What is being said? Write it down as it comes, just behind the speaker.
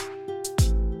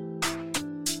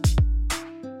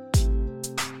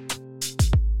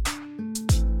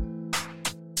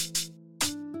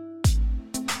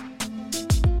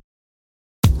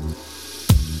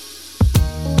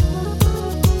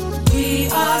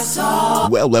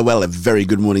Well, a very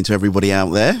good morning to everybody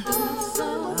out there.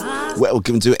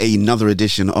 Welcome to another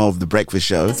edition of The Breakfast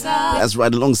Show. That's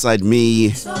right, alongside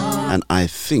me and I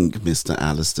think Mr.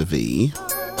 Alistair V.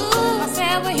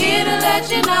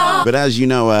 But as you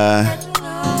know,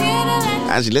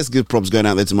 actually, let's give props going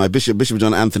out there to my Bishop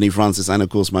John Anthony Francis, and of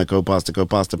course my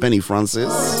co-pastor Penny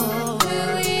Francis.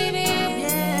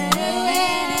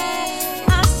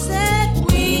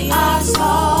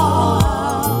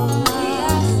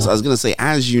 So I was going to say,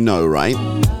 as you know, right,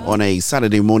 on a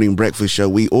Saturday morning breakfast show,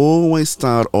 we always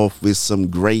start off with some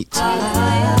great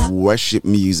worship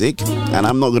music, and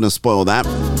I'm not going to spoil that.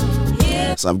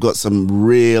 So I've got some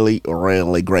really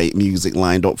great music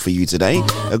lined up for you today.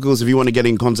 Of course, if you want to get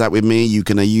in contact with me, you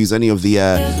can use any of the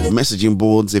messaging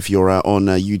boards if you're on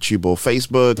YouTube or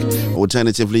Facebook.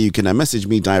 Alternatively, you can message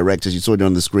me direct, as you saw it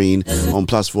on the screen, on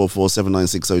 +44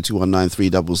 7960 219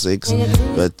 366.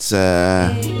 But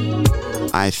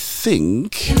I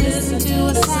think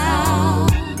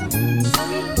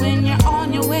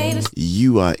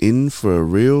you are in for a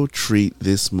real treat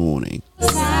this morning.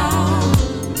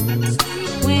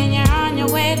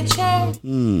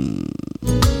 You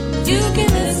can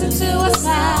listen to a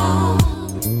sound.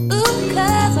 Ooh,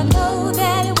 'cause I know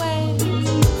that it works.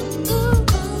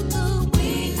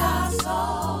 We are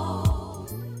soul.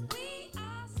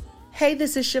 Hey,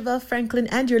 this is Shiva Franklin,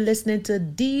 and you're listening to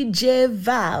DJ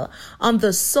Val on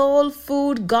the Soul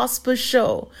Food Gospel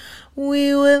Show.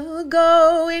 We will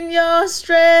go in your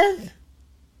strength.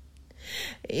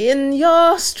 In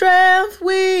your strength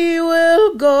we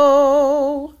will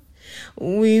go.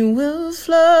 We will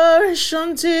flourish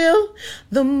until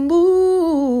the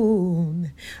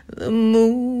moon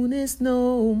is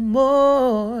no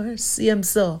more. See him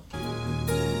so.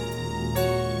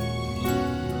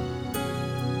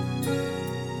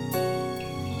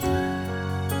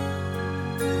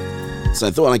 So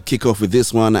I thought I'd kick off with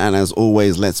this one, and as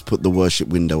always, let's put the worship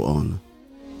window on.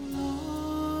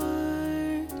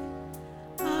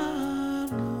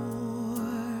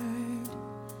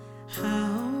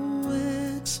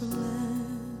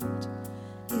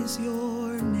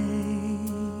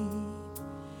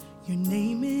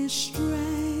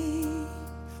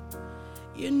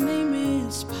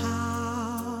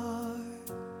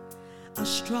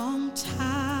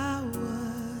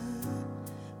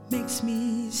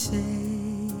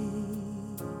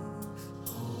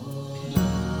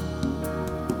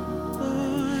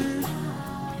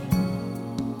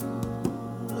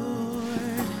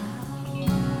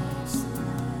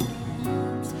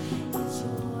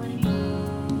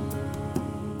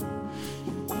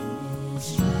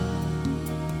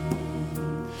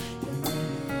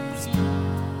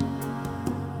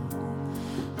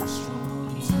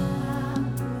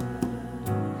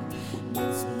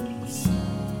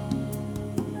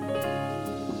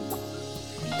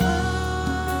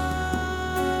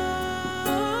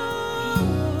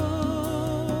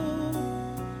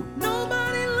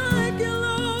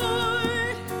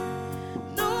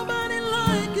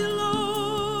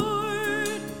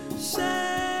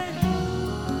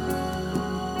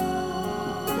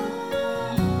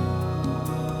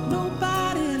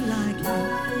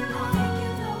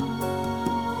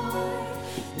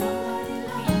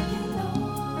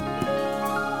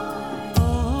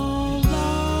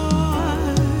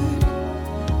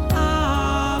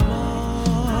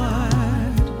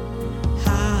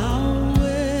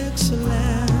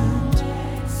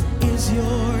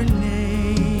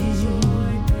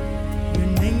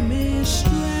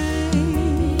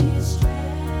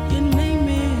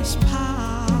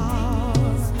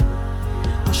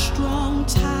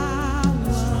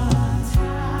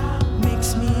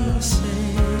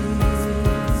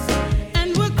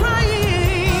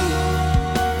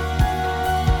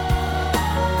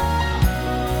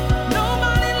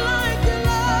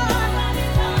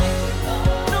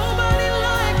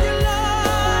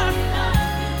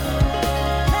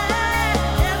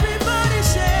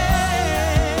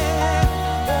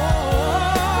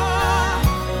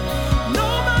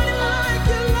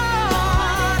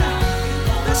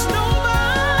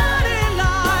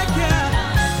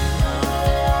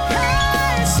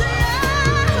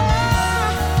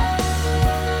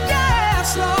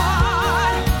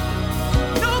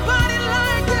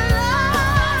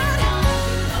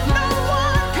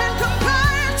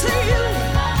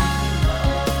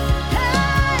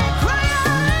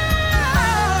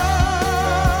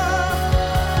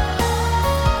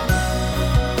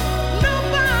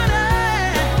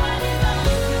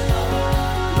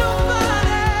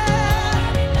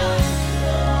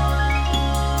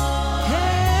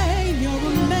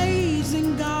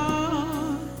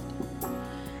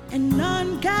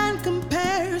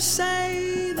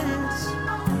 say there's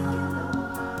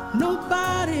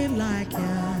nobody like you.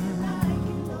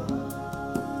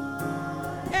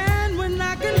 And when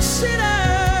I consider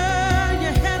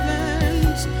your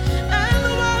heavens and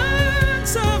the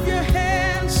works of your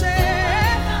hands, say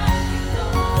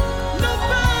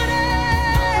nobody.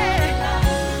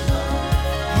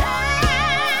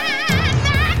 And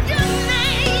at your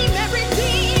name, every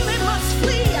demon must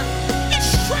flee. It's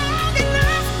strong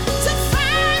enough to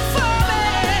fight for me.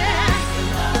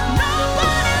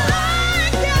 Nobody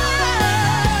like you.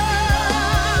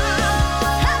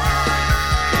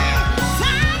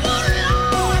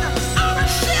 Lord, are a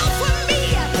shield for me.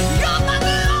 You're my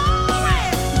glory.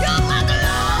 You're my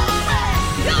glory.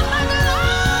 You're my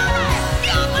glory.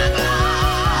 You're my glory.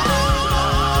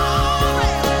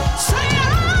 Say,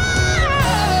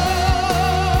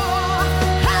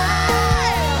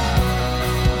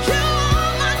 you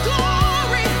are my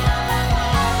glory.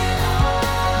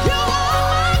 You are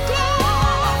my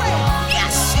glory.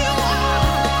 Yes, you are.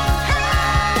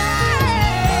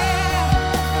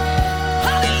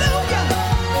 Hallelujah.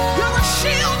 You're a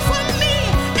shield for me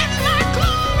and my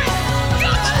glory.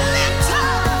 You're the lifter.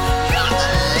 You're the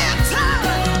lifter.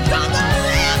 You're the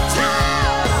lifter.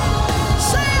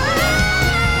 Say,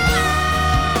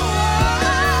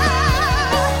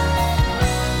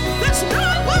 there's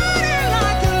nobody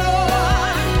like you,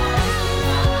 Lord.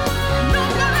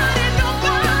 Nobody,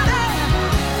 nobody.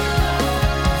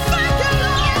 Thank you,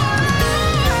 Lord.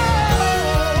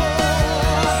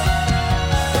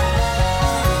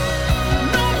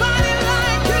 Nobody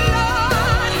like you,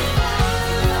 Lord.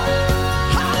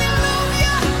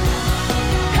 Hallelujah.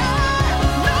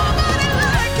 Nobody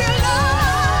like you,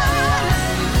 Lord.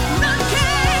 None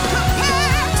can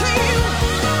compare to you.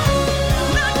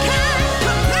 None can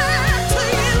compare to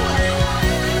you.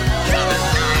 You're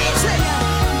amazing.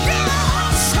 You're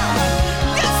awesome.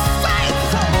 You're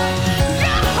faithful.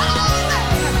 You're holy.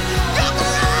 You're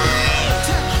great.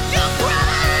 You're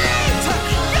great.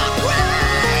 You're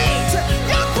great.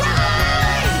 You're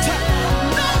great.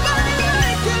 Nobody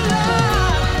like you,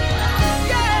 Lord.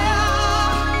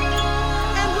 Yeah.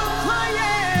 And we're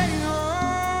crying,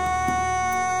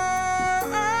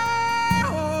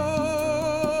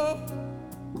 oh,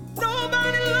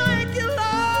 nobody like you,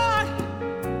 Lord.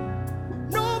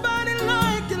 Nobody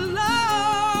like you,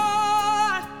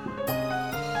 Lord.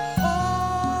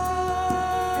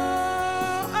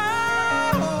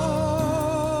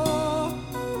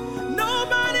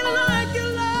 Nobody like you,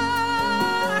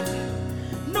 Lord.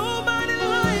 Nobody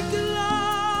like you, Lord.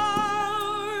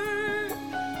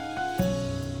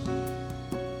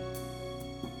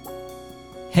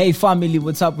 Hey family,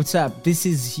 what's up, what's up? This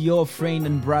is your friend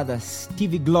and brother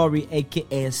Stevie Glory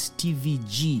aka Stevie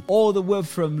G, all the way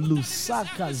from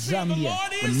Lusaka, Zambia.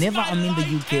 Whenever I'm in the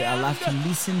UK, I like to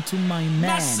listen to my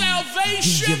man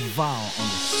salvation. DJ Val on the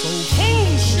Soul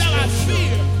Whom shall I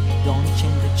fear? Don't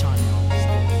change the channel.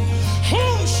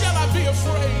 Whom shall I be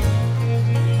afraid?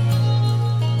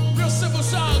 Real simple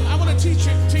song. I want to teach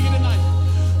it to you tonight.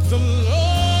 The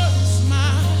Lord is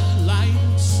my light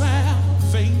and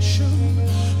salvation.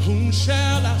 Whom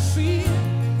shall I fear?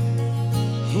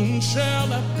 Whom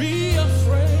shall I be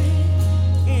afraid?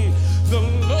 The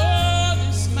Lord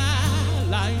is my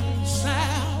light and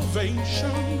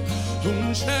salvation.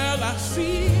 Whom shall I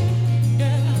fear?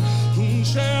 Yeah. Whom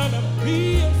shall I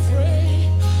be afraid?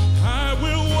 I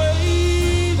will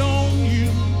wait on you.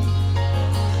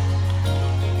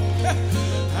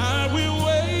 I will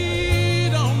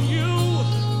wait on you.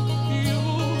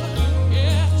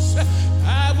 Yes.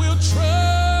 I will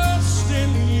trust in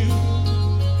you.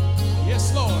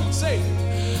 Yes, Lord. Say it.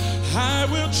 I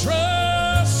will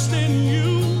trust in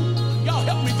you. Y'all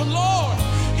help me. The Lord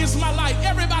is my light.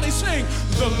 Everybody sing.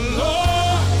 The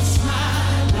Lord is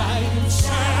my light and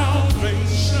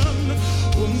salvation.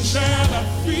 Whom shall I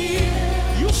fear?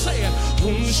 You say it.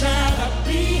 Whom shall I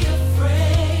be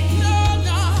afraid? No,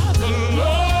 no. The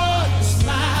Lord is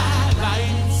my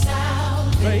light and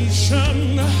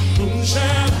salvation. Whom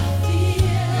shall I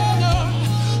fear? No,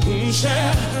 whom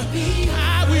shall I be?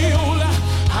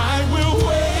 I will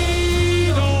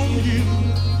wait on you.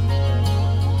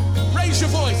 Raise your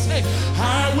voice. Hey,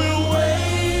 I will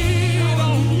wait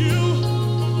on you.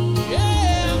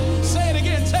 Yeah. Say it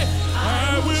again. Say,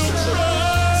 I will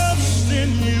trust in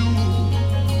you.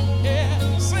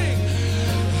 Yeah. Sing.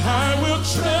 I will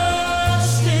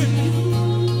trust in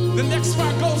you. The next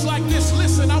part goes like this.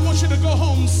 Listen, I want you to go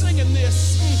home singing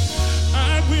this.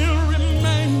 I will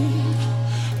remain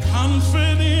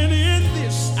confident in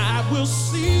this. I will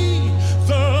see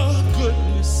the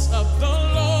goodness of the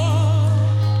Lord.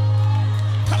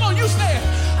 Come on, you say it.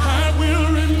 I will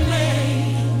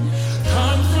remain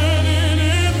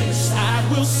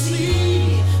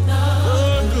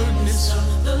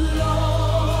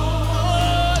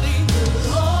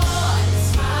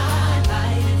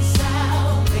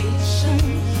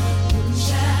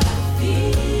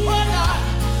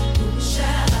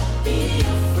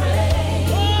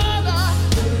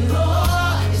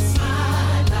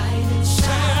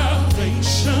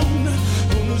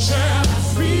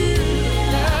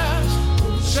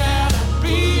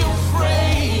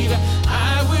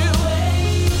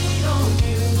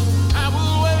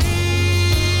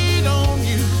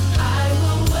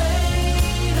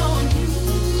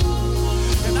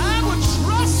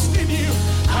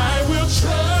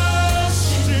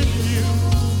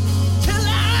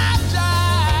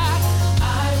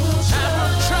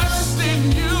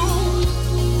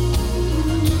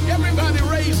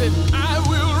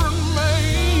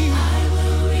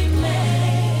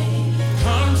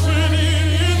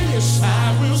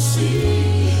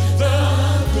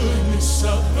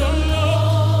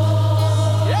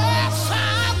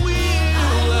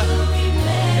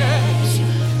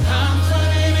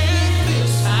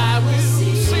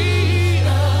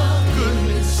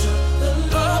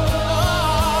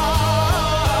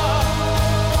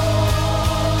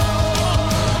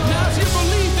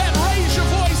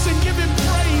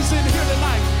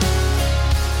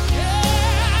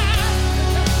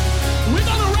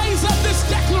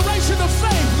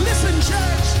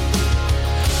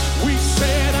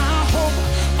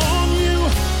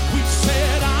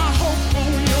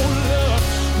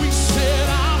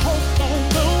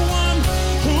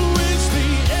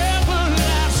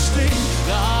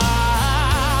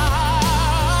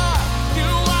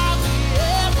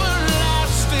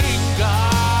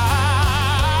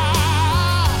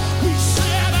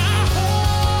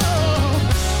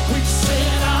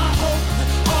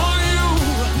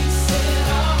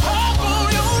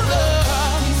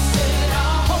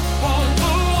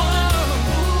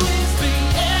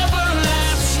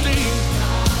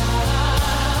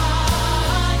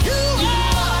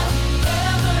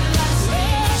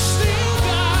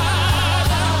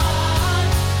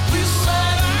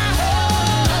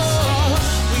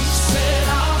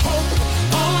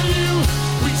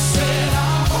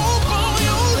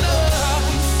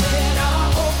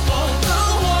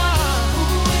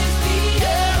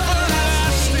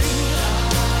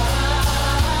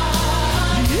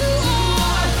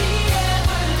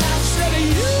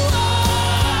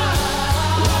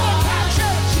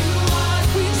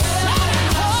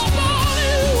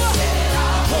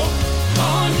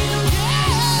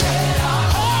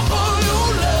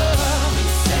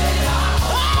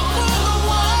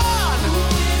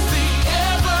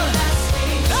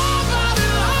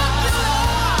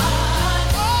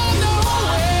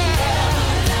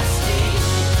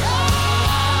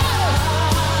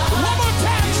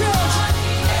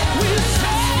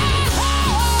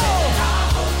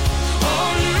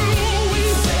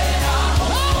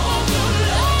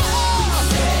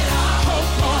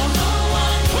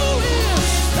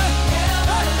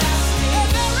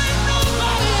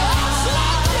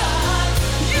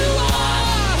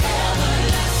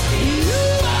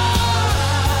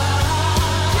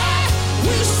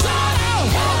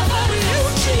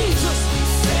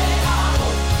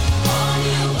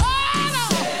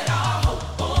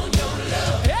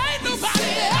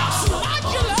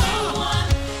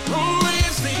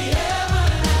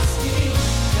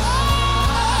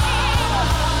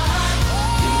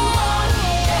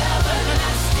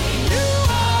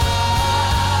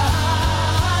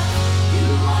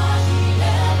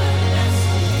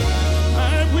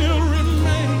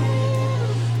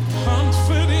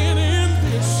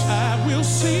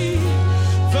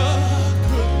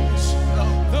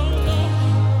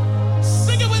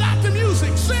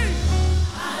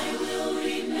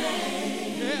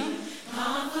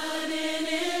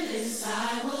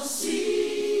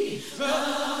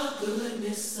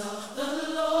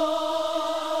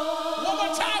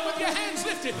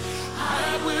I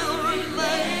will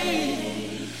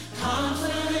remain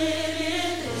confident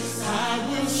in this. I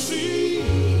will see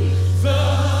the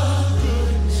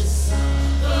goodness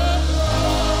of the Lord.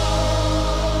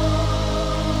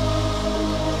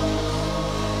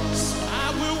 So I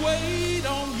will wait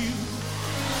on you.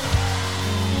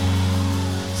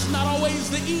 It's not always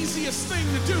the easiest thing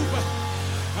to do, but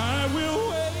I will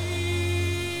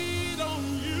wait on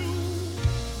you.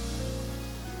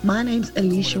 My name's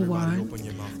Alicia Warren,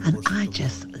 and I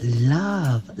just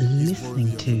love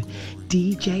listening to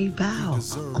DJ Val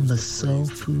on the Soul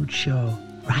Food Show.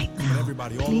 Right now,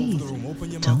 please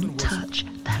don't touch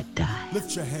that dial.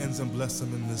 Lift your hands and bless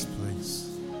him in this place.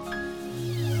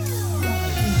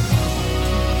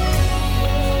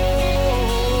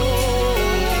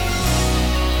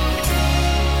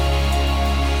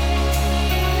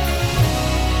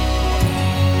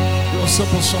 Real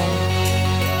simple song.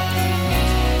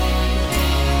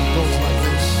 It goes like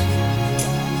this.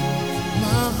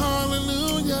 My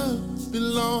hallelujah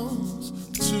belongs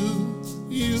to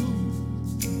you.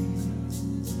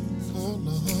 Oh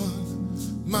Lord,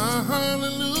 my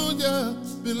hallelujah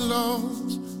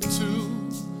belongs to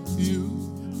you.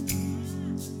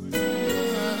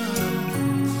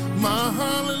 My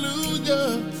hallelujah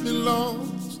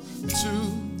belongs to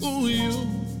you.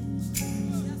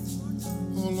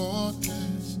 Oh Lord,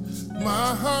 yes.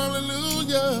 My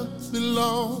hallelujah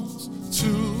belongs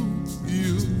to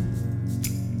you.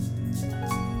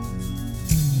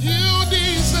 You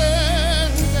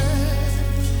deserve it.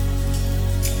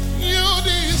 You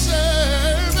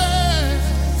deserve it.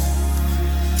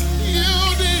 You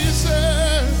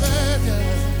deserve it.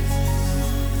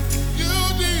 You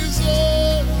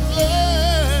deserve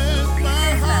it. My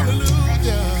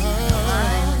hallelujah.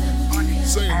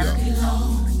 Say it, y'all.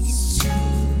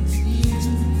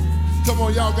 Come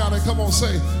on, y'all got it. Come on,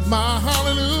 say, my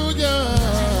hallelujah.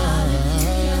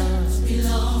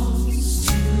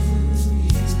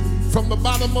 From the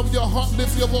bottom of your heart,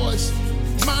 lift your voice.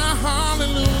 My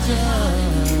hallelujah.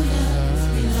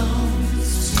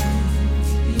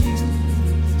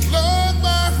 Lord,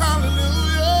 my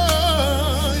hallelujah.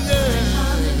 Yeah.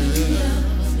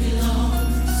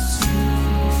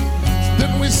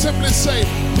 Then we simply say,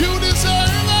 you deserve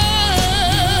it.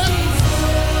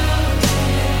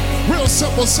 Real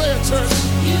simple, say it, church.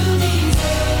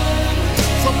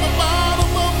 From the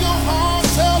bottom of your heart,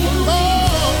 tell the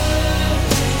Lord,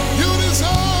 you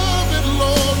deserve it,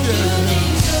 Lord, yeah.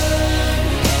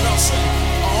 Now say,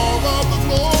 all of the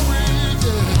glory,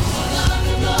 yeah.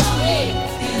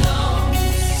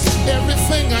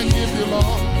 Everything I give you,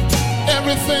 Lord,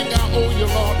 everything I owe you,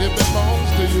 Lord, it belongs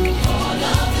to you. All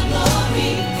of the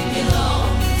glory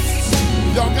belongs to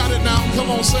you. Y'all got it now? Come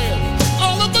on, say it.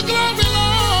 All of the glory, Lord.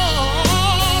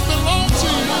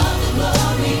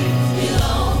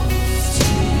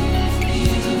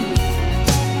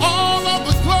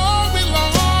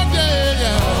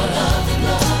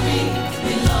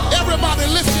 Everybody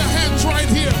lift your hands right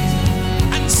here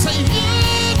and say, you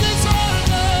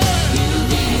deserve it. You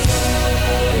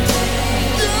deserve it.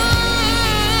 Yeah.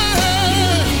 You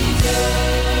deserve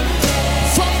it.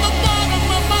 From the bottom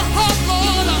of my heart,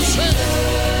 Lord, I say,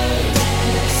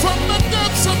 from the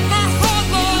depths of my heart.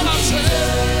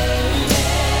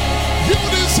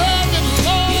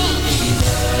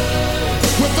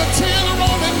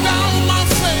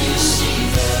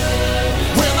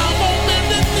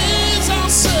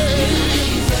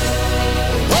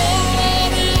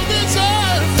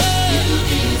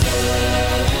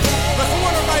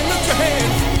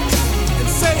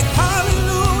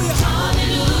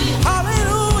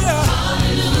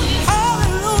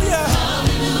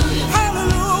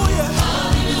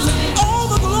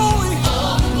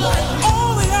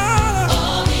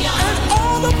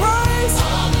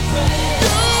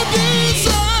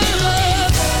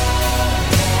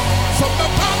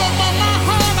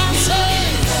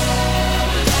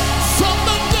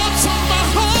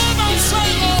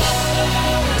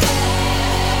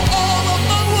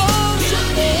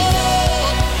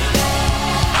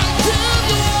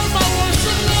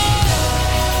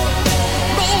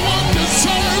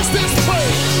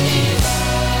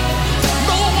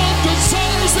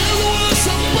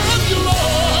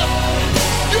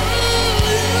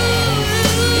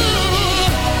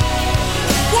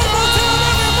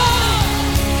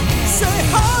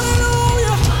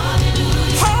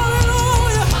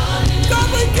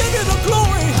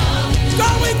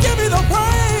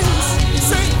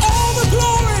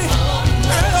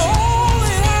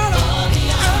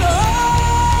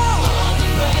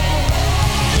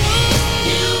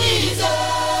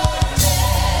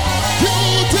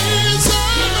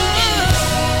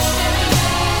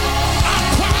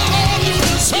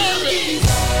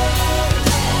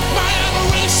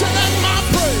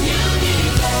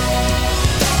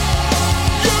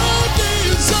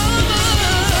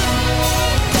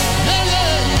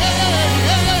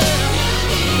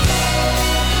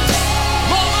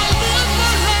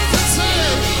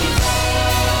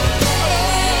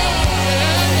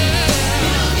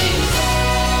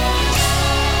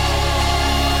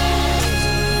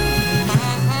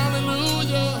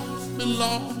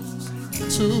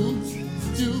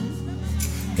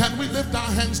 Can we lift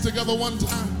our hands together one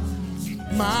time?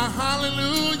 My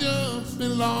hallelujah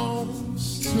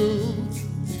belongs to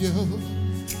you.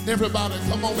 Everybody,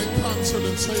 come on in concert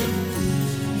and say it.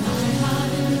 My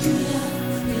hallelujah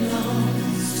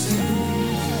belongs to you.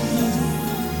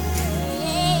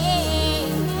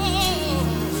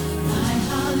 My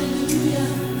hallelujah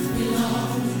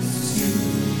belongs to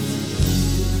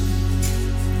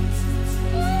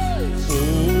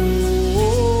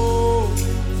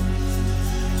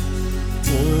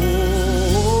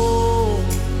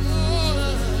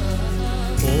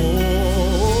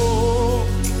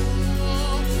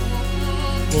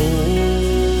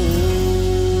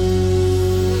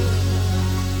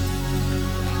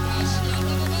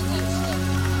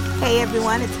Hey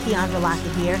everyone, it's Keandra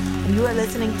Lockett here, and you are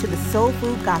listening to the Soul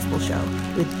Food Gospel Show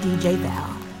with DJ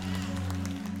Val.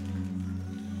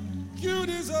 You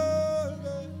deserve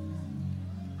it.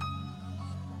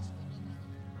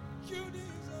 You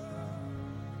deserve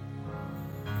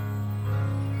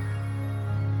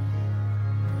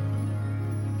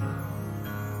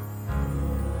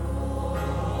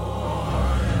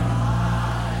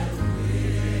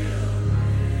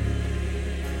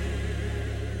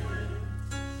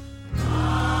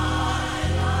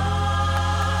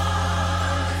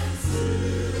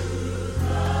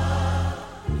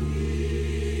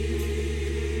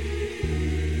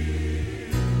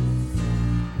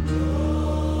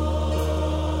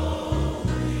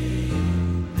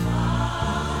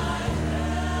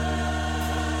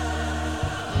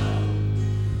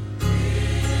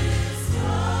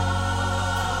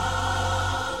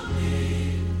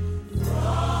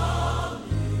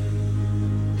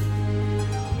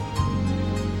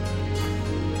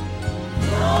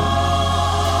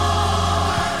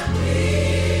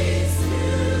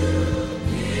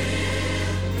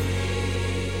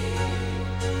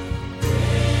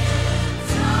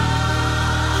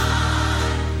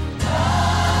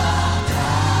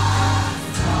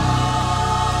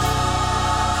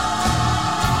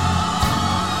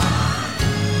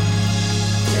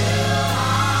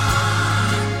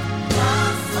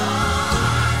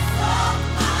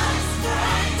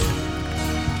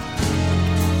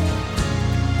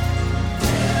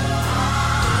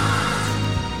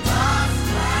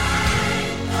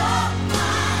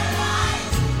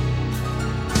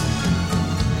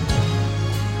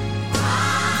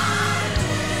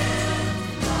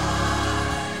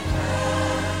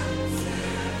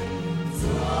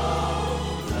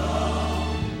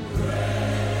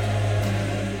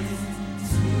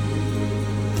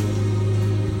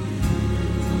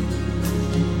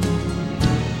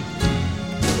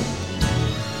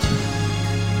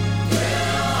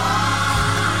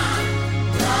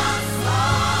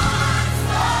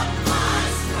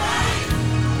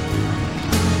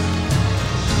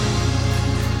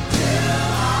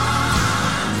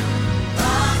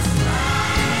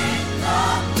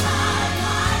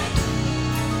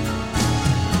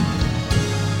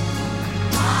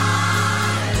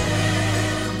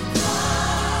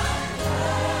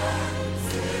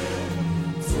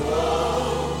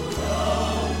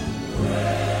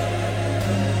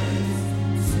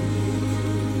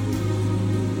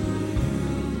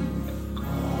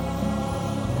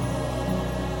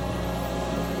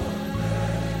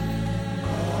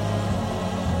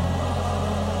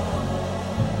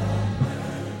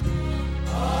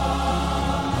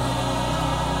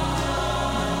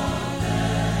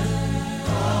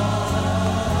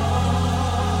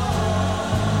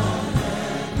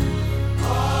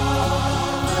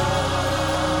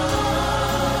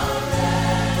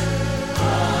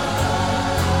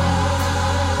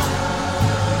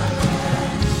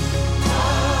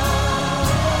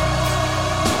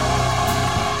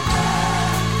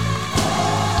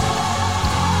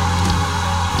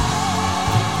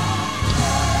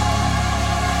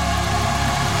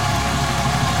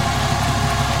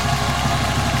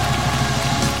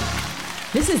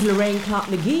This is Lorraine Clark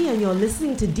McGee, and you're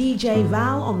listening to DJ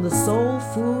Val on the Soul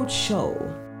Food Show.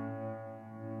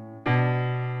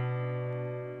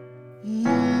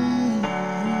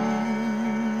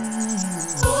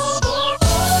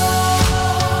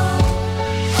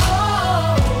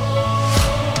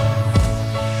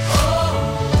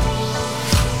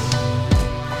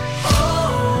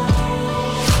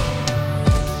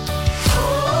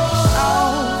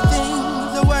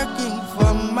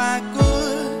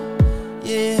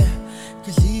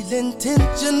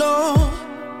 Intentional,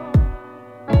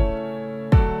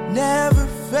 never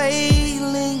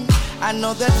failing. I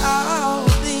know that all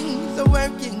things are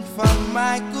working for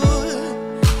my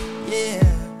good. Yeah,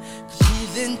 'cause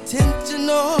he's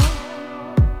intentional,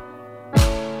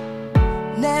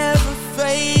 never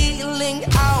failing.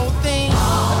 All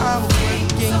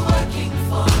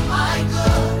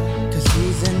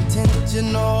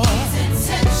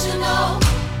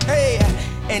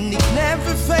and He's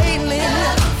never failing.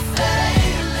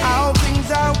 All things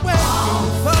are working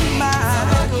for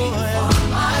my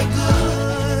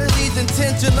good. He's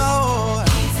intentional.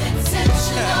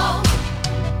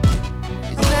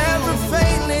 He's never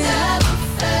failing.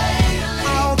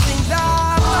 All things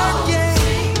are working.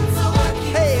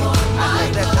 Hey, I know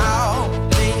that all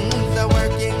things are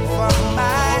working for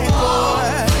my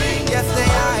good. Yes, they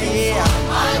are. Yeah,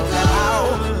 I know that all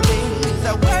things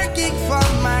are working for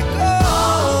my good.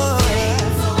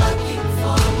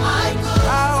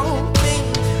 All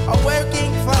things are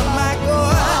working for my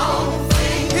good.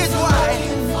 Here's why.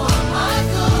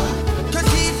 'Cause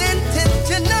He's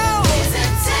intentional.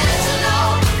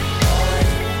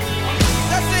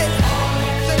 That's it.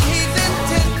 Said He's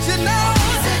intentional.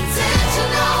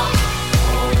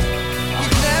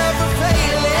 He's never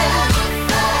failing.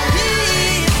 He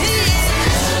is.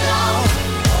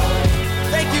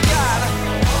 Thank you, God.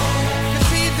 'Cause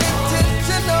He's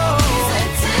intentional.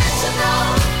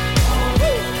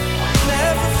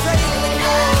 Never failing.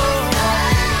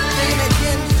 Sing it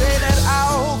again, say that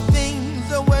all things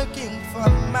are working for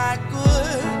my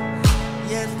good.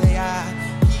 Yes, they are.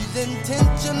 He's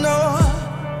intentional.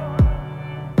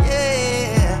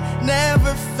 Yeah,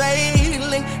 never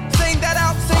failing. Sing that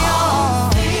out, say all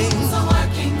things are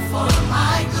working for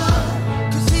my good.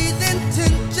 'Cause He's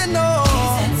intentional.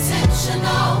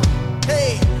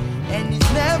 Hey, and He's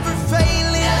never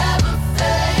failing.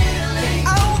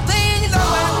 All things are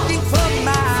working for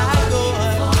my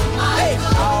good. Hey,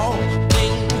 all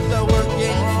things are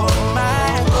working for my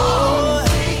good.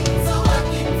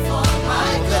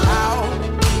 That all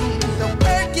things are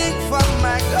working for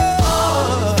my good.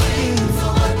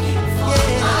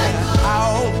 Yeah,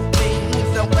 all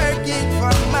things are working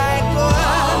for my good.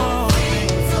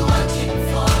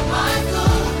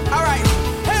 All right,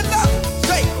 hands up,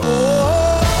 say,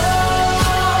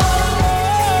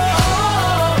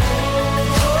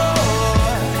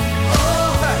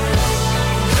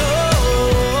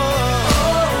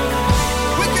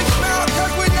 we can smile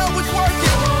 'cause we know it's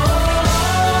working.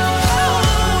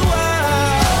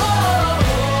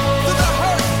 Through the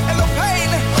hurt and the pain,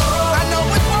 I know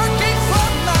it's working for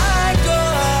my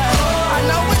good. I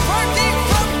know it's working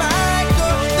for my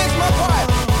good. This my part.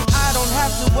 I don't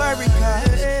have to worry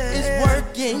 'cause it's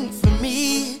working for me.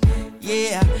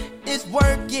 Yeah, it's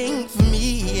working for me.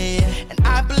 Yeah, and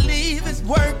I believe it's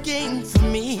working for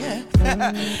me.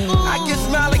 I can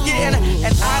smile again,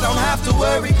 and I don't have to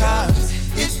worry 'cause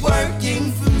it's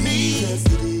working for me.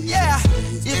 Yeah,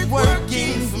 it's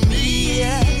working for me.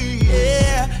 Yeah,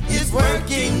 yeah, it's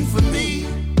working for me.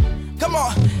 Come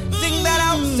on, sing that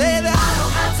out, say that. I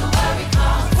don't have to worry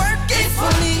 'cause it's working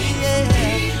for me. Yeah,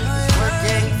 it's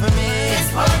working for me.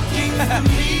 It's working for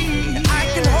me. And I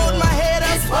can hold my head up.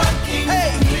 It's working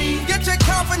for me. Get your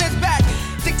confidence back.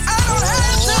 Sing, I don't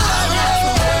have to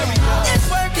worry. It's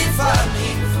working for me.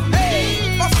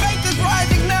 Hey, my faith is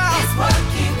rising now. It's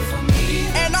working for me.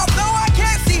 And although I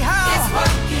can't see how, it's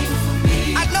working for me.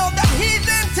 I know that He's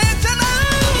intentional.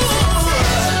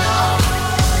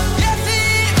 Yes, He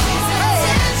is. Hey,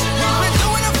 He's been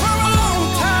doing it for a long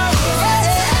time. Hey,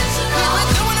 He's been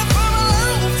doing it for a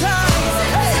long time.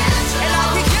 Hey, and I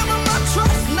can give Him my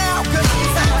trust now 'cause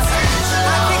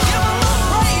I can give Him my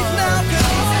praise now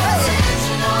 'cause hey,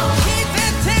 He's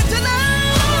intentional.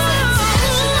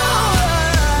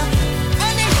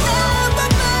 And He's never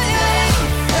failing.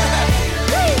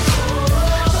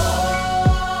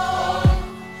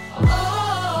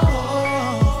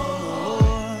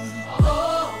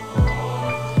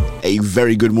 A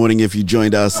very good morning if you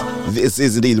joined us. This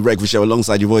is indeed the Breakfast Show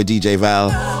alongside your boy DJ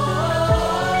Val.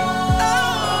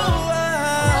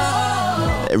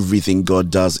 Everything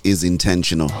God does is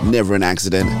intentional, never an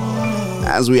accident.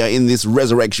 As we are in this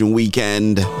resurrection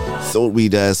weekend, thought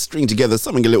we'd string together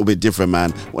something a little bit different,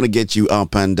 man. Want to get you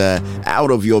up and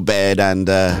out of your bed and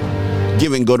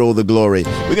giving God all the glory.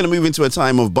 We're going to move into a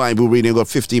time of Bible reading. We've got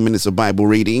 15 minutes of Bible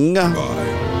reading.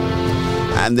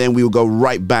 And then we'll go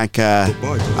right back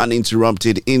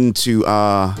uninterrupted into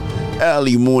our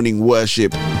early morning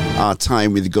worship, our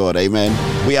time with God. Amen.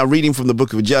 We are reading from the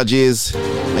book of Judges.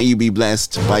 May you be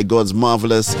blessed by God's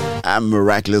marvelous and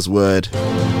miraculous word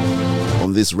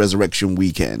on this resurrection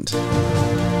weekend.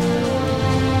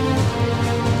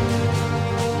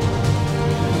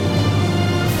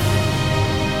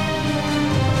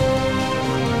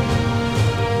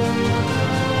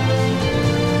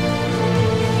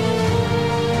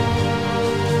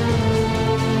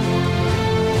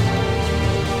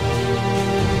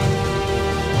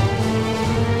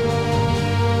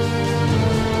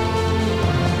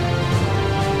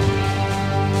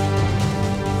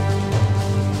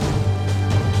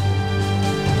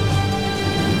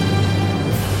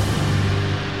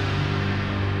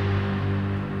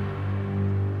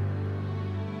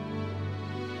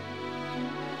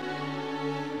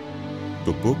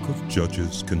 The book of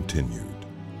Judges continued.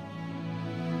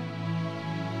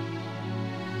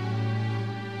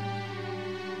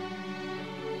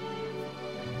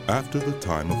 After the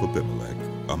time of Abimelech,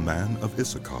 a man of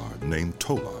Issachar named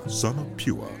Tola, son of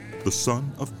Puah, the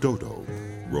son of Dodo,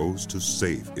 rose to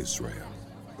save Israel.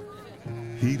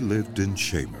 He lived in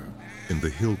Shamer, in the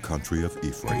hill country of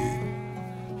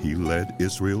Ephraim. He led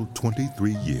Israel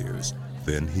 23 years,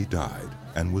 then he died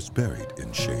and was buried in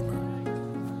Shamer.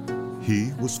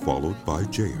 He was followed by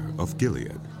Jair of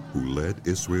Gilead, who led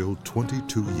Israel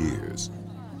 22 years.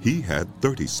 He had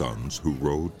 30 sons who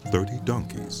rode 30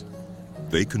 donkeys.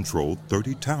 They controlled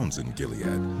 30 towns in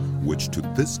Gilead, which to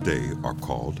this day are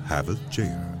called Havoth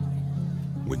Jair.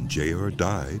 When Jair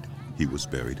died, he was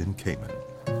buried in Canaan.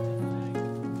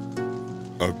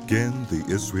 Again the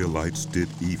Israelites did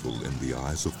evil in the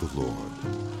eyes of the Lord.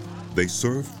 They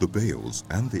served the Baals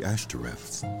and the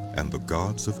Ashtoreths, and the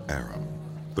gods of Aram,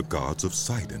 the gods of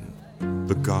Sidon,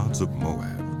 the gods of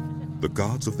Moab, the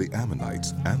gods of the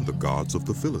Ammonites, and the gods of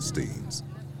the Philistines.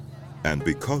 And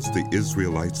because the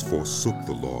Israelites forsook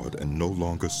the Lord and no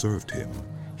longer served him,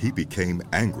 he became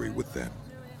angry with them.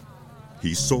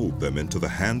 He sold them into the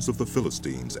hands of the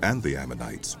Philistines and the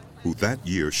Ammonites, who that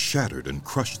year shattered and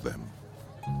crushed them.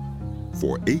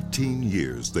 For 18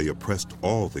 years they oppressed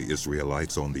all the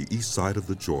Israelites on the east side of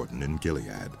the Jordan in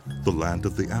Gilead, the land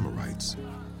of the Amorites.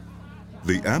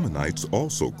 The Ammonites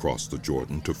also crossed the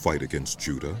Jordan to fight against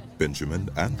Judah, Benjamin,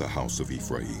 and the house of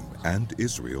Ephraim, and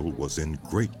Israel was in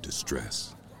great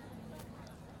distress.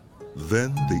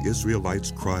 Then the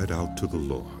Israelites cried out to the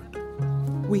Lord.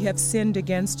 We have sinned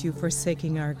against you,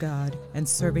 forsaking our God and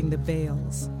serving the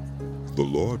Baals. The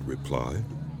Lord replied,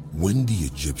 When the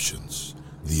Egyptians,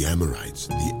 the Amorites,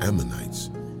 the Ammonites,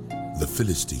 the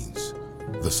Philistines,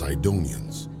 the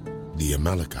Sidonians, the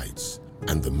Amalekites,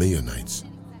 and the Maonites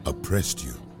oppressed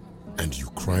you, and you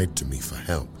cried to me for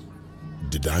help,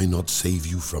 did I not save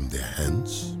you from their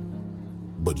hands?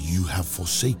 But you have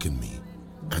forsaken me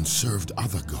and served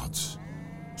other gods,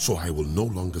 so I will no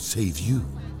longer save you.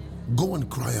 Go and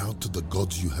cry out to the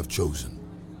gods you have chosen.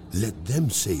 Let them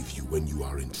save you when you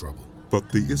are in trouble. But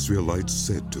the Israelites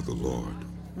said to the Lord,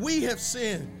 We have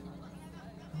sinned.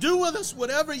 Do with us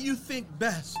whatever you think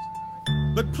best.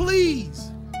 But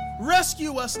please,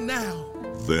 rescue us now.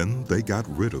 Then they got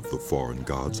rid of the foreign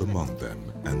gods among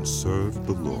them and served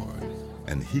the Lord,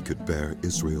 and he could bear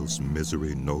Israel's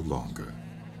misery no longer.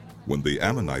 When the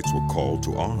Ammonites were called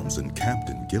to arms and camped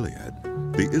in Gilead,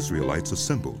 the Israelites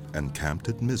assembled and camped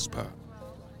at Mizpah.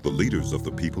 The leaders of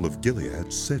the people of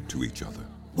Gilead said to each other,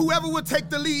 Whoever will take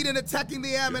the lead in attacking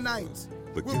the Ammonites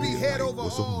The will be head Gileadite over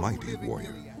was a all mighty who live in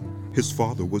warrior. Gilead. His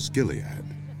father was Gilead.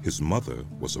 His mother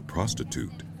was a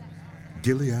prostitute.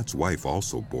 Gilead's wife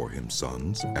also bore him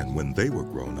sons, and when they were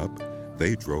grown up,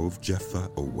 they drove Jephthah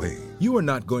away. You are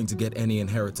not going to get any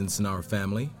inheritance in our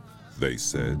family, they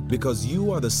said, because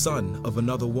you are the son of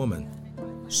another woman.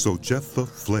 So Jephthah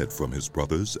fled from his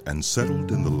brothers and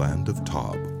settled in the land of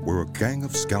Tob, where a gang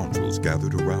of scoundrels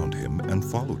gathered around him and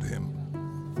followed him.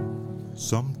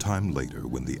 Some time later,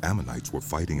 when the Ammonites were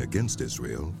fighting against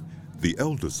Israel, the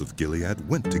elders of Gilead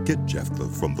went to get Jephthah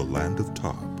from the land of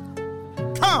Tob.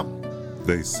 Come,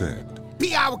 they said,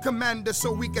 be our commander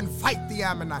so we can fight the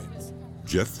Ammonites.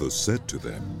 Jephthah said to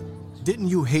them, Didn't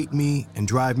you hate me and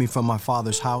drive me from my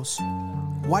father's house?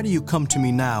 Why do you come to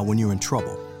me now when you're in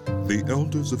trouble? The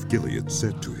elders of Gilead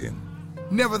said to him,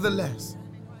 Nevertheless,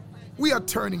 we are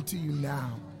turning to you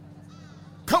now.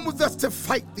 Come with us to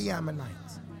fight the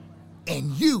Ammonites,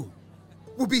 and you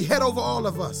will be head over all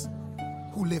of us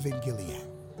who live in Gilead.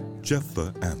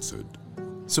 Jephthah answered,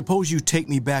 Suppose you take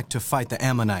me back to fight the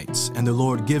Ammonites, and the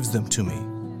Lord gives them to me.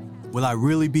 Will I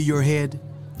really be your head?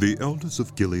 The elders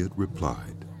of Gilead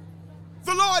replied,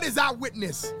 The Lord is our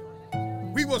witness.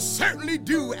 We will certainly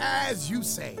do as you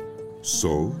say.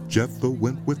 So Jephthah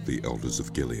went with the elders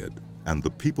of Gilead, and the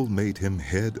people made him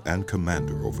head and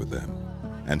commander over them.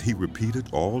 And he repeated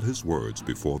all his words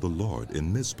before the Lord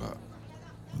in Mizpah.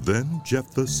 Then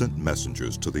Jephthah sent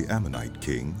messengers to the Ammonite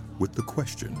king with the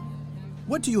question,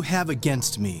 What do you have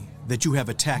against me that you have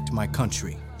attacked my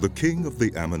country? The king of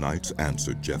the Ammonites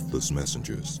answered Jephthah's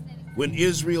messengers, When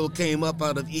Israel came up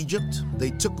out of Egypt,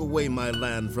 they took away my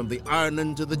land from the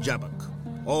Arnon to the Jabbok,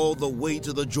 all the way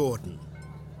to the Jordan.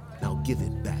 Now give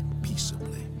it back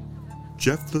peaceably.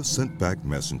 Jephthah sent back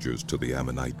messengers to the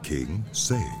Ammonite king,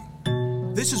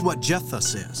 saying, This is what Jephthah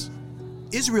says.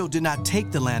 Israel did not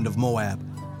take the land of Moab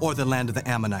or the land of the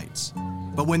Ammonites.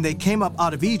 But when they came up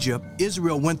out of Egypt,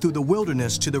 Israel went through the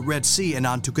wilderness to the Red Sea and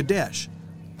on to Kadesh.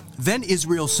 Then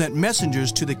Israel sent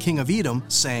messengers to the king of Edom,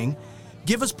 saying,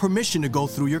 Give us permission to go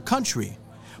through your country.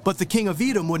 But the king of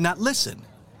Edom would not listen.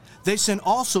 They sent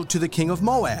also to the king of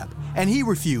Moab, and he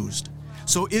refused.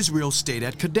 So Israel stayed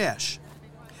at Kadesh.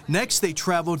 Next they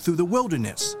traveled through the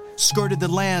wilderness, skirted the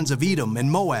lands of Edom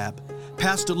and Moab,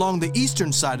 passed along the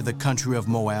eastern side of the country of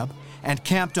Moab, and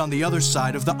camped on the other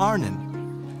side of the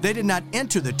Arnon. They did not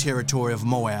enter the territory of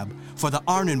Moab, for the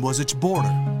Arnon was its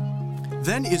border.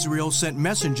 Then Israel sent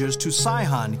messengers to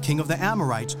Sihon, king of the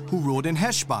Amorites, who ruled in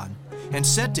Heshbon, and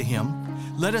said to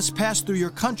him, "Let us pass through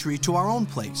your country to our own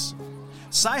place."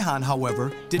 Sihon,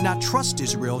 however, did not trust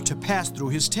Israel to pass through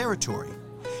his territory.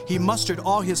 He mustered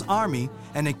all his army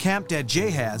and encamped at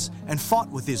Jahaz and fought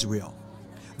with Israel.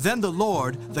 Then the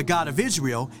Lord, the God of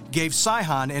Israel, gave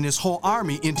Sihon and his whole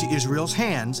army into Israel's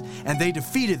hands, and they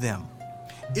defeated them.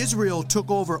 Israel took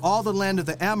over all the land of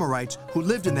the Amorites who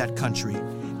lived in that country,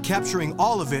 capturing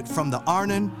all of it from the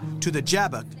Arnon to the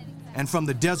Jabbok, and from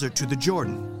the desert to the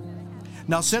Jordan.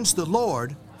 Now since the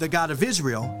Lord, the God of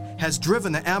Israel, has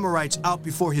driven the Amorites out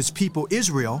before his people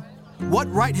Israel,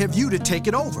 what right have you to take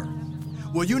it over?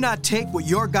 Will you not take what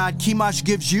your God Chemosh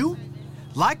gives you?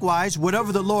 Likewise,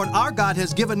 whatever the Lord our God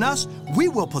has given us, we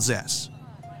will possess.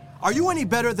 Are you any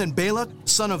better than Balak,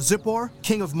 son of Zippor,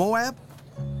 king of Moab?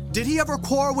 Did he ever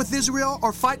quarrel with Israel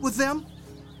or fight with them?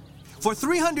 For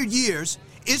 300 years,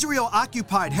 Israel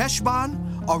occupied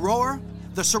Heshbon, Aroer,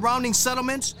 the surrounding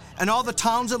settlements, and all the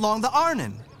towns along the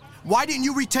Arnon. Why didn't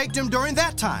you retake them during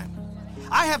that time?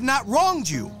 I have not wronged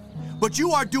you, but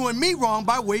you are doing me wrong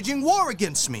by waging war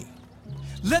against me.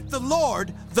 Let the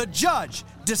Lord, the judge,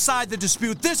 decide the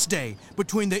dispute this day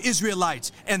between the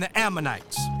Israelites and the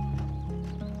Ammonites.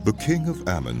 The king of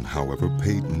Ammon, however,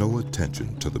 paid no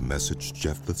attention to the message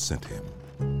Jephthah sent him.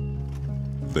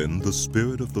 Then the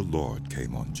Spirit of the Lord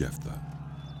came on Jephthah.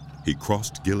 He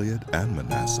crossed Gilead and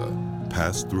Manasseh,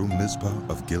 passed through Mizpah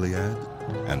of Gilead,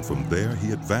 and from there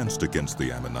he advanced against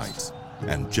the Ammonites,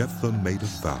 and Jephthah made a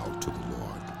vow to the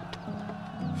Lord.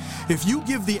 If you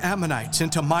give the Ammonites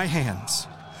into my hands,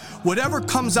 whatever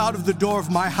comes out of the door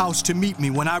of my house to meet me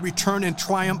when I return in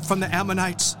triumph from the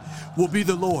Ammonites will be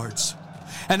the Lord's,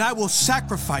 and I will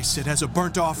sacrifice it as a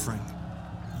burnt offering.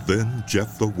 Then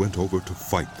Jephthah went over to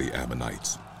fight the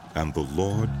Ammonites, and the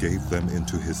Lord gave them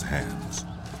into his hands.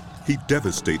 He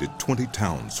devastated 20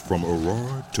 towns from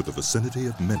Aurora to the vicinity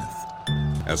of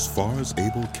Minnith, as far as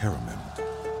Abel-Keramim.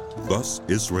 Thus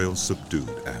Israel subdued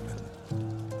Ammon.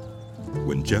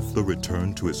 When Jephthah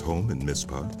returned to his home in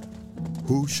Mizpah,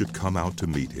 who should come out to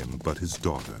meet him but his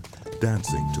daughter,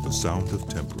 dancing to the sound of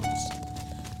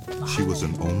timbrels? She was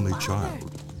an only child.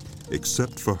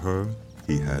 Except for her,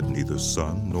 he had neither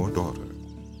son nor daughter.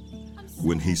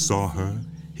 When he saw her,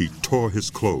 he tore his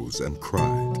clothes and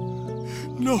cried,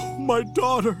 "No, my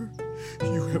daughter,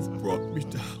 you have brought me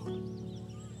down,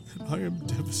 and I am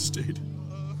devastated.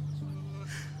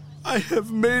 I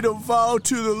have made a vow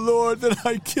to the Lord that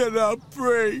I cannot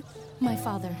break." My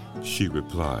father, she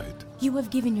replied, you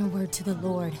have given your word to the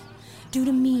Lord. Do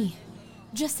to me,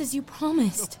 just as you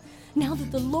promised, now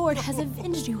that the Lord has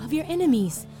avenged you of your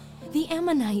enemies, the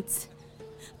Ammonites.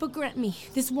 But grant me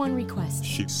this one request.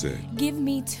 She said, give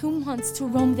me 2 months to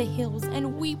roam the hills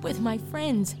and weep with my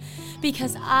friends,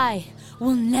 because I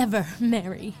will never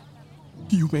marry.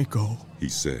 You may go, he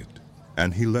said,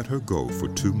 and he let her go for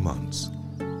 2 months.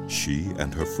 She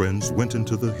and her friends went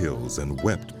into the hills and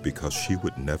wept because she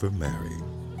would never marry.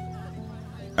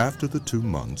 After the 2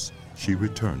 months, she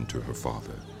returned to her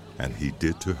father, and he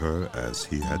did to her as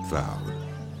he had vowed,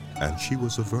 and she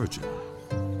was a virgin.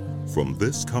 From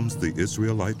this comes the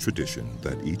Israelite tradition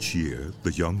that each year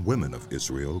the young women of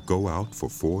Israel go out for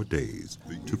 4 days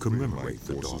to commemorate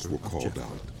the daughters were called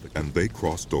out, and they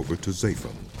crossed over to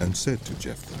Zaphon and said to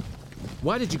Jephthah,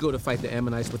 "Why did you go to fight the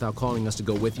Ammonites without calling us to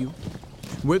go with you?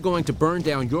 We're going to burn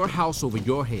down your house over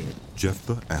your head."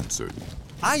 Jephthah answered,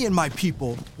 I and my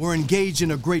people were engaged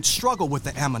in a great struggle with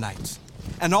the Ammonites,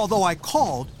 and although I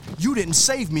called, you didn't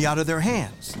save me out of their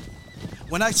hands.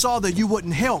 When I saw that you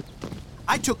wouldn't help,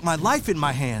 I took my life in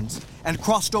my hands and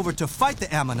crossed over to fight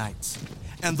the Ammonites,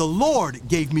 and the Lord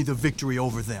gave me the victory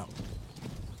over them.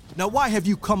 Now why have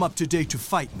you come up today to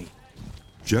fight me?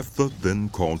 Jephthah then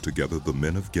called together the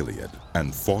men of Gilead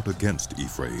and fought against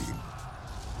Ephraim.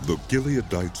 The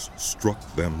Gileadites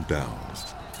struck them down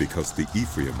because the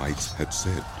Ephraimites had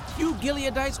said, "You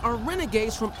Gileadites are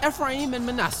renegades from Ephraim and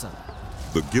Manasseh."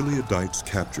 The Gileadites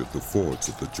captured the fords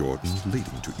of the Jordan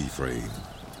leading to Ephraim.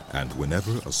 And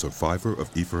whenever a survivor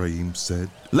of Ephraim said,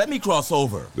 "Let me cross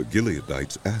over," the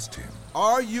Gileadites asked him,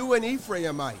 "Are you an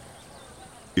Ephraimite?"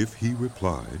 If he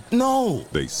replied, "No,"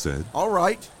 they said, "All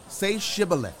right, say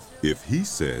Shibboleth." If he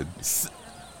said,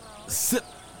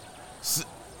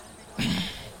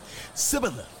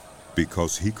 Sibboleth,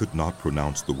 Because he could not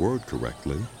pronounce the word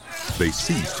correctly, they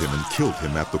seized him and killed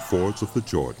him at the fords of the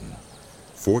Jordan.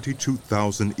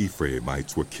 42,000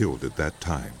 Ephraimites were killed at that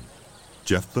time.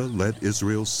 Jephthah led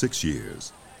Israel 6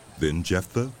 years. Then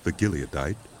Jephthah the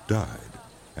Gileadite died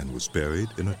and was buried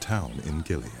in a town in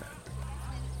Gilead.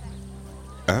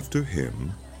 After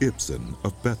him, Ibzan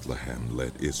of Bethlehem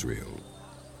led Israel.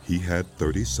 He had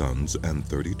 30 sons and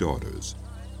 30 daughters.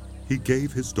 He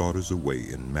gave his daughters away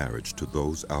in marriage to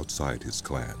those outside his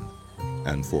clan.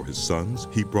 And for his sons,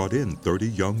 he brought in 30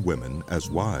 young women as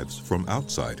wives from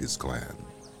outside his clan.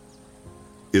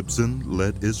 Ibzan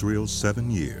led Israel 7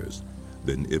 years.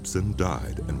 Then Ibzan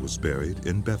died and was buried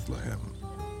in Bethlehem.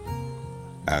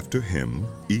 After him,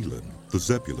 Elon the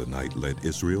Zebulunite led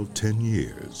Israel 10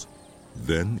 years.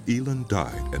 Then Elon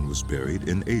died and was buried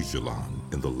in Ajalon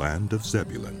in the land of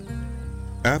Zebulun.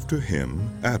 After him,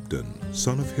 Abdon,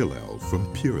 son of Hillel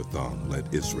from Pirathon,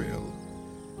 led Israel.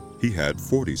 He had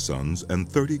 40 sons and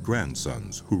 30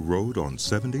 grandsons who rode on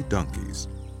 70 donkeys.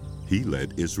 He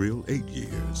led Israel 8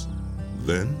 years.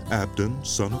 Then Abdon,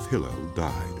 son of Hillel,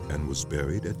 died and was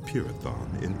buried at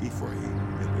Pirathon in Ephraim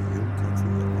in the hill country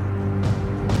of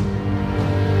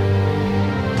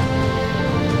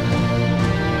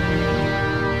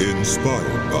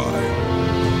Inspired by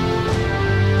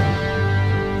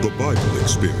the Bible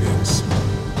Experience.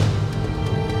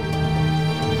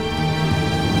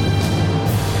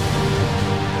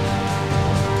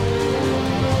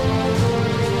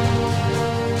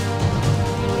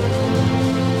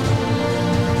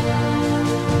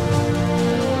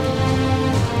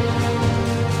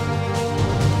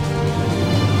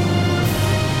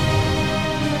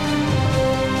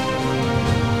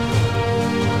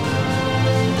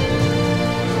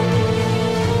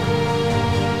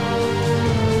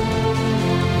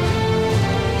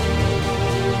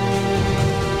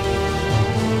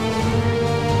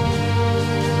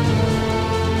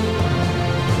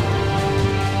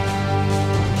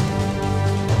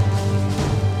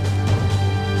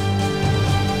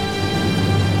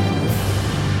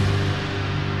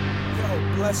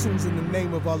 Blessings in the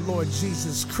name of our Lord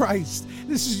Jesus Christ.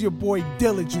 This is your boy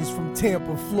Diligence from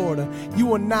Tampa, Florida.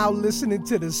 You are now listening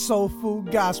to the Soul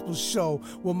Food Gospel Show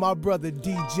with my brother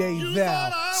DJ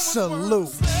Val.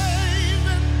 Salute.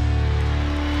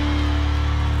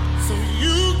 So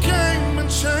you came and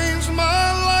changed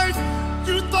my life.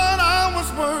 You thought I was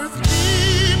worth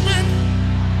keeping.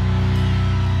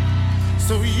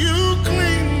 So you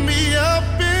cleaned me up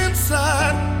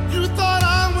inside. You thought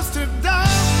I was to die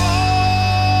for.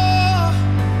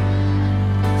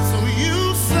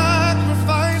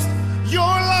 Your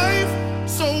life,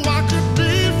 so I could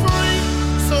be free,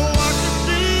 so I could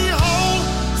be whole,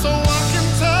 so I can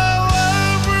tell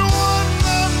everyone.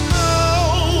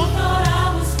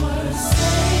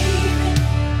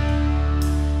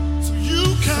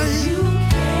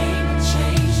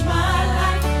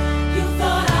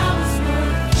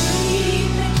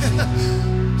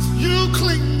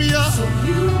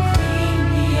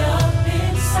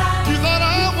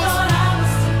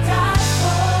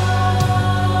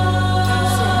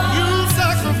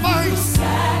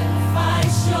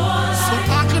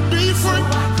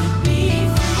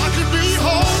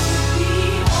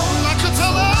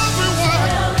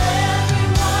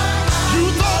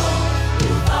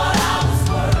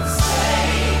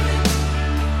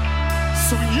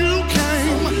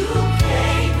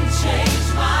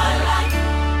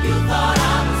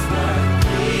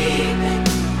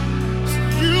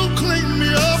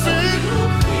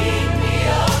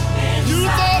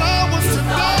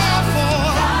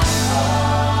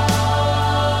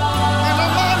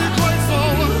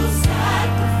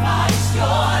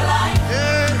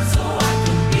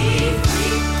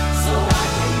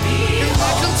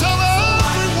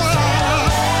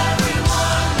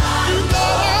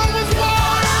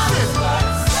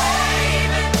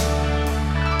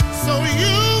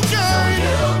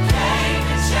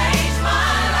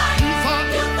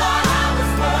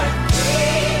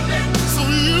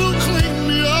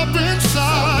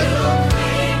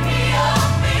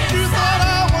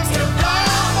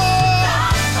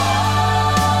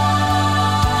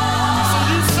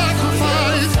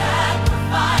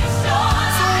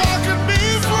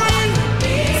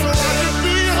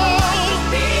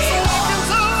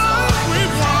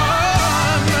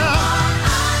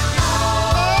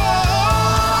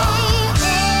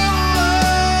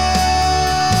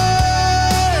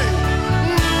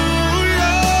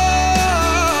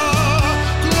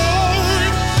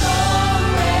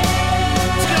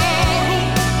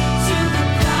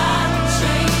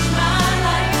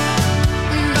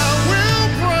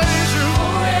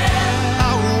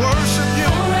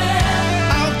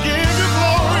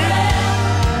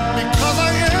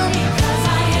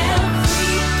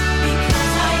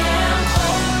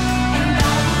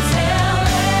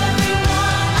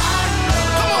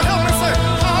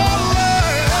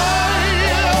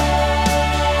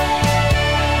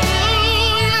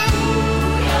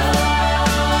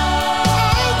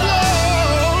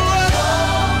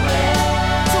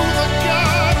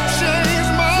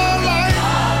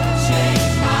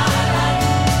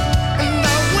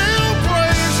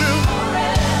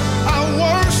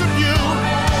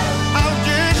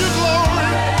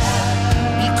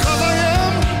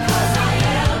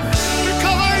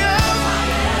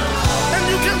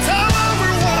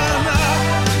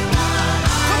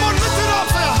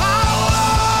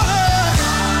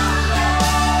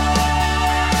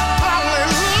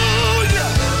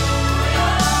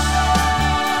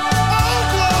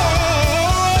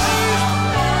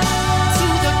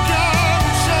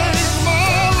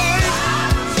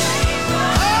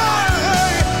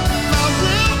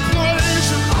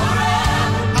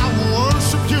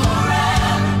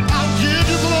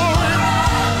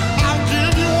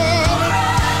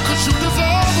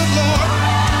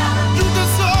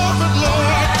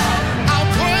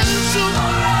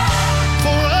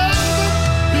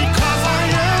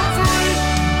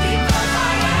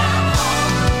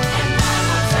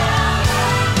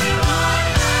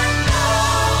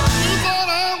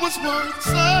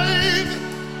 Savior.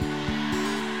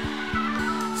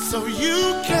 So you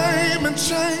came and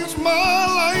changed my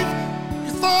life.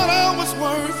 You thought I was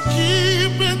worth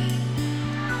keeping.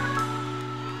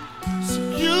 So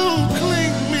you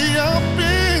cleaned me up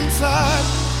inside.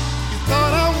 You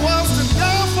thought I was to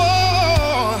die for.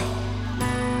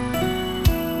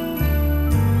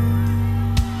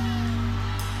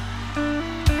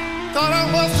 Thought I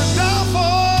was to die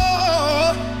for.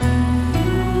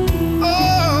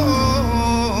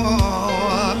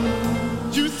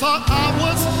 Thought I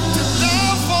was to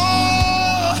die for.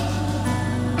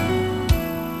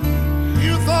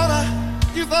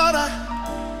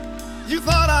 You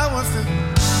thought I was to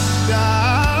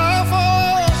die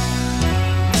for.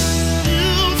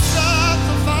 You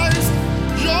sacrificed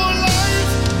your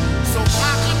life so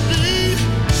I could be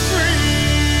free.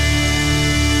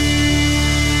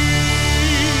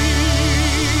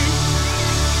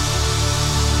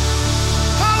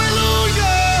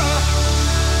 Hallelujah.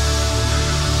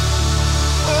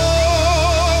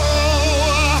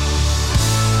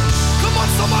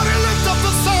 Somebody lift up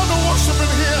the sound of worship in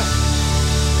here.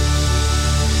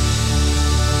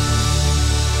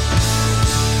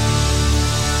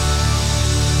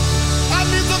 I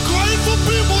need the grateful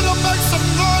people to make some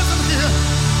noise in here.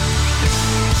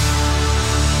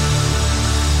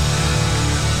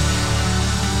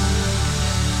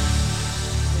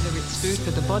 Whether it's food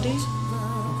for the body or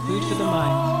food for the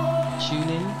mind, tune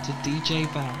in to DJ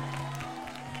Val.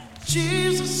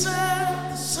 Jesus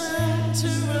at the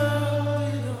center of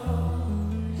it all.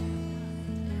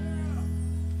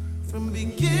 From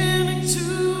beginning to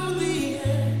the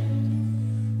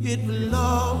end, it will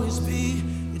always be,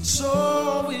 it's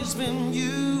always been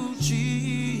you,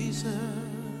 Jesus.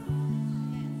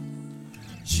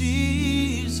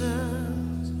 Jesus,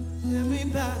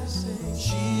 everybody say,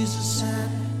 Jesus at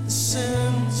the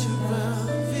center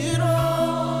of it all.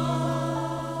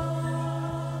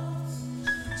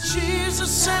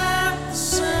 Jesus at the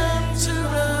center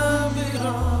of it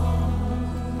all.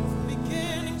 From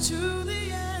beginning to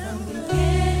the end. From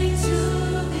beginning to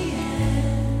the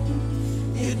end.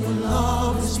 It will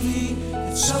always be,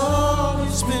 it's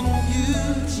always been you,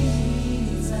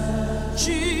 Jesus.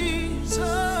 Jesus.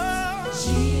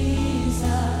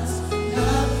 Jesus.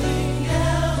 Nothing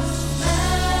else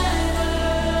matters.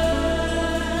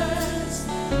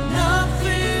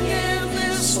 Nothing in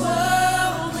this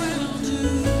world will do.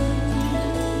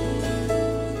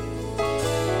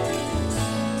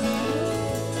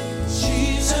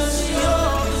 Jesus,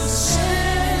 you're the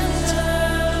center.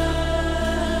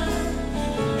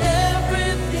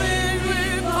 Everything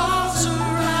revolves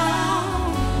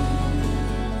around.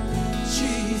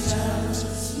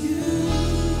 Jesus, you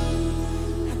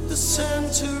at the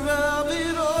center of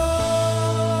it all.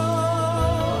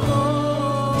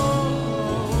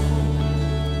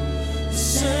 The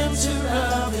center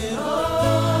of it all.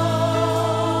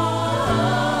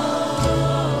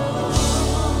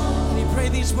 Can you pray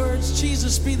these words?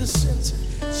 Jesus be the center.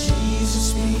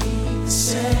 Jesus be the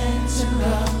center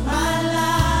of my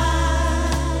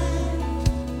life.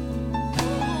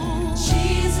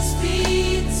 Jesus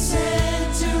be the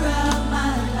center of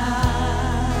my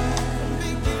life. From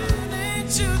beginning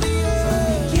to the end. From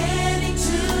beginning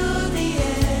to the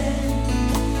end.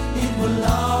 It will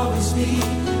always be,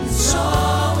 it's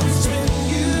always been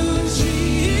you,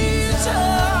 Jesus.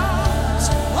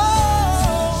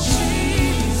 Oh,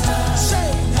 Jesus. Say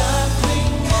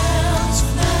nothing else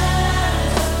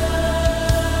matters.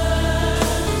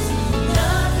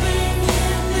 Nothing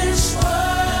in this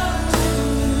world will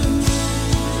do.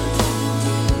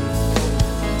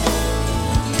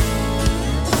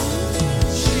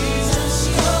 Jesus,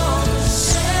 you're the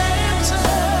center.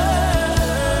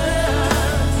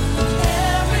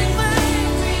 Everything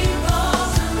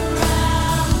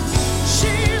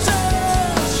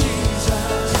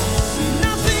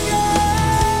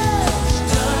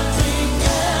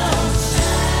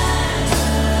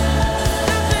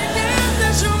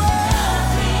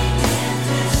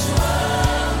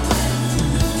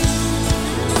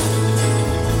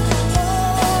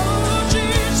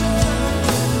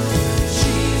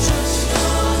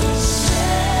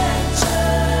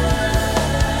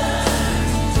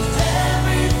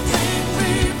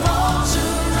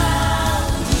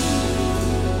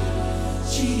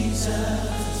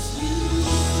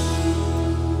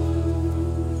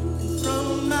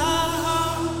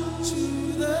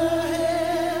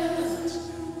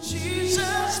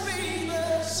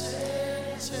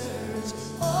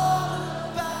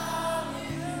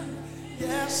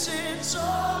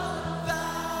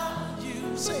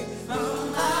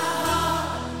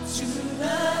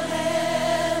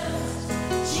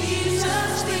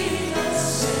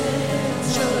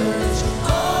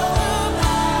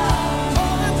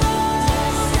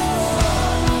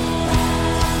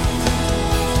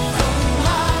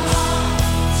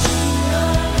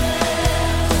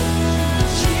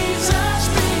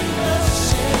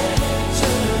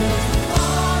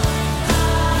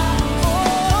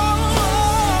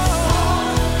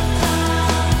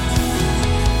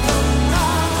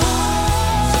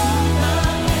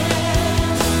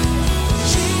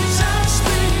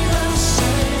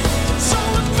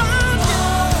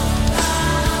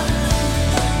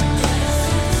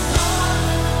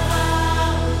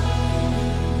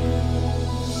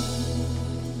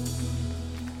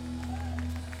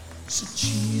So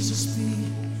Jesus be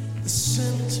the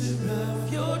center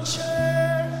of your church.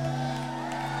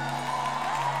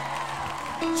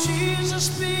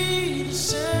 Jesus be the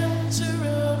center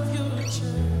of your church.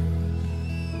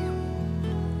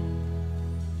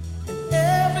 And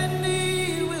every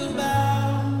knee will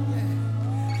bow,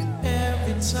 and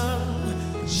every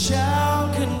tongue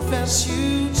shall confess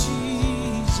you,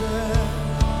 Jesus.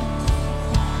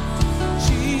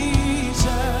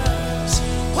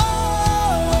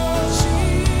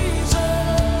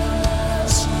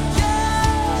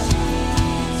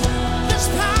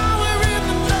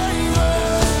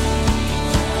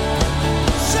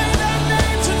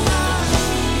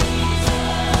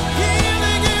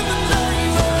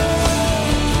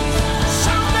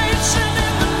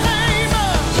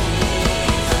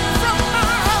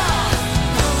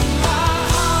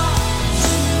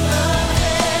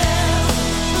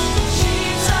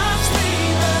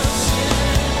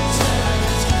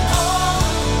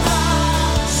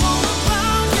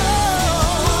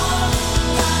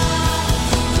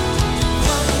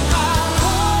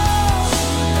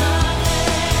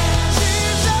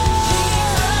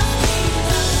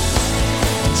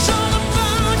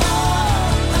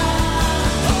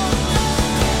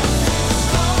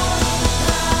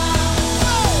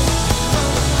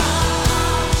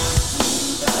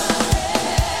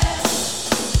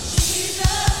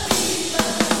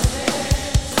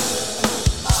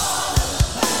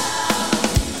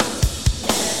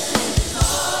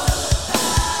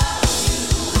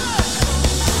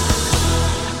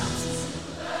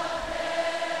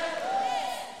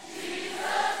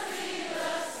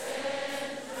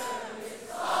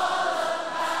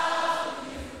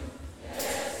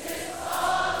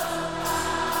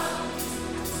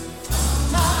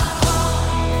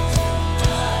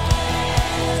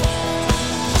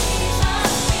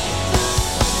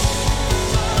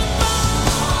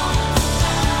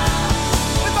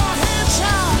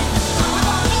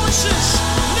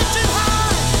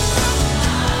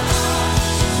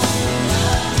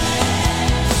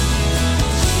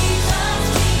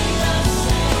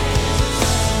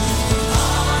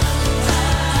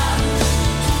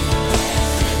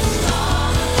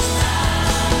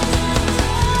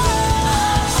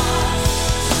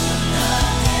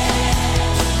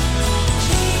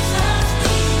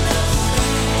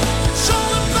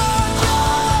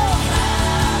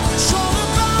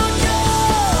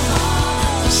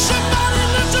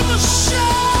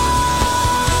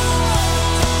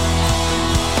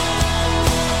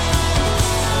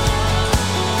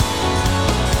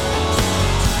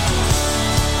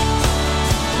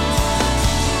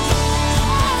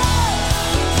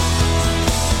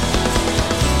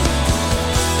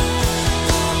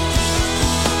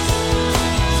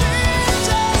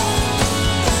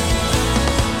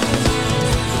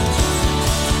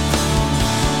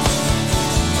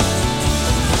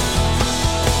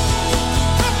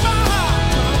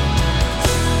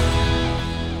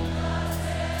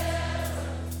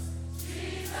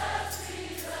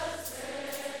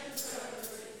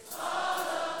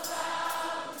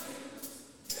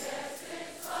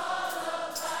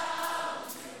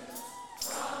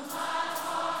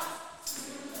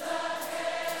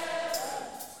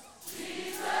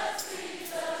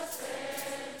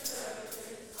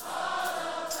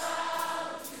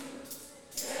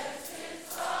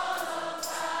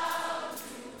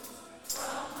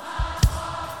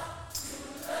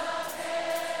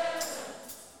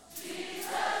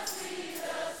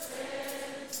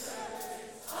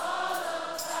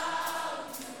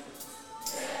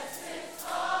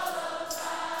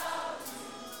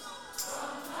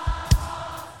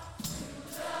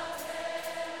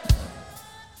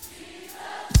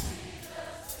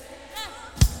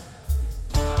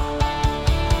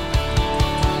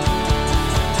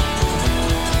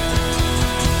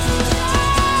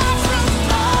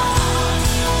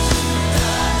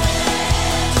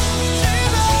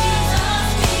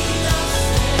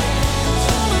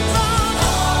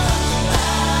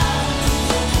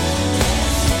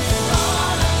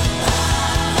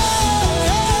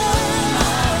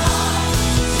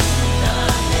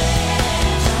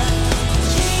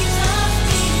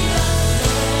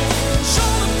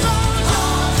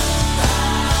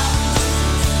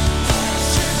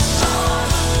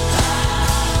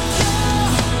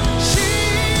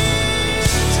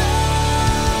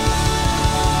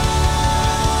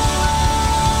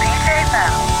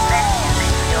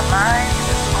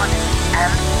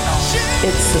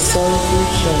 It's the Soul Food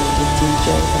Show with DJ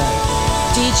Val.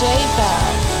 DJ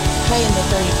Val, playing the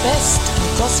very best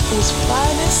in gospel's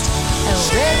finest and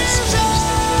rarest roots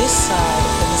this side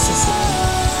of the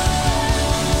Mississippi.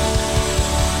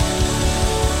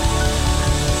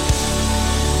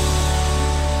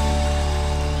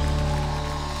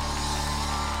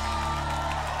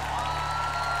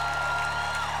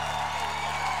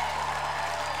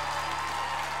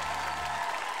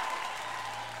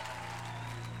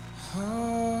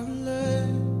 Hallelujah.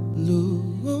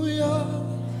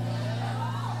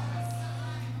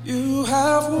 You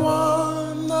have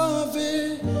won the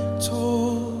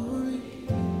victory.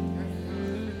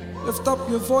 Lift up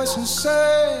your voice and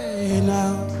say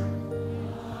now.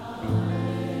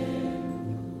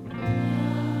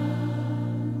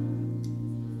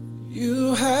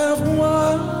 You have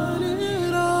won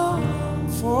it all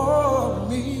for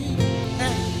me.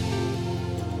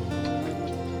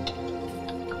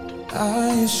 By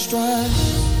His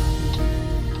stripes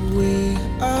we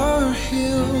are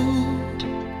healed.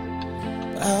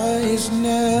 By His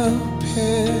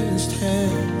nail-pierced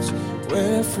hands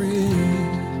we're free.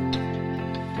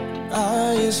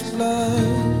 By His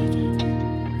blood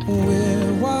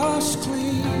we're washed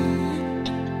clean.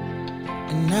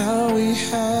 And now we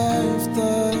have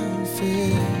the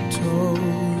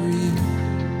victory.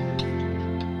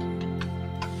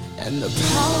 And the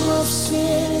power of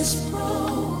sin is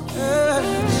broken.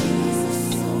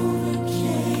 Jesus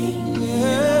overcame.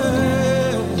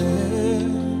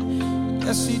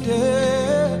 Yes, He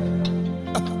did.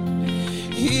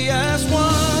 He has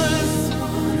won.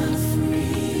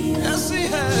 Yes, He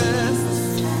has.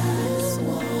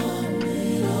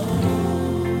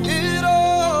 It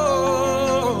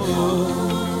all.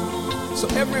 So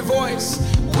every voice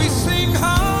we sing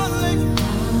hallelujah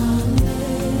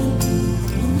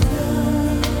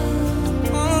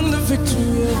on the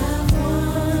victory.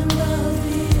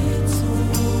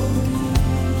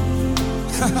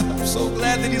 I'm so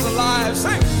glad that He's alive.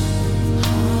 Sing.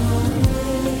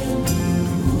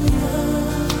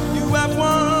 You have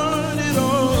won it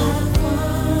all.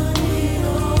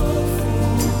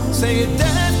 Say it,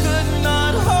 death could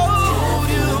not hold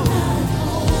you.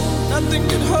 Nothing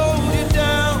can hold you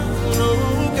down.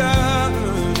 Oh God.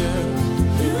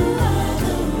 You are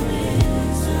the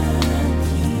risen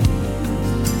King.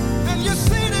 And you're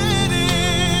seated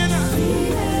in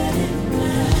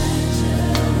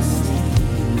majesty.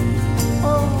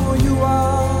 Oh, you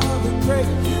are the great.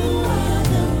 You are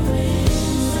the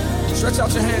risen. Stretch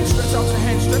out your hands, stretch out your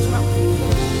hands, stretch them out.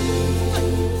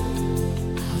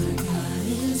 Our God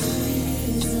is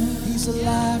risen. He's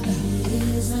alive now.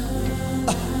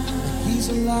 He's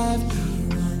alive now.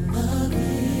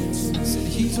 Said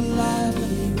He's alive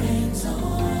now.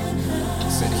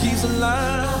 Said He's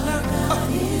alive now.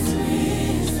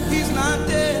 He's not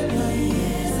dead now.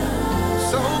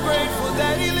 So grateful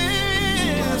that He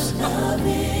lives.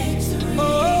 Oh,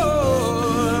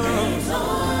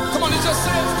 come on, it just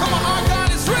says, come on, our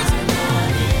God is risen.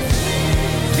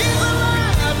 He's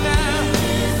alive now.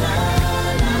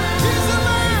 He's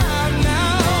alive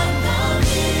now.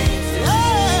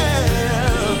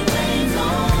 Yeah.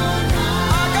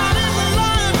 Our God is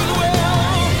alive and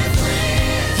well.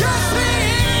 Yes, He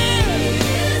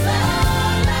is.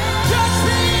 Yes,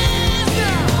 He is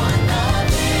now.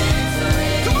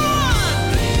 Come on.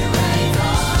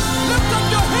 Lift up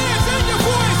your hands and your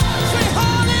voice. Say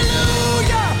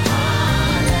hallelujah.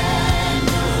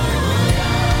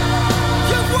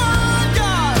 You've won,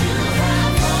 God.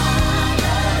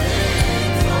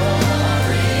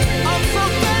 I'm so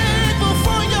thankful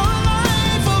for your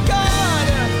life, oh God.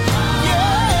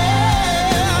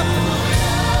 Yeah.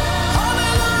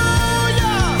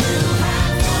 Hallelujah.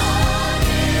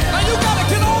 Now you gotta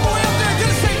get all the way up there and get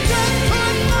it. Say, death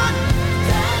could not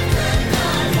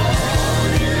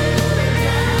hold you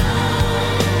down.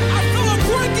 I feel a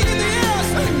breaking in the air.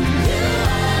 Say, you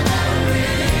are the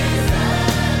risen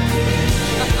King.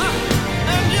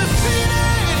 And you're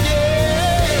seated,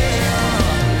 yeah.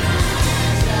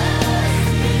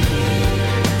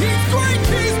 He's great,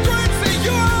 say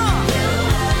you are.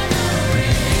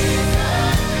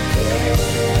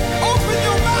 Open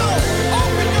your mouth,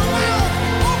 open your mouth,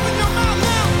 open your mouth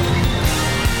now.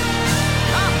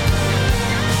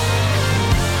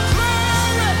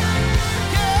 Glory,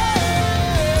 yeah.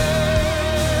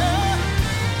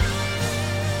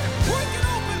 Break it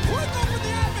open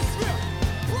the atmosphere.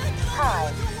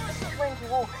 Hi, this is Wendy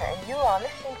Walker, and you are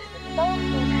listening to the Soul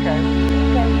Food Show with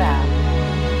DJ Val.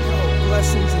 Yo,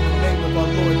 blessings in the name of our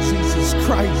Lord Jesus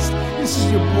Christ. This is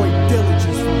your boy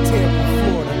Diligence from Tampa,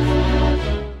 Florida.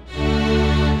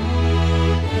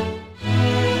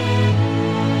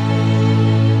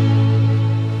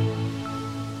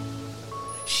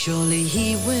 Surely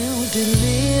He will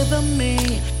deliver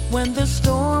me when the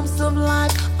storms of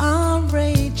life are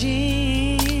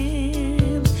raging.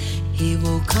 He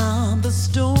will calm the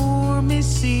stormy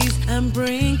seas and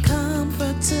bring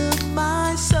comfort to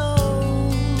my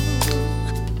soul.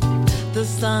 The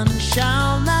sun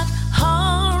shall not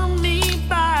harm me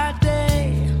by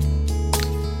day,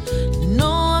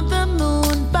 nor the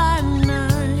moon by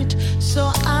night.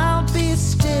 So I'll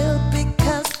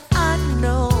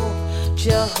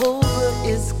Jehovah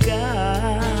is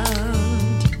God.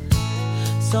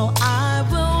 So I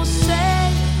will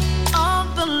say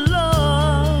of the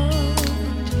Lord,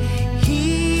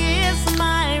 He is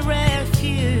my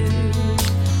refuge,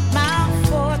 my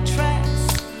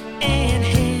fortress, in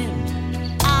Him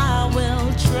I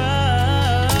will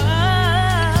trust.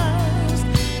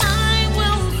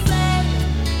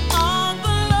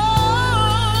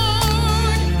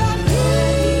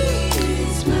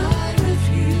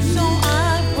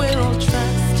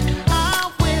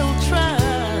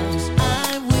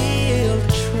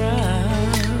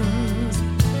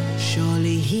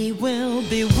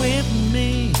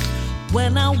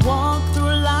 When I walk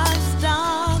through life's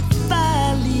dark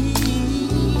valleys,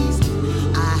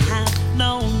 I have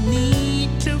no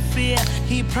need to fear.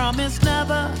 He promised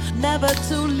never, never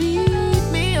to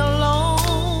leave me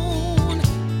alone.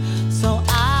 So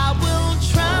I will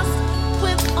trust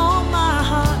with all my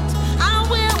heart. I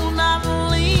will not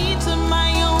lean to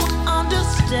my own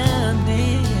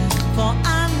understanding, for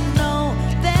I know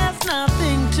there's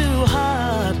nothing too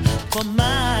hard for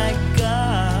my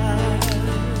God.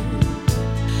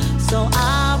 So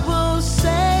I will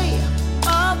say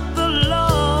of the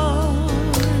Lord,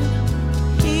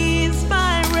 He's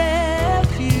my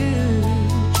refuge,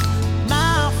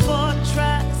 my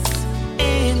fortress,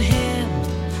 in Him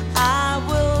I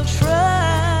will trust.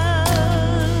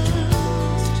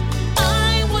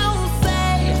 I will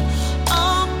say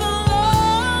of the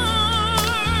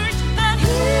Lord that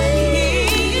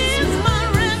He is my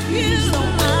refuge. So I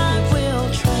will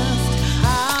trust, I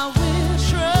will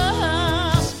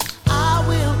trust. I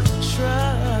will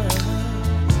trust.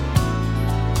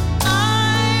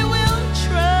 I will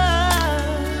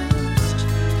trust.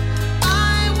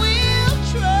 I will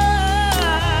trust.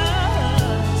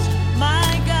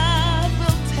 My God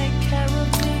will take care of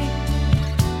me.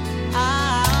 I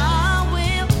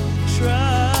will trust.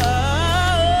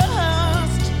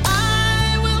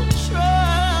 I will trust.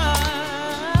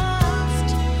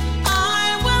 I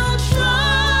will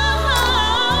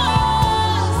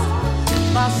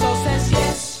trust. My soul says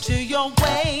yes to your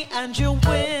way and your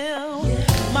will.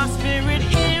 My spirit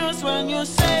hears when you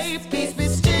say, peace be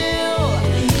still.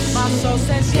 My soul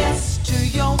says yes to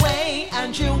your way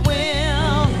and your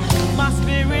will. My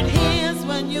spirit hears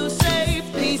when you say,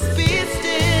 peace be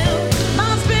still.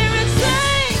 My spirit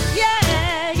says,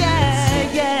 yeah,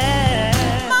 yeah, yeah.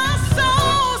 My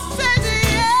soul says,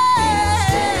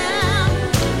 yeah.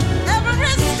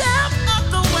 Every step of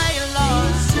the way,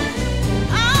 Lord,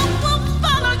 I will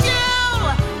follow you.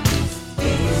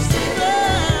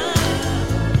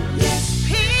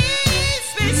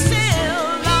 Peace be still,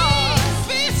 Lord.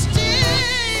 Be still.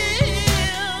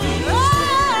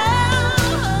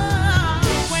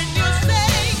 When you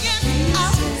say yes,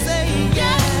 I'll say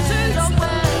yes to your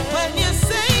word. When you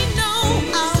say no,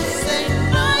 I'll say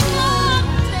no.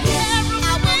 I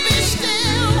will be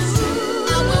still.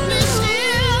 I will be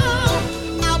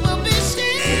still. I will be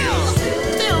still.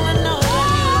 Still and know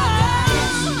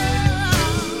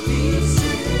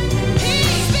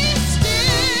Peace be still.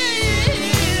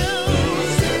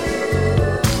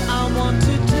 I want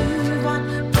to do what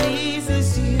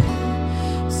pleases you,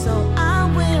 so I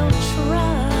will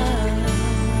trust.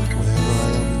 Wherever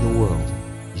I am in the world,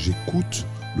 j'écoute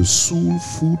le Soul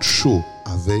Food Show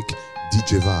avec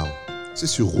DJ Val. C'est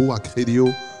sur Roac Radio.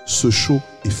 Ce show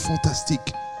est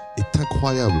fantastique, est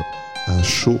incroyable. Un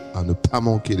show à ne pas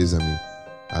manquer, les amis.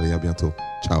 Allez, à bientôt.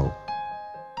 Ciao.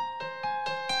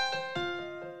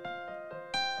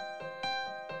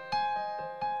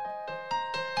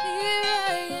 Here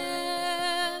I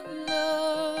am,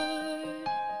 Lord,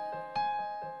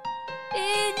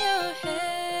 in your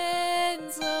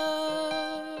hands,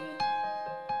 Lord.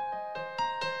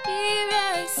 Here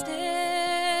I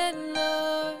stand,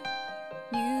 Lord,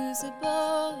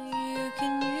 usable, you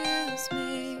can use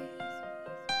me.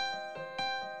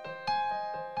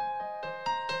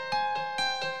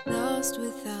 Lost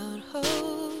without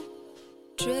hope,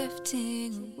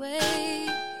 drifting away.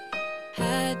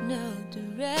 Had no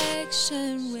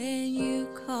direction when you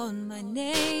called my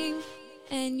name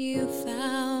and you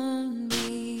found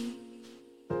me.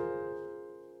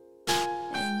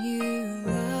 And you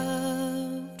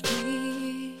loved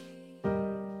me.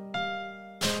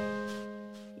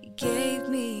 You gave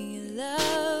me your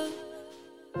love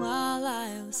while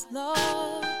I was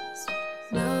lost.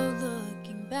 No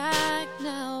looking back,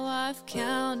 now I've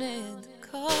counted the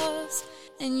cost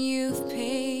and you've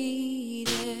paid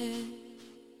it.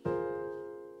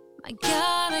 My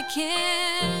God, I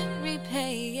can't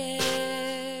repay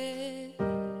it.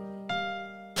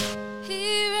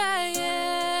 Here I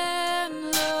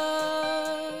am,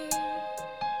 Lord,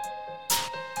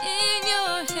 in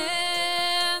your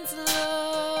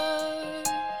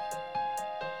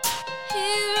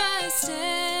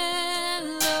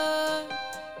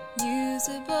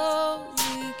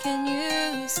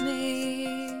me.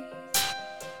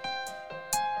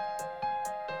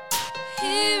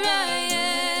 Here I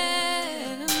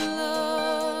am,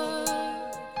 Lord,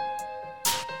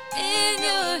 in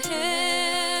your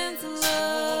hands,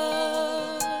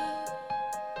 Lord.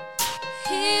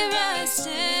 Here I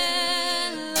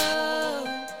stand, Lord,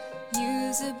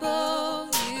 usable,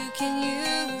 you can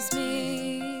use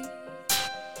me.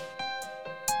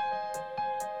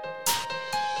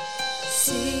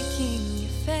 Seeking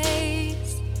your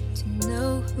face to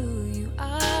know who you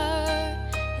are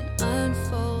and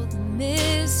unfold the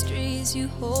mysteries you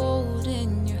hold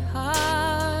in your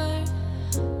heart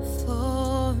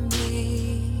for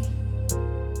me.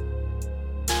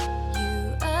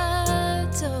 You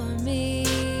adore me.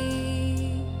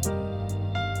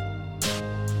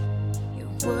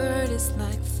 Your word is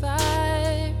like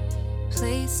fire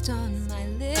placed on my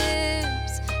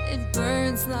lips. It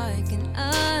burns like an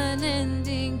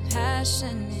unending,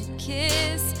 passionate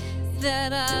kiss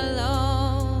that I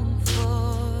long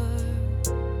for.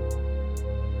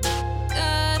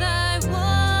 God, I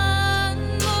want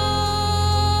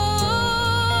more.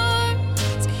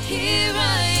 So here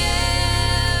I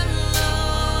am,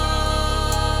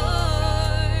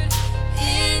 Lord,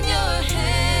 in your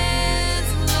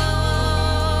hands,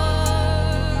 Lord.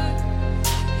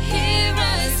 Here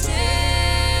I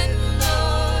stand,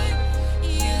 Lord,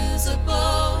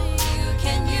 usable, you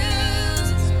can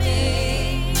use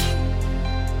me.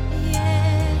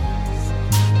 Yes.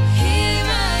 Here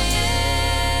I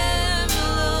am,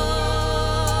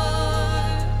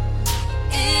 Lord,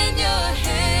 in your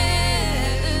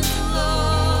hands,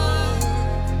 Lord.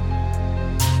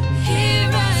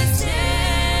 Here I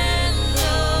stand,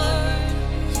 Lord,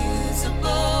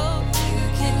 usable, you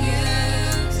can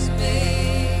use me.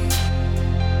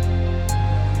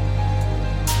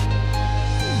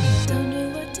 Don't know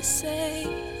what to say,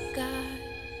 God.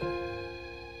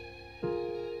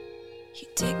 You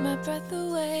take my breath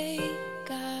away,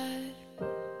 God.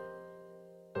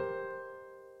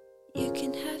 You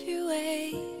can have your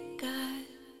way, God.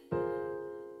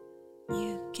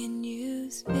 You can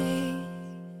use me.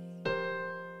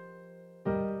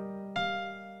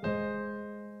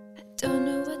 I don't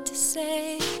know what to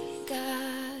say,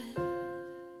 God.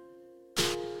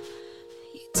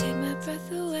 You take my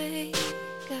breath away,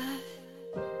 God.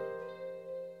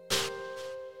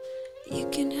 You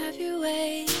can have your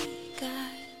way,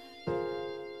 God.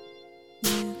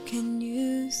 You can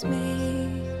use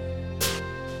me.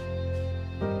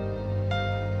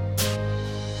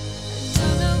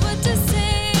 Don't know what to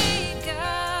say,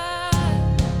 God.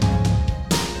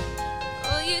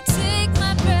 Oh, you take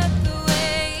my breath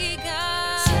away,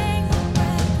 God. Take my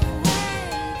breath away,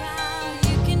 God.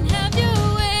 You can have your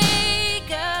way,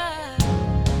 God.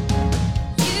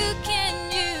 You can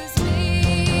use me.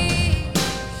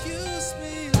 Use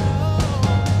me,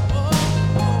 Lord.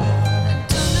 I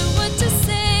don't know what to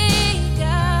say,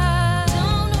 God.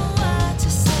 Don't know what to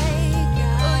say,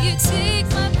 God. Oh, you take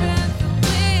my breath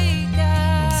away,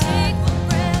 God. Take my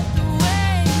breath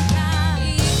away, God.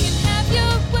 You can have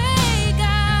your way,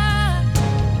 God.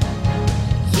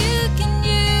 You can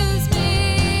use me.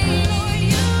 Lord,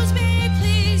 use me,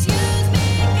 please use me,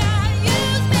 God.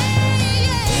 Use me,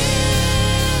 yeah.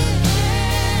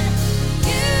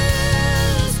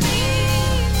 Use me.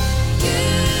 You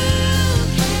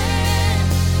can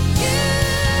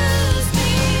use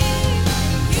me.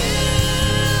 You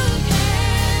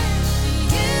can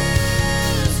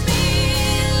use me,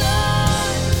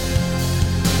 Lord.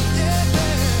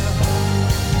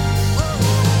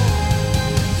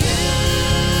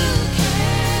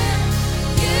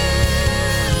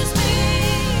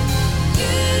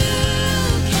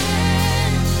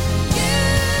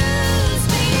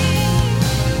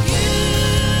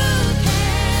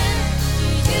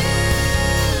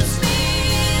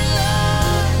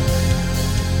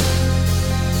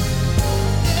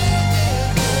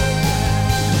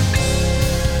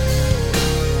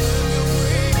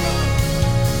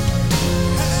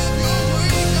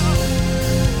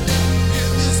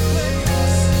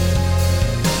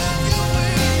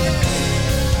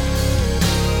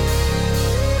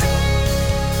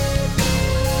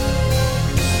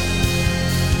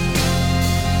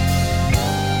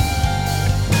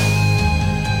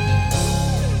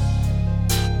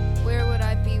 Where would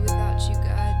I be without you,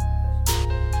 God?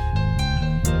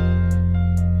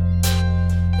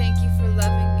 Thank you for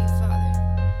loving me, Father.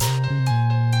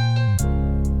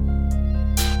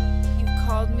 You've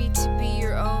called me to be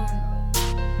your own.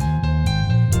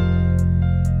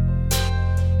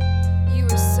 You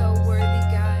are so worthy,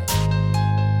 God.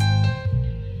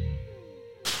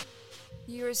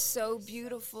 You are so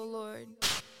beautiful, Lord.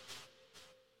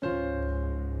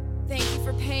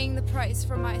 for paying the price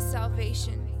for my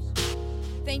salvation.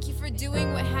 Thank you for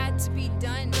doing what had to be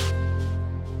done.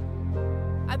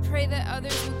 I pray that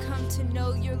others would come to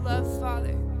know your love,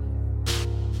 Father,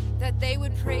 that they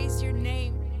would praise your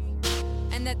name,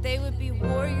 and that they would be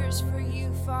warriors for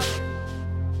you, Father.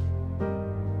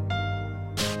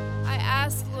 I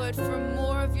ask, Lord, for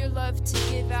more of your love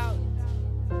to give out.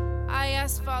 I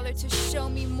ask, Father, to show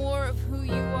me more of who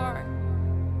you are.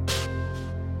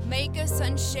 Make us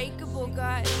unshakable,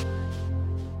 God.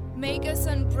 Make us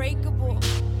unbreakable.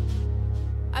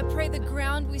 I pray the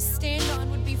ground we stand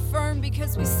on would be firm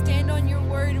because we stand on your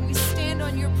word and we stand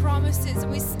on your promises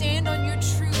and we stand on your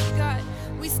truth, God.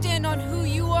 We stand on who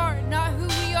you are, not who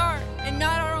we are, and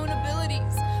not our own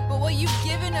abilities, but what you've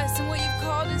given us and what you've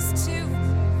called us to.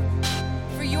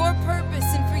 For your purpose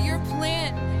and for your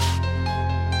plan.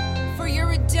 For your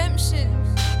redemption.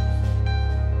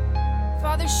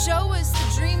 Father, show us the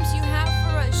dreams you have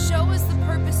for us. Show us the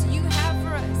purpose you have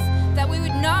for us. That we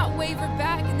would not waver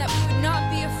back and that we would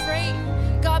not be afraid.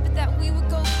 God, but that we would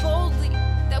go boldly.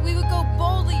 That we would go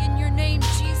boldly in your name,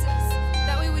 Jesus.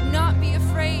 That we would not be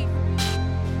afraid.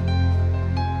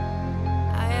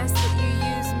 I ask that you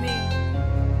use me.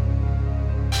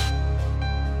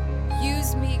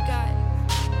 Use me, God.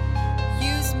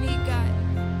 Use me, God.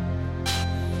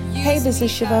 Hey, this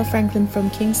is Chevelle Franklin from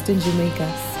Kingston, Jamaica,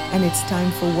 and it's time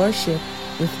for worship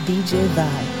with DJ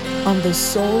Vi on the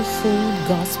Soul Food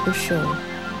Gospel Show.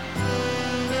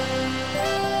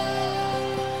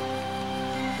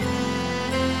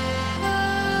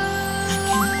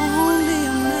 Only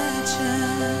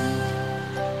imagine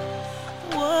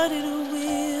what it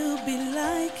will be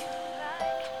like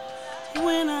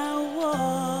when I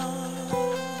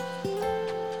walk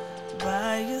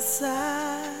by your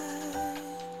side.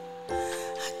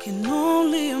 I can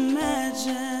only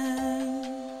imagine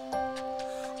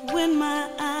when my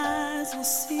eyes will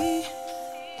see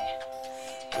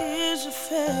is your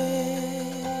face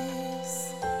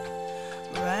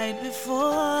right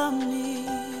before me.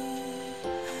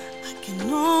 I can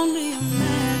only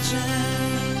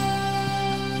imagine.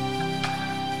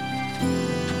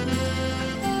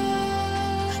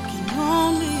 I can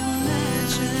only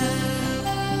imagine.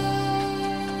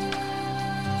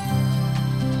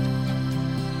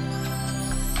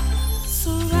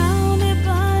 Surrounded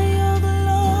by your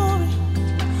glory,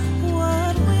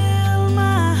 what will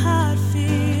my heart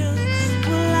feel?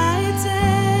 Will I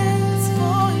dance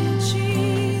for you,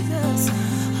 Jesus?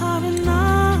 Or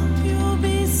enough you'll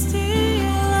be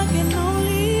still? I can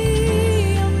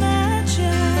only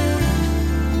imagine.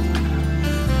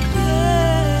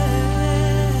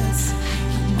 Yes,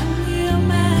 only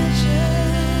imagine.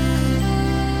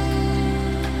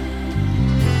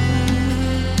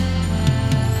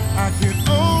 I can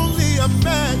only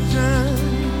imagine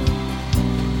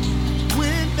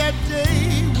when that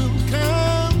day will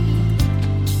come,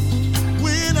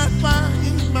 when I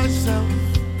find myself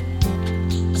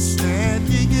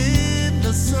standing in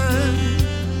the sun.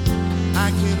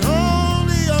 I can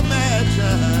only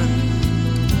imagine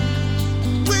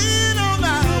when all I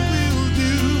will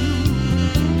do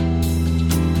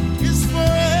is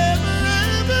forever,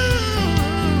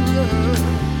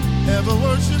 ever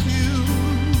worship you.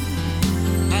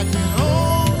 I can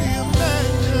only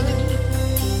imagine.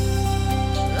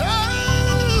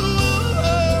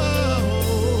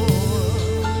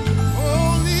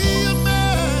 Only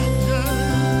imagine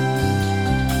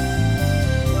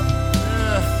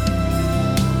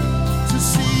to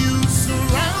see you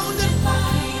surrounded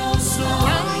by your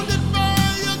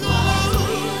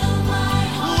glory. What will my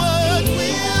heart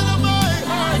feel?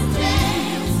 Will I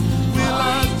dance? Will I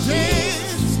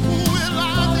dance?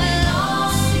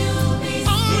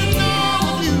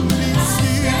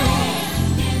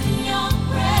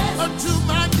 Unto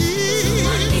my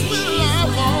knees will I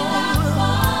fall?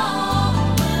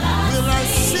 Will I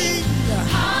sing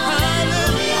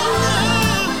hallelujah?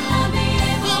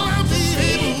 Will I be able to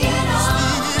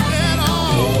sing at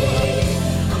all?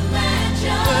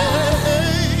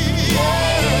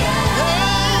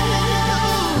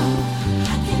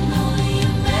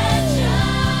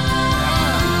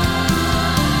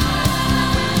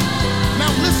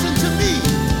 Now listen to me.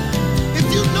 If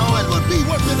you know it would be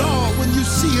worth it all when you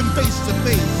see him face to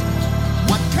face,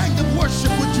 what kind of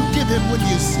worship would you give him when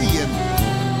you see him?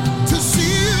 To see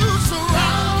you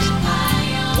surrounded by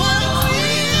what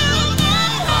will my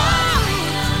heart?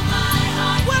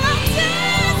 Will I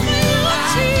dance for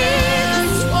you,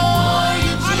 Jesus? For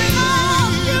you,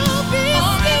 you'll be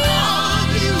still.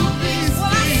 Will I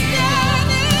stand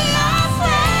in your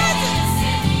presence?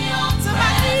 To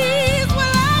my knees will I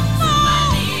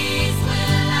fall?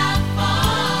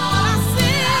 Will I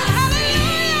sing hallelujah?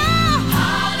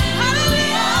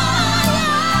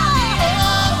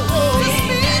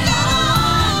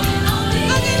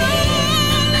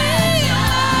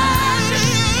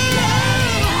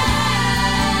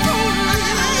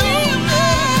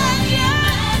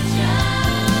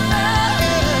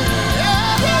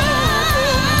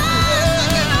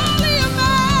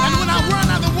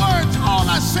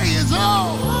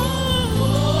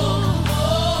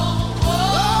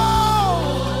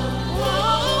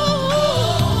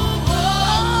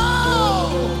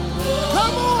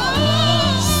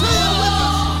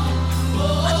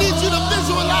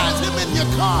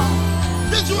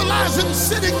 Visualize him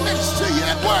sitting next to you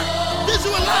at work.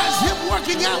 Visualize him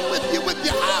working out with you with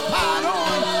your iPod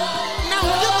on. Now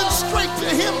demonstrate to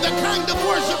him the kind of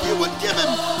worship you would give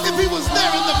him if he was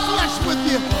there in the flesh with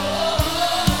you.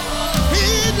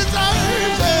 He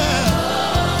deserves it.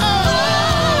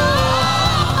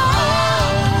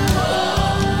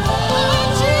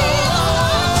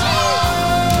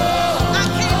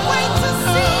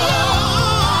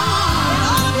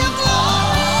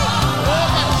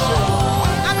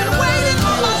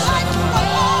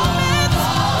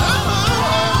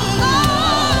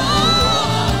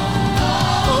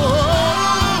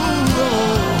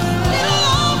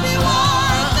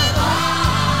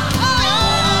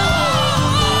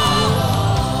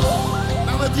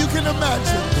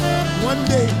 Imagine one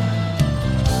day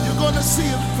you're going to see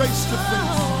him face to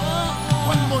face.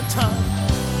 One more time.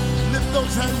 Lift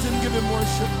those hands and give him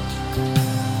worship.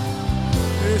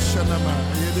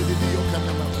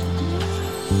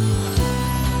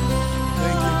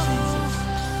 Thank you, Jesus.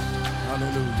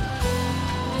 Hallelujah.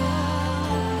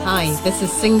 Hi, this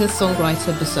is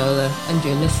singer-songwriter Basola, and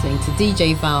you're listening to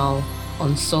DJ Val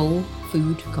on Soul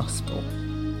Food Gospel.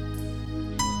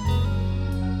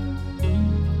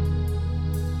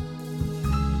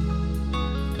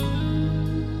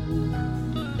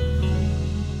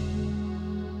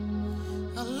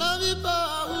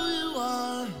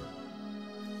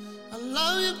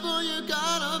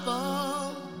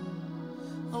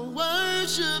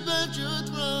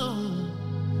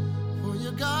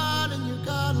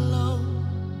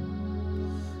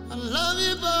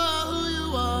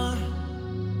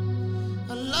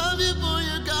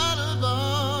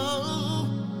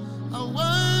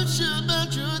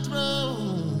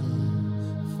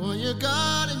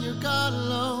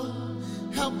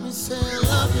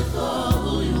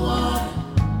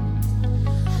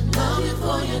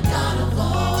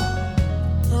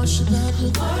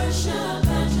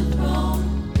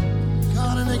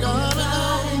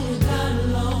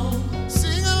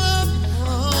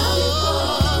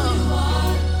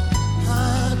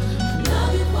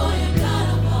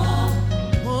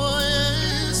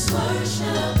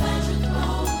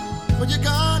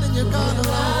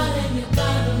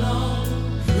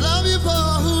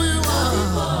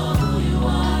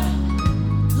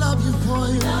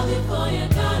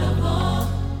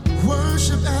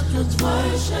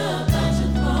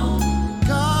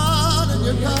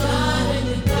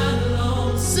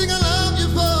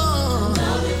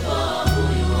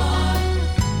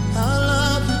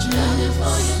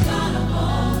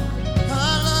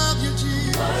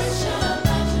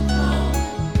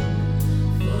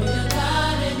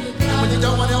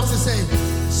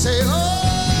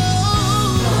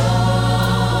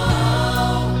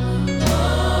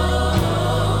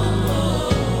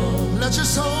 Let your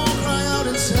soul cry out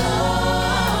and say,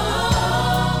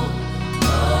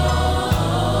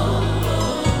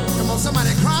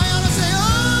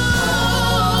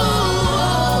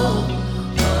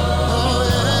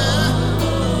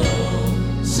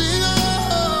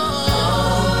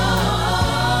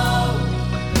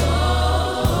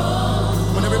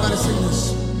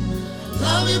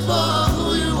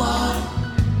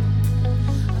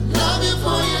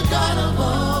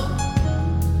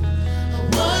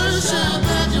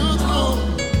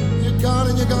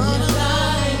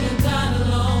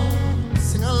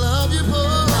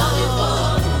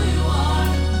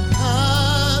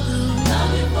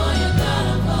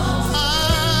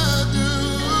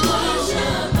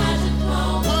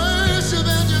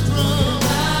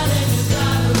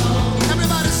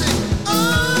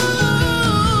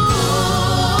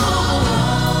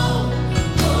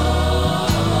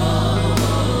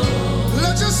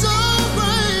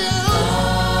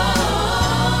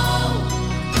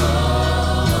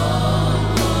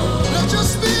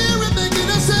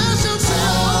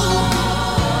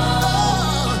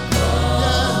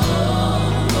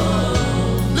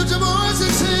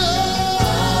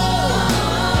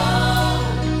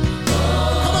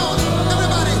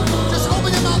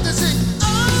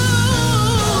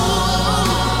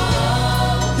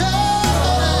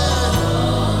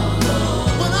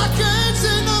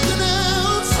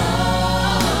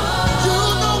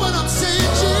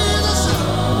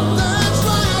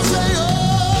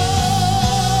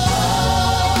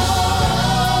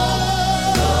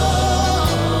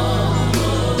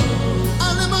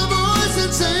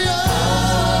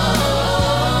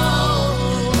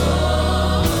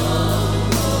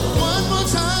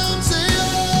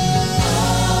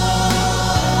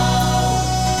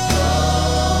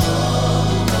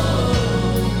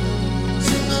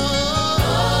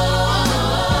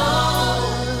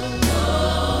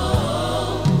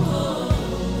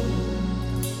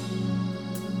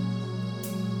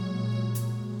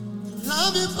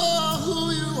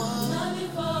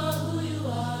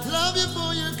 love you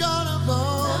for your God of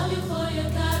all.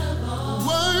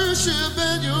 Worship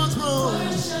at your throne.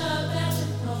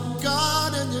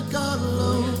 God and your God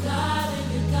alone. I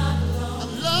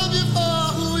love you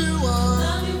for who you are.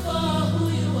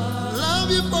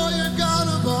 Love you for your God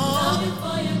of all.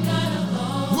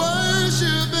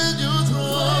 Worship at your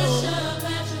throne.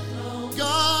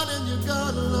 God and your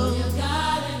God alone. Your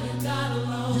God and your God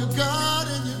alone. Your God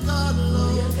and your God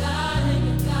alone. Your God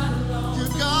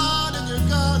and your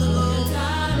God alone. Your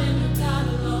God and your God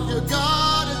alone. Your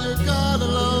God and your God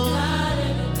alone.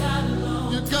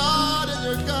 Your God and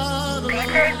your God alone.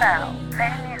 DJ Val,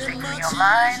 playing music for your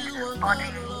mind, body,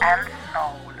 and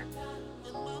soul.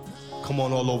 Come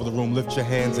on, all over the room, lift your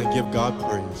hands and give God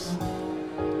praise.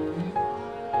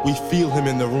 We feel him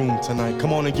in the room tonight.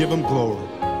 Come on and give him glory.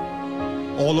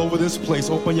 All over this place,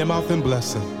 open your mouth and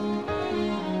bless him.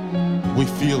 We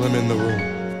feel him in the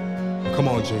room. Come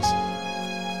on, Jason.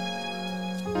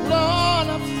 Lord,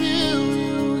 I feel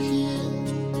you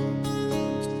here.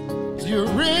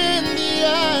 You're in the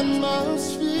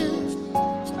atmosphere.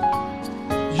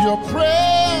 Your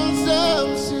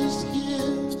presence is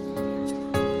here.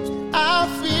 I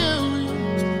feel you.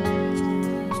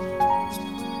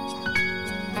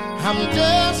 I'm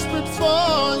desperate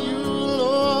for you,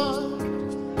 Lord.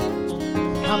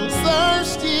 I'm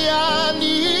thirsty, I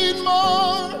need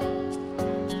more.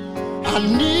 I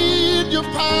need your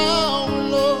power,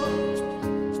 Lord.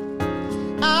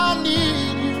 I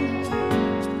need you.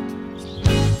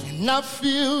 And I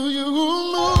feel you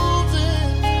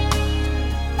moving.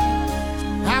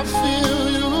 I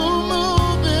feel you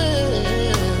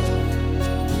moving.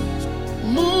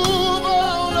 Move,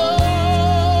 oh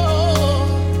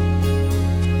Lord,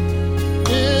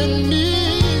 in me.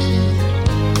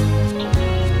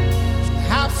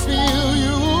 I feel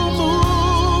you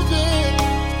moving.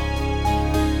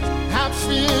 I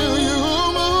feel you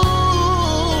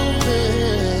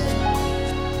moving.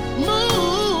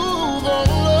 Move, oh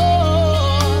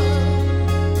Lord.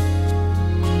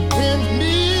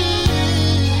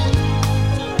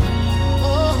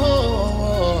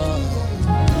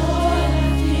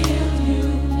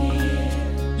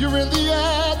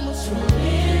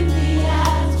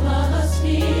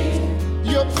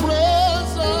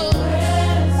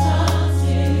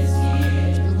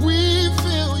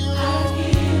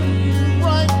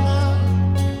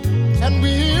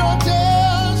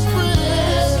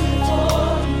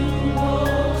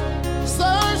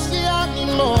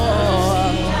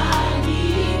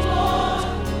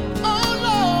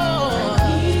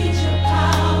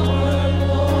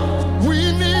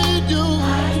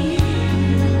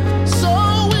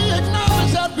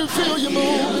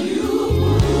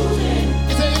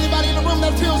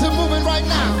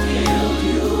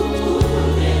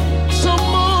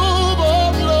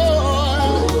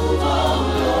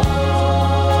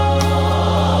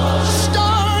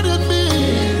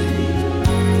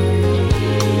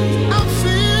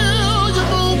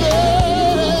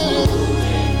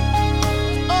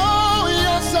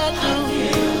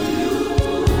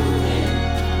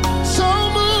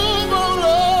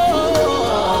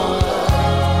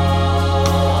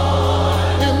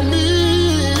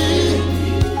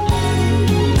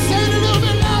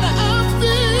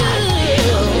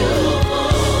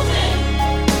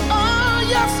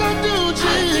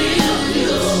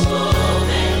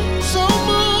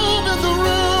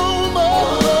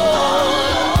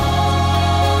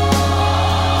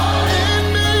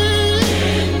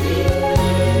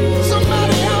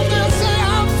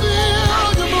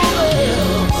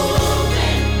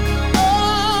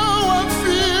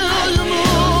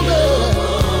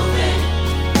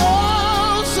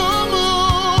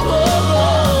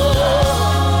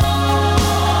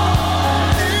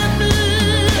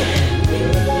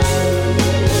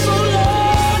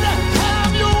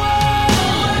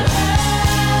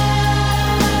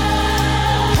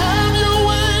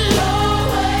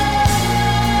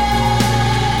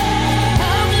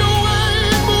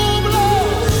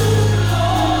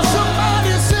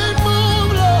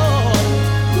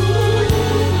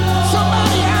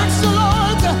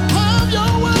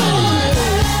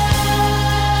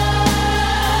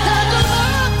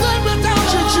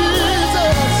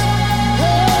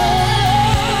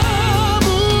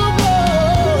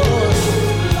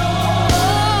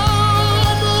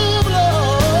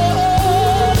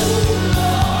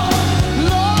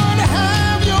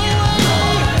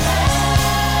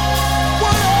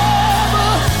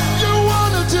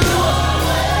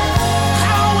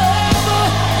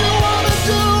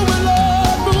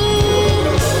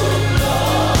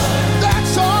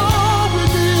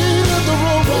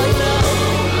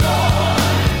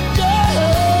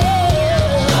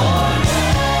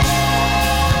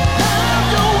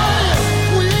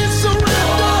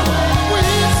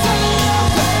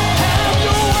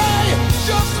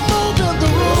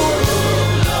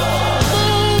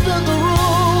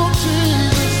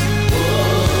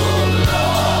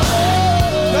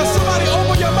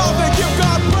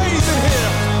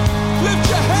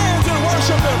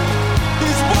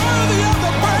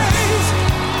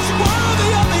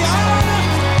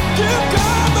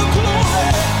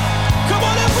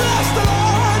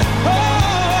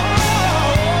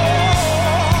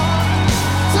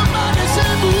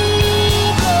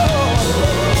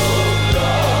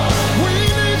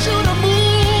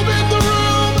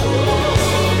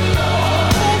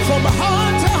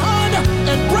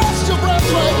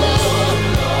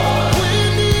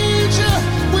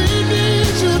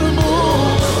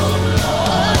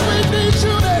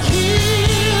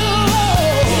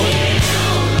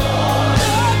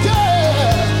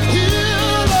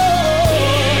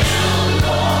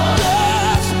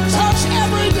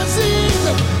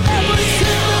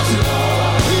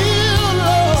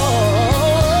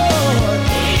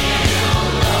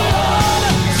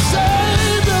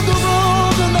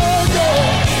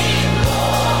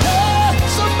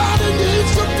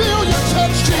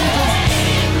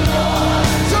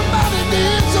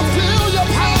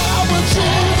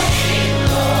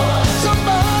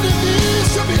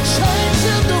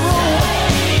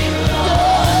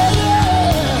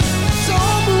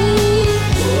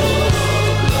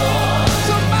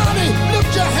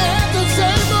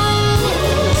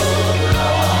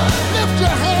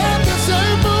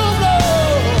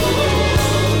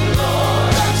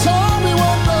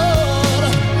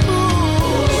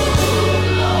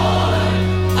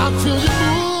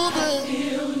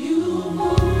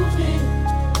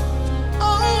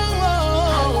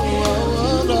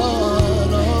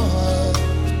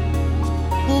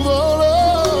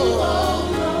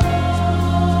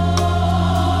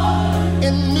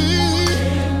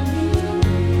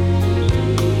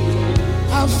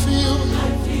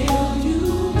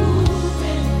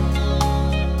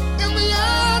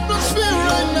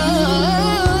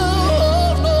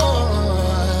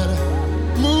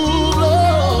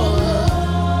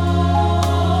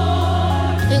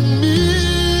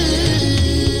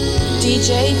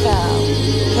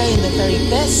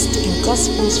 best in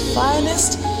gospel's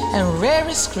finest and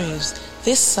rarest grooves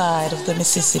this side of the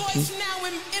Mississippi. Now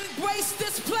embrace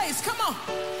this place. Come on.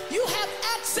 You have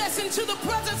access into the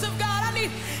presence of God. I need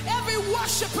every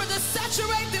worshiper to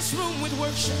saturate this room with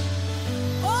worship.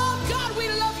 Oh God, we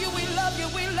love you, we love you,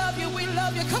 we love you, we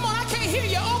love you. Come on, I can't hear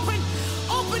you.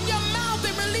 Open your mouth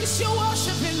and release your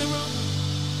worship in the room.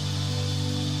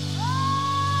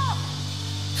 Oh,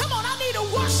 come on, I need a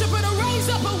worshiper to raise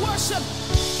up a worship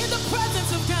in the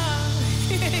presence of God.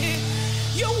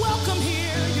 You're welcome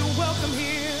here, you're welcome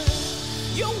here.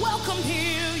 You're welcome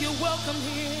here, you're welcome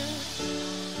here.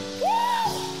 Woo!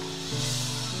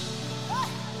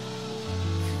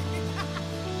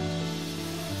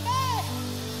 Hey!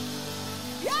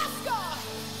 Yes, God!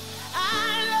 I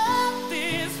love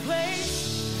this place.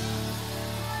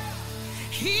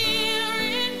 Here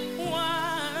in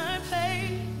one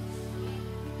place.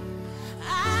 I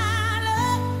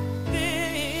love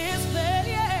this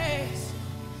place.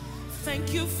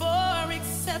 Thank you for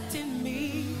accepting me.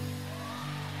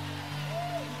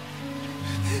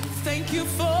 Thank you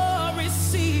for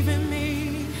receiving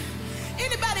me.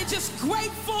 Anybody just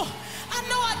grateful? I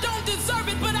know I don't deserve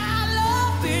it, but I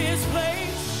love this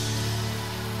place.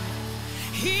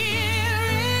 Here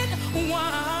in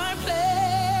one place.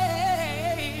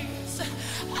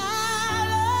 I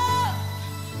love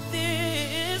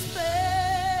this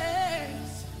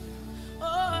place.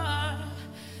 Oh,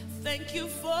 thank you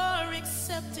for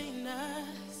accepting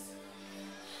us.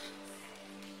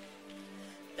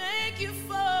 Thank you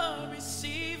for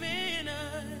receiving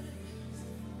us.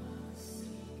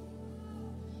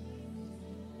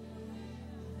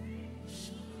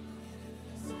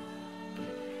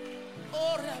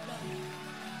 Oh, Rabbi.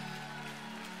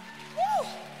 Woo!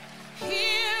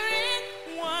 Here in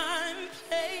one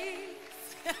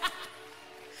place.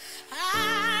 I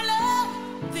love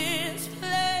this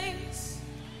place.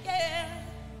 Yeah.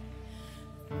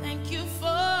 Thank you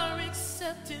for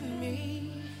accepting me.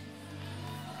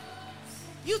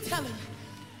 You tell him,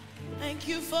 thank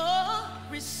you for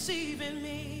receiving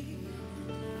me.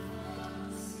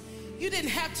 You didn't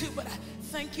have to, but I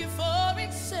thank you for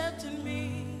accepting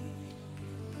me.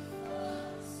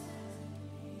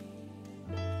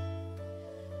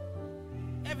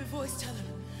 Every voice tell him,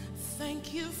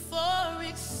 thank you for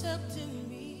accepting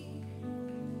me.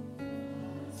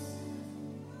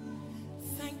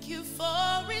 Thank you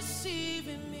for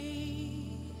receiving me.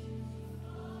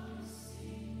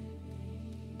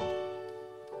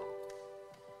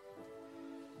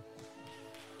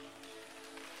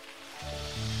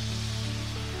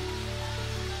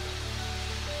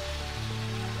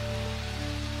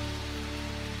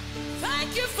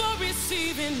 Thank you for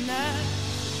receiving that.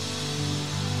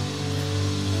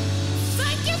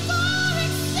 Thank you for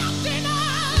accepting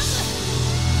us.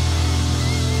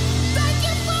 Thank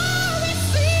you for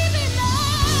receiving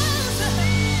us.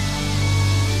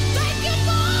 Thank you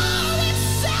for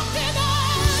accepting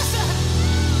us.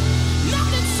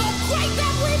 Nothing so great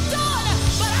that we've done,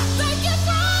 but I thank you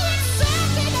for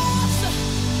accepting us.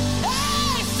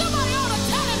 Hey, somebody ought to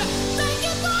tell him, thank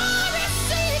you for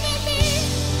receiving me.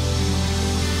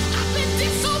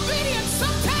 Disobedient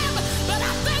sometimes, but I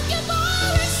thank you for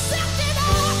accepting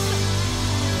us.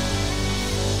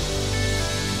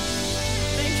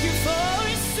 Thank you for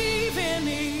receiving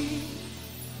me.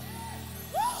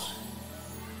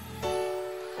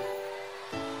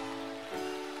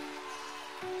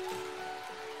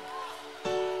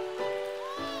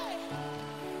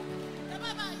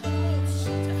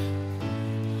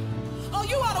 Oh,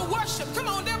 you ought to worship. Come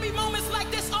on, there'll be moments like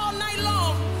this all night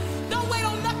long. Don't wait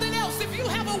on nothing else. If you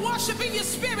have a worship in your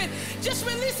spirit, just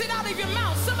release it out of your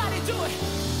mouth. Somebody do it.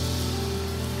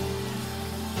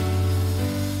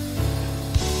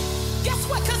 Guess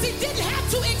what? Because he didn't have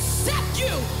to accept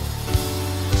you.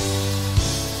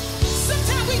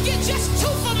 Sometimes we get just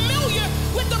too familiar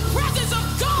with the presence of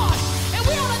God, and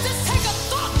we ought to just take a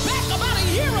thought back about a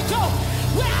year ago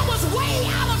where I was way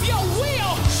out of your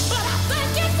will, but I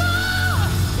thank you for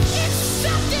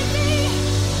accepting me.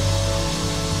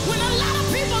 When a lot of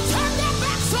people turn their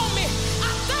backs on me,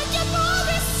 I thank you for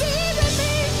receiving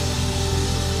me.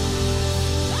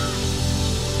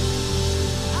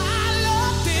 I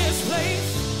love this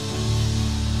place.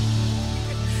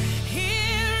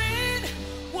 Here in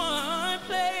one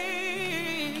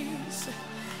place.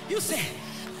 You say,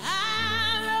 I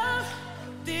love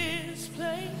this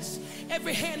place.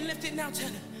 Every hand lifted now, tell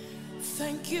them,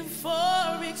 thank you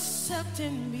for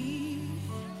accepting me.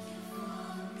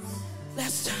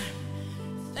 Last time,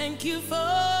 thank you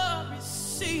for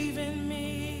receiving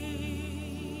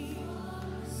me.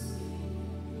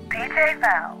 DJ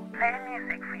Val, play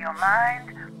music for your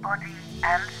mind, body,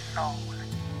 and soul.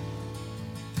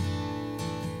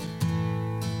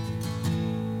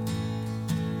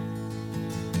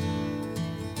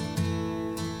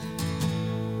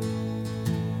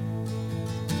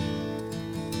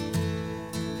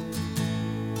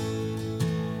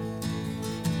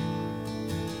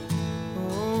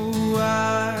 Oh,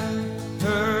 I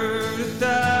heard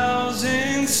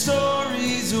 1,000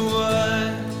 stories of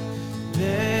what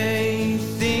they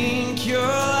think you're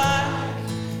like,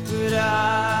 but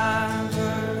I've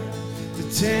heard the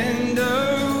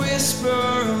tender whisper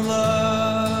of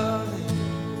love,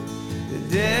 the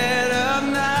dead of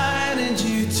night, and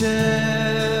you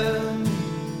tell me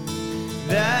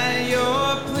that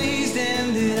you're pleased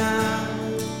and that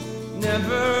I'm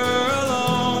never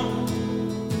alone.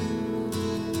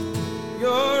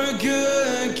 You're a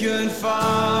good, good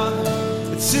father.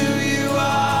 It's who you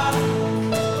are.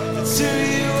 It's who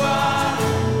you are.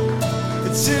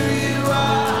 It's who you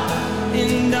are.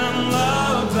 And I'm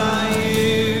loved by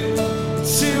you.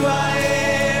 It's who I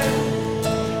am.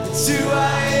 It's who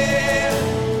I am.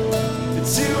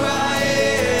 It's who I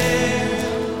am.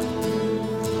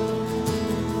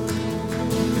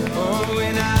 Oh,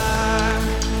 and I've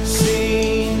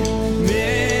seen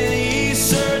many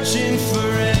searching for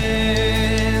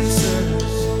answers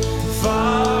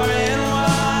far and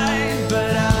wide,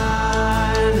 but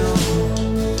I know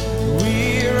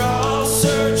we're all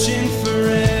searching for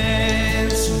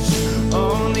answers.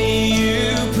 Only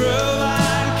you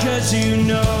provide, 'cause you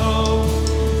know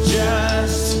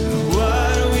just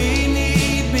what we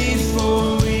need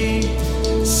before we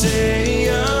say a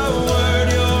word.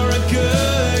 You're a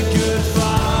good, good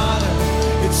father.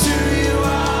 It's who you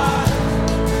are.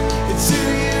 It's who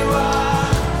you are.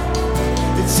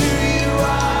 It's who you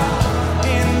are.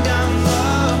 And I'm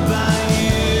loved by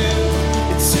you.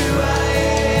 It's who I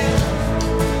am.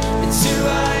 It's who I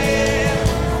am.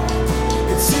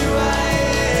 It's who I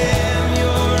am.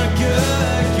 You're a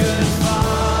good, good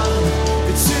father.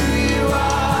 It's who you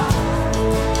are.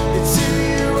 It's who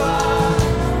you are.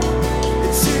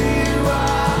 It's who you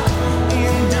are.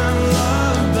 And I'm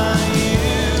loved by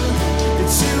you.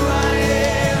 It's who I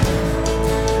am.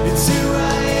 It's who I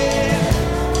am.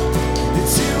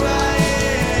 It's who I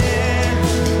am.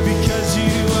 Because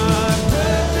you are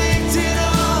perfect in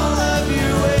all of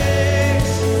your ways.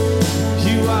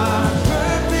 You are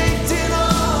perfect in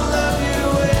all of your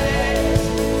ways.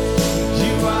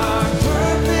 You are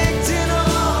perfect in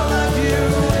all of your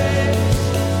ways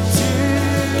to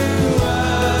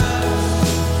us.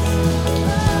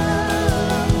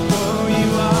 Oh, you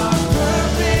are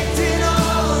perfect in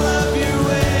all of your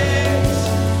ways.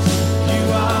 You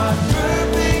are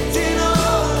perfect in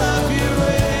all of your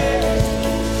ways.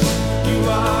 You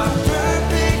are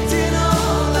perfect in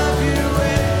all of your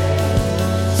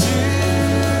ways to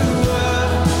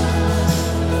us.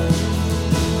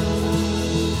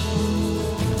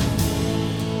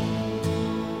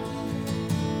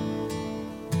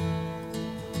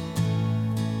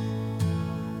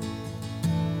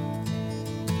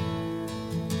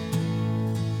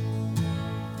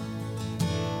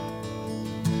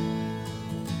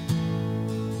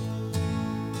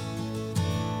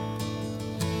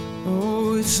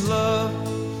 Oh, it's love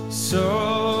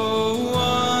so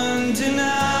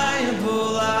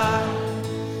undeniable.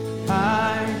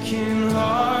 I can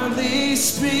hardly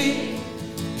speak.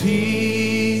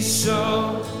 Peace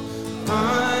so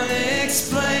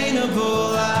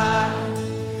unexplainable.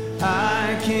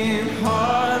 I can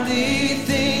hardly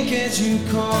think as you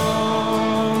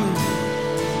call me.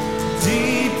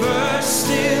 Deeper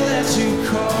still as you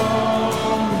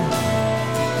call me.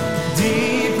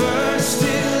 Deeper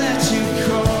still as you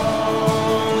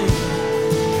call me.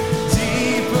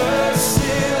 Deeper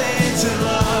still into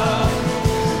love.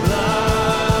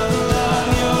 Love, love,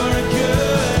 you're a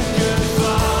good, good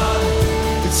father.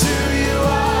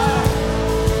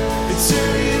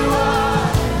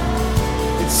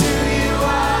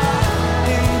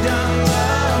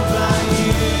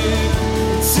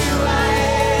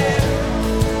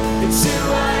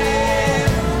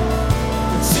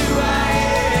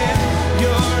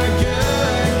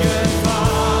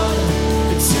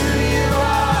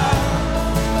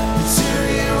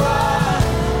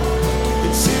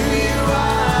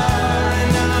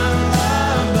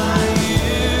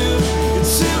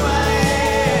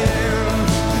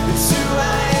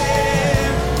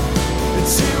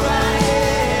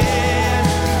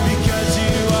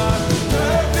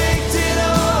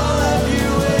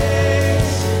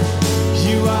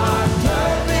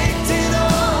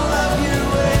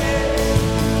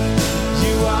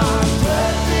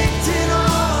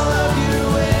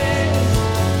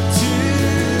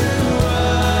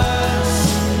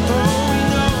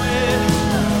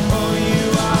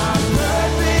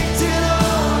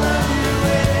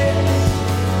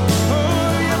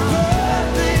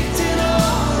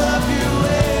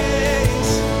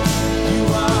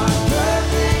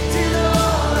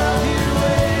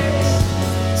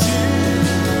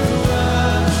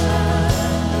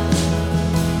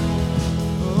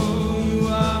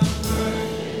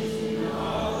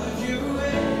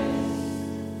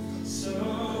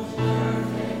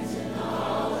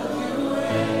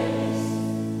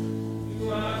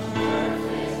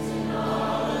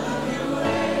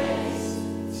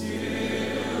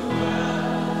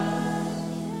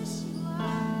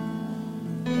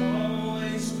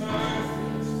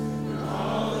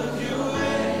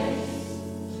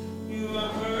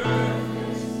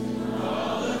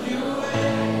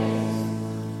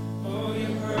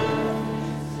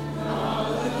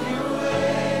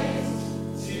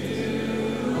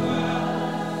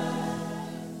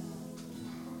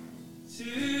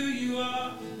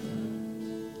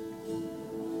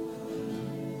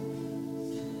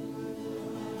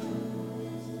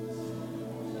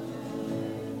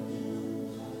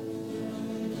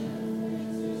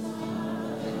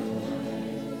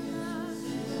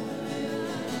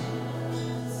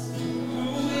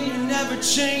 never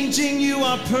changing, you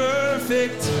are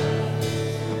perfect.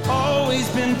 Always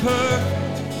been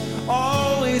perfect,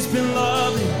 always been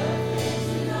loving.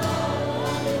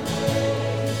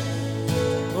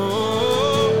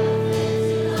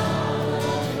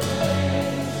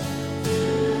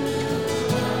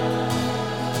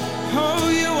 Oh,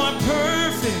 you are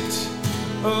perfect.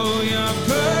 Oh, you're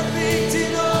perfect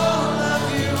in all of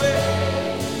your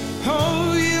ways.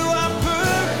 Oh, you are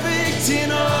perfect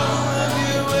in all of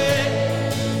your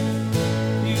ways.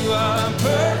 You are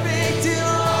perfect in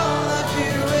all of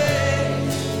your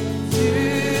ways.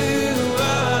 You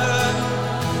are.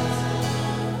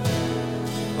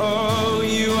 Oh,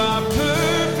 you are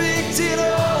perfect in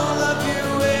all of your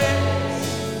ways.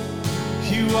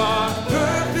 You are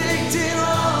perfect in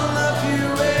all of your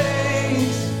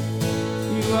ways.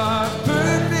 You are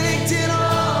perfect in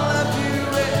all of your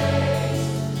ways.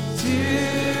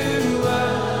 You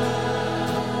are.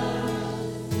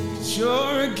 'Cause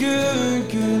you're a good,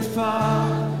 good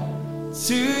Father. It's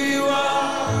who you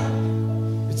are.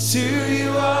 It's who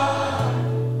you are.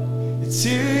 It's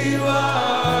who you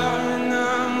are. And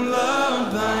I'm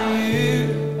loved by you.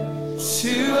 It's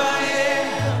who I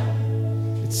am.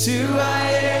 It's who I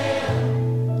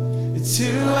am. It's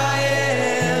who I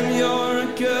am. You're a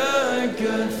good,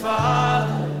 good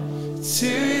Father. It's who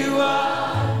you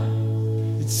are.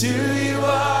 It's who you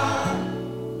are.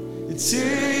 It's who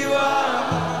you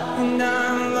are. And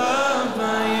I'm loved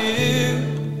by you.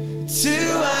 It's who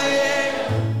I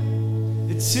am.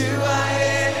 It's who I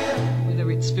am. Whether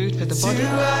it's food for the It's body who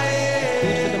or I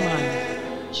food for the am.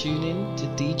 mind, tune in to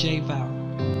DJ Val.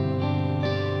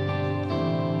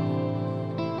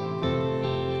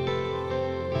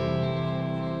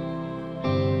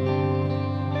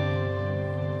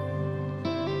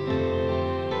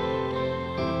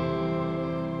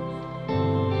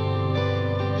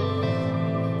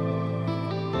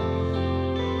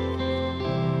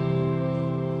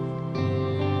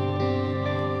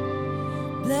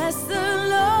 Bless the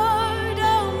Lord,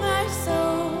 oh my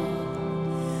soul,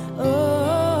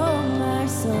 oh my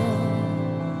soul.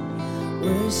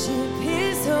 Worship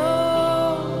His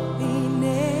holy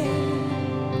name.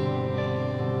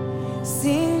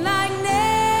 Sing like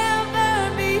never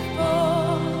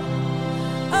before,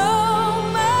 oh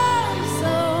my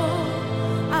soul.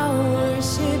 I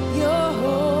worship Your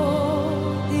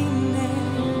holy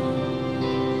name.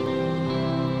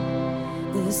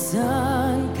 The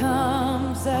sun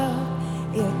comes up,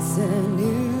 it's a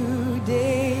new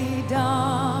day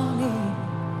dawning.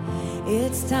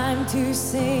 It's time to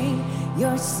sing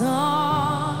Your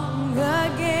song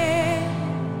again.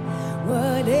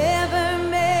 Whatever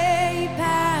may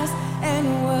pass and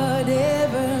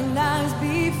whatever lies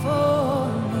before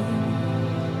me,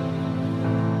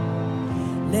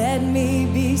 let me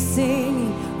be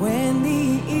singing when the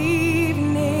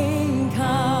evening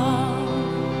comes.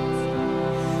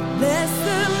 Bless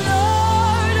the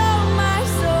Lord, oh my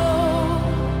soul,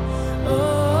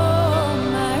 oh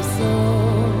my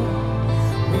soul.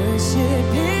 Worship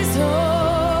His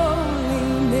holy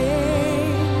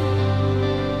name.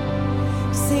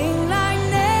 Sing like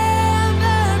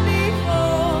never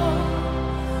before,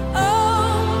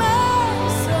 oh my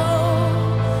soul.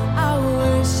 I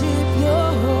worship Your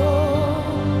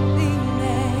holy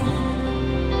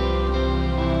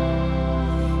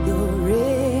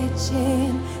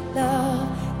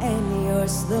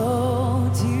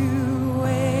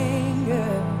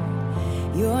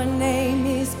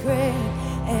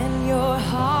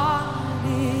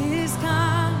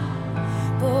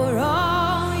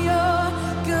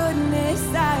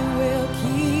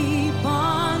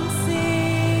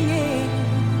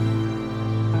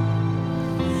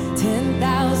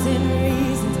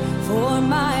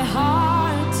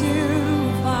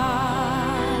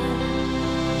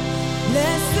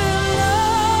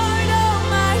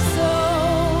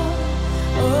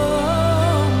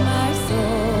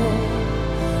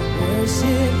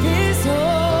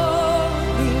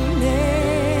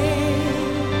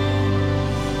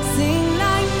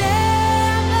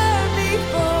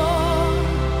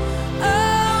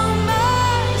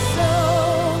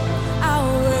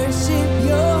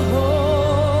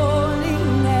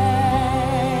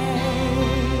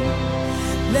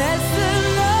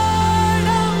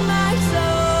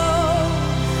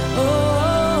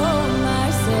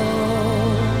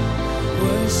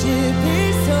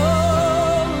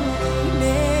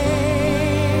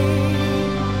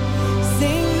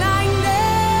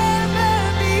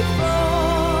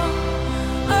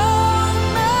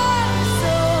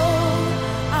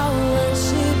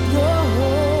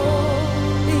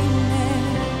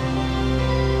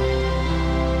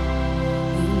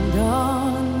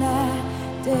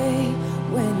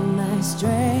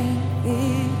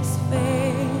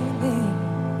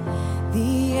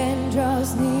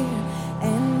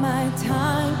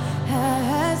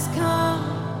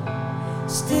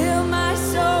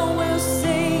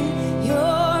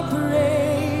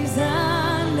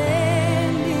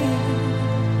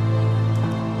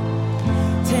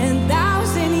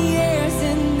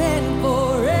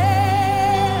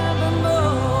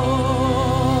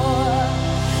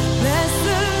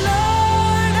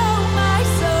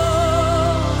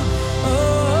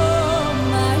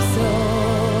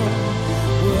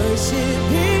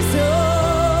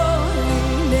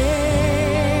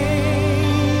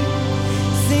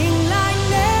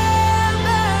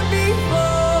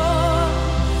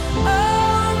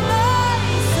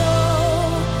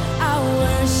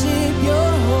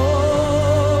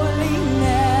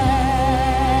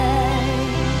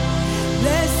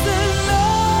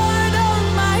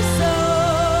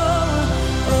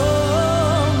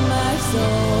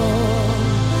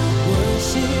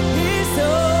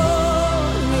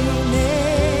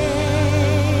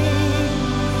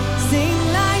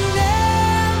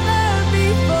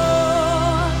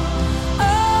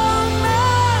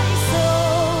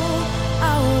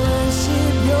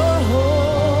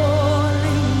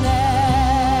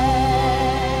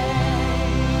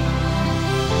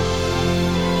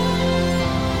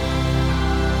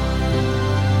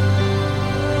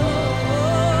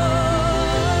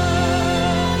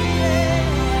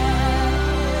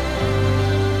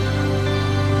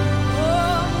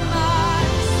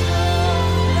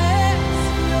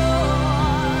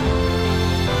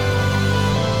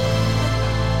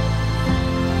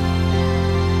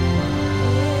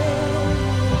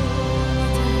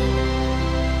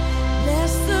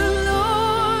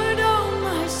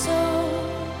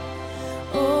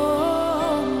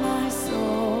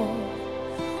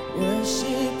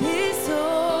worship His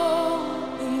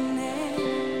holy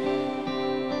name.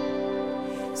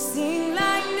 Sing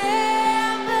like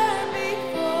never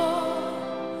before.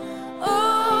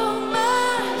 Oh,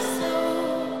 my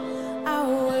soul, I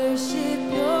worship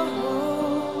Your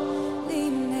holy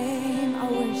name. I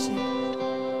worship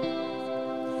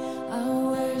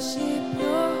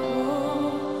Your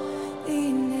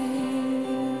holy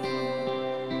name.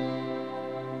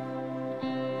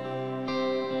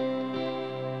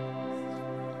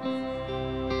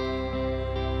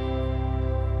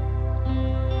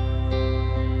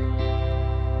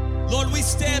 Lord, we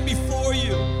stand before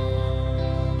You,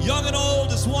 young and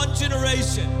old as one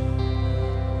generation.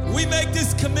 We make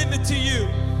this commitment to You.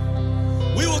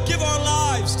 We will give our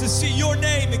lives to see Your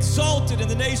name exalted in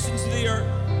the nations of the earth.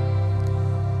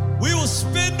 We will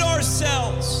spend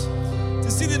ourselves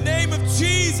to see the name of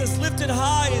Jesus lifted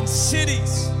high in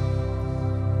cities,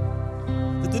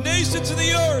 that the nations of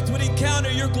the earth would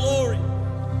encounter Your glory,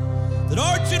 that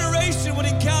our generation would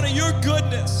encounter Your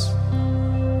goodness.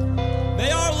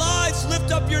 May our lives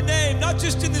lift up Your name, not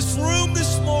just in this room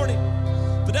this morning,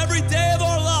 but every day of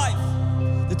our life,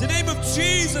 that the name of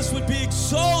Jesus would be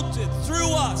exalted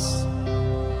through us.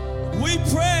 We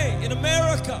pray in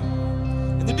America,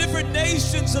 in the different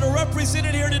nations that are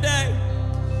represented here today,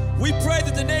 we pray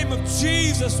that the name of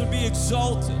Jesus would be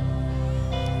exalted.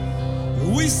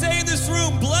 We say in this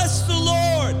room, bless the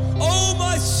Lord, oh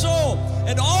my soul,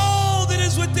 and all that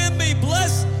is within me,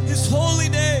 bless His holy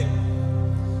name.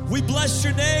 We bless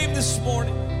Your name this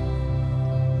morning.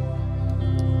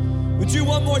 Would you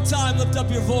one more time lift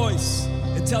up your voice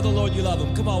and tell the Lord you love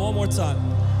Him? Come on, one more time.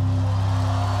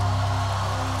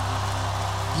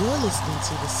 You're listening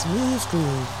to the Smooth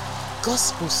Groove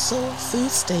Gospel Soul Food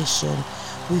Station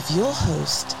with your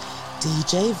host,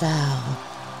 DJ Val.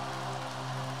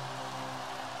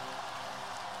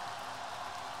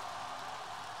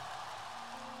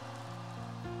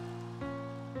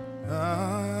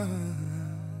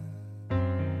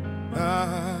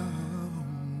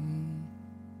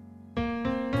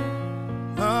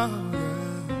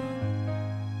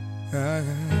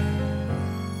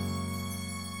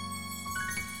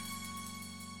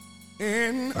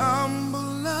 In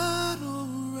humble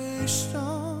adoration,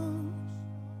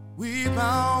 we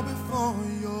bow before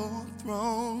Your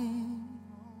throne.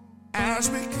 As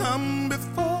we come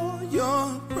before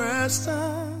Your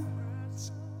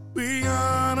presence, we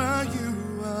honor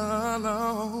You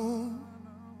alone.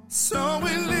 So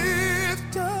we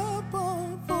lift up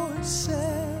our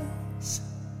voices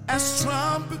as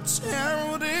trumpets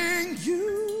heralding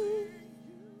You.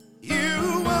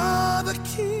 You are the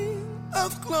King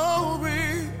of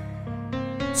glory.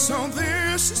 So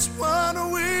this is what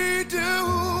we do.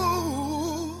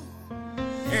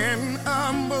 In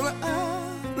humble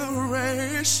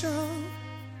adoration,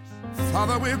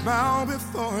 Father, we bow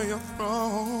before Your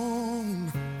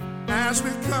throne. As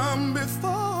we come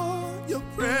before Your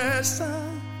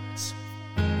presence,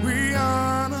 we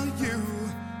honor You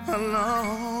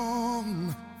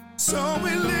alone. So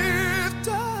we lift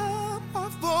up our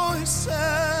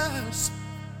voices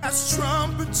as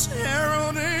trumpets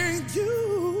heralding You.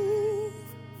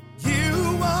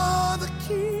 You are the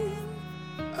King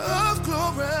of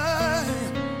glory.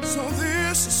 So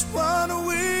this is what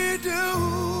we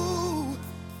do.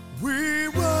 We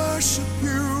worship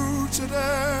You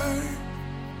today.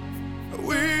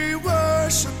 We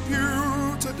worship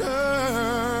You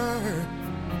today.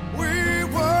 We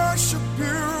worship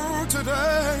You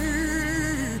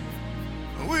today.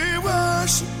 We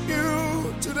worship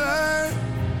You today.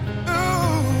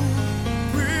 Oh,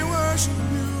 we worship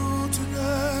You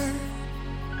today.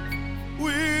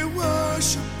 We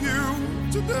worship You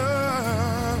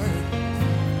today.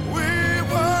 We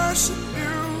worship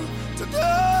You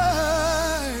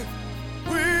today.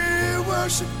 We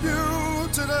worship You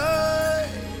today.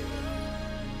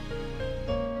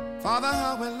 Father,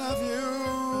 how we love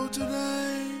You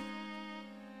today.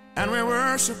 And we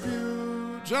worship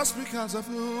You just because of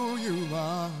who You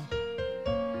are.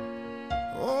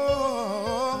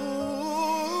 Oh,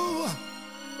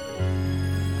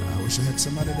 I wish I had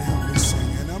somebody to help me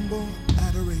sing in humble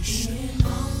adoration. In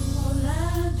humble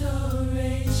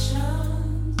adoration,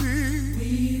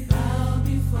 we bow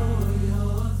before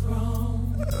Your throne.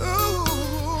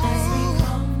 As we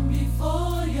come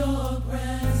before Your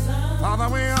presence, Father,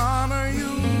 we honor You.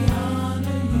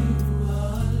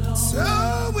 alone.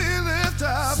 So we lift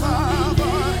up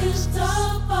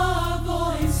our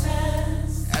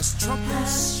voices as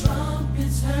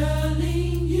trumpets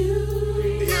hurling You.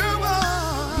 You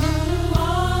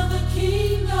are the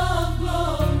King of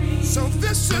glory. So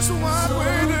this is what we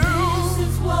do. This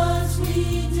is what we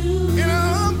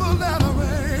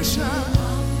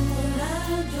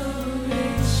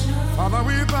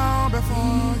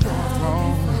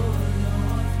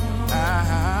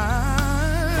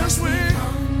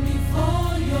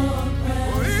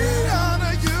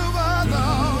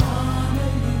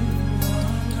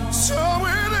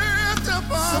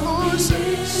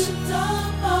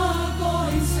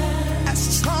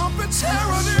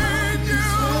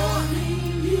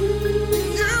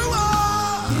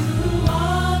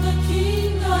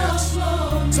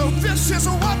This is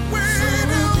what we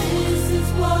do.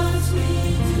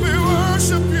 We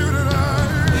worship you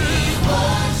tonight. We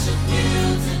worship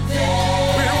you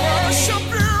today. We worship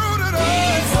you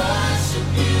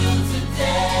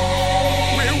today.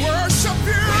 We worship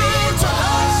you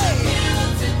today.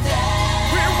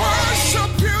 We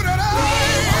worship you today.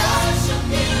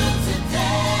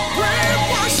 We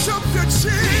worship you,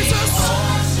 Jesus.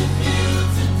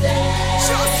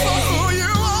 Just for who you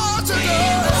are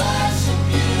today.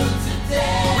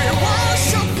 We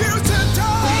worship you today.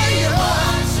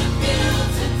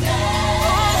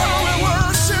 Oh, we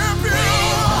worship you.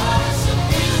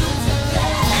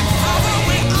 And Father,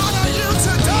 we honor you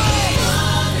today.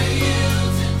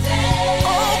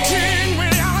 Oh, King, we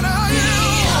honor you.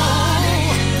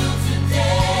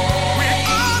 We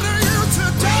honor you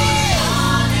today.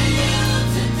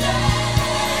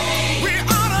 We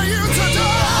honor you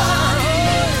today.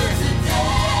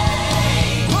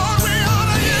 Lord, we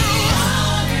honor you.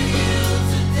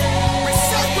 We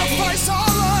sacrifice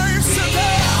our lives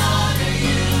today.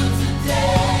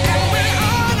 And we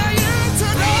honor you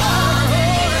today.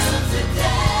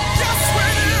 Yes, we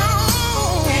do.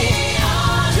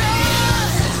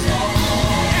 Yes.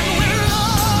 And we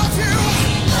love you.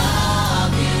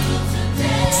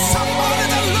 Somebody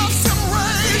that loves him,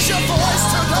 raise your voice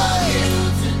today.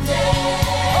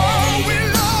 Oh, we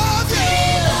love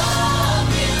you.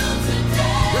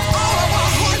 With all of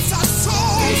our hearts, our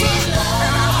souls,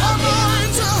 and our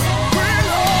minds, we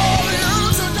love you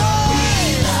today.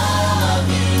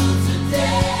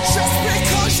 Just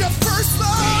because you first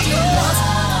loved us.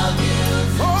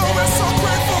 Oh, we're so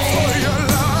grateful for your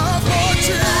love, Lord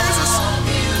Jesus.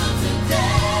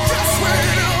 Yes, we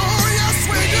do. Yes,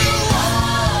 we do.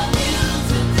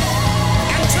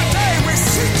 And today we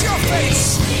seek your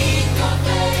face.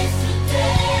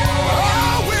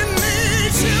 Oh, we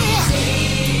need you.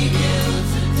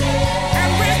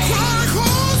 And we cry,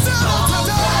 Hosanna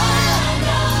today.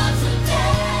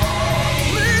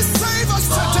 Please save us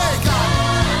today, God.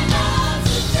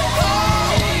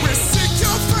 Oh, we seek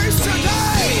your face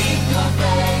today.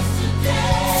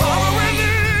 Father, we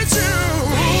need you.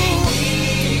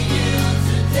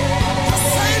 To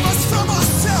save us from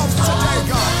ourselves today,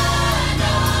 God.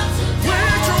 We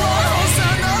cry,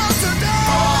 Hosanna today.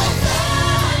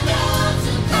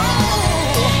 Oh,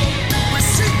 we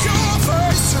seek your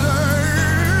face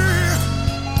today.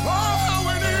 Oh, how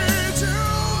we need you.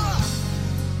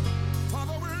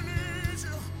 Father, we need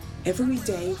you. Every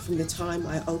day from the time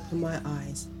I open my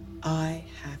eyes, I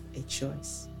have a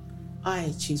choice.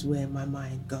 I choose where my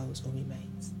mind goes or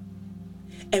remains.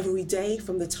 Every day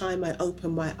from the time I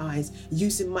open my eyes,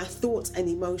 using my thoughts and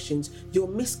emotions, your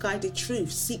misguided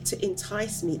truths seek to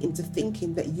entice me into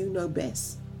thinking that you know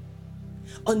best.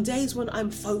 On days when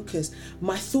I'm focused,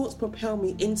 my thoughts propel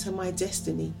me into my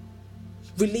destiny,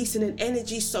 releasing an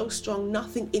energy so strong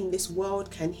nothing in this world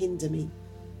can hinder me.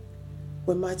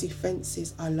 When my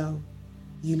defenses are low,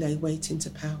 you lay waiting to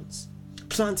pounce,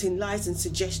 planting lies and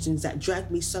suggestions that drag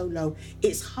me so low,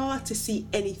 it's hard to see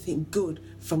anything good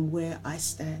from where I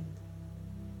stand.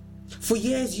 For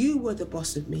years you were the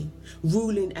boss of me,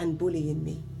 ruling and bullying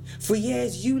me. For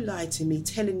years you lied to me,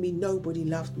 telling me nobody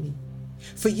loved me.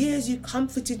 For years you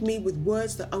comforted me with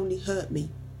words that only hurt me.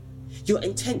 Your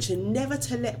intention never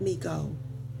to let me go,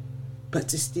 but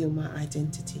to steal my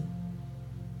identity.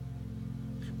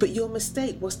 But your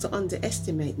mistake was to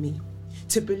underestimate me,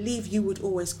 to believe you would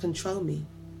always control me.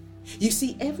 You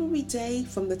see, every day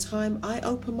from the time I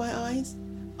open my eyes,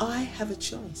 I have a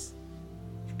choice.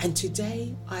 And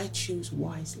today I choose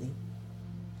wisely.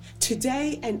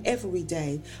 Today and every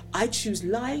day, I choose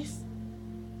life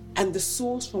and the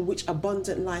source from which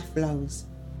abundant life flows.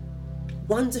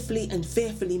 Wonderfully and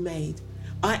fearfully made,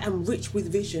 I am rich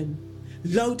with vision,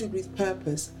 loaded with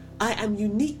purpose. I am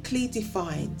uniquely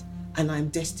defined, and I'm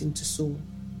destined to soar.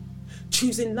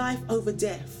 Choosing life over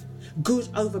death, good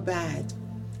over bad,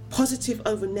 positive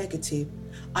over negative,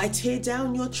 I tear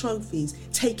down your trophies,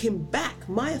 taking back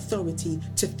my authority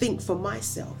to think for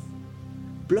myself,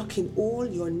 blocking all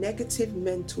your negative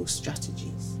mental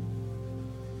strategies.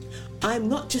 I'm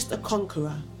not just a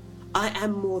conqueror, I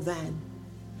am more than.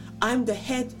 I'm the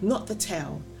head, not the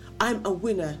tail. I'm a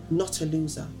winner, not a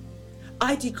loser.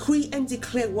 I decree and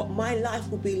declare what my life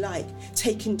will be like,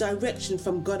 taking direction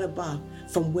from God above,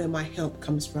 from where my help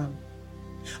comes from.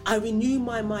 I renew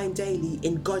my mind daily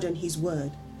in God and His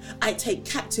Word. I take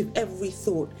captive every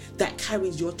thought that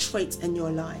carries your traits and your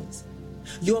lies.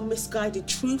 Your misguided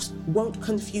truths won't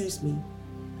confuse me.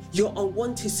 Your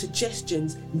unwanted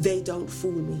suggestions, they don't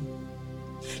fool me.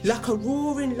 Like a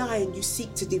roaring lion, you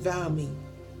seek to devour me.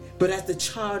 But as the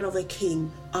child of a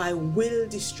king, I will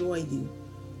destroy you.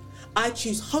 I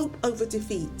choose hope over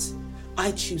defeat.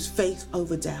 I choose faith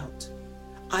over doubt.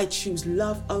 I choose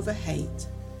love over hate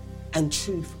and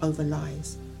truth over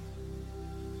lies.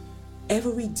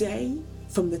 Every day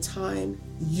from the time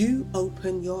you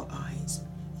open your eyes,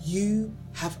 you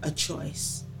have a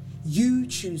choice. You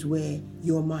choose where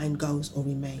your mind goes or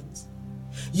remains.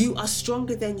 You are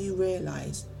stronger than you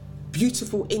realize,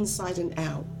 beautiful inside and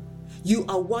out. You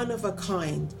are one of a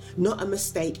kind, not a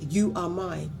mistake. You are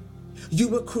mine. You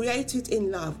were created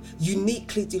in love,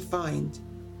 uniquely defined.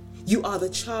 You are the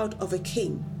child of a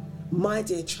king. My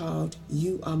dear child,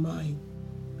 you are mine.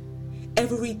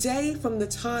 Every day from the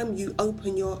time you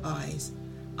open your eyes,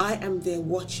 I am there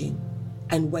watching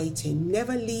and waiting,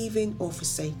 never leaving or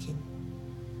forsaking.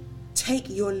 Take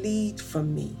your lead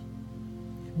from me.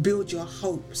 Build your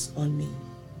hopes on me.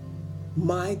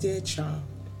 My dear child,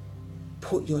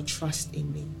 put your trust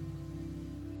in me.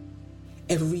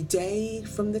 Every day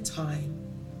from the time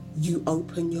you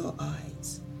open your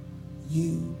eyes,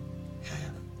 you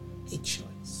have a choice.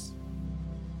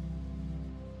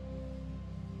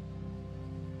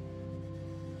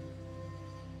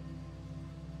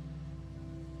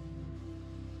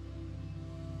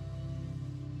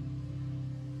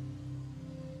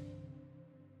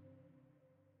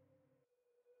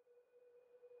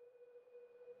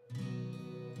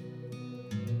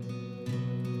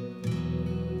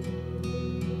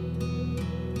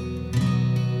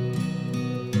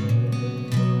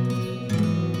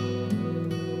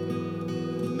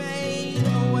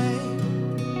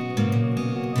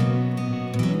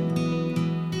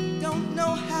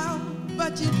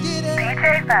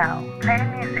 DJ Val,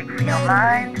 playing music for your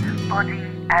mind, body,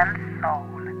 and soul.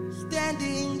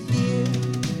 Standing here,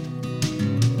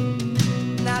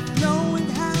 not knowing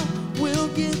how we'll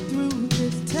get through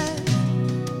this test,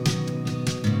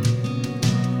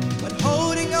 but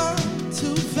holding on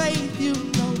to faith, you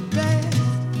know best.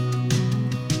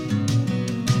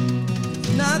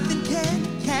 Nothing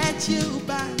can catch you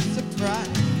by surprise.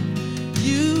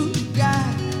 You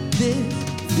got this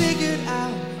figured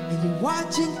out, and you're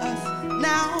watching us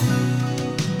now.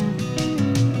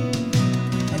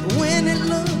 And when it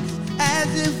looks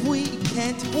as if we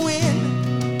can't win,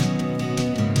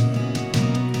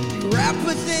 you wrap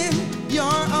us in your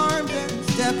arms and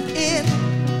step in.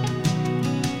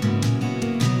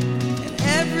 And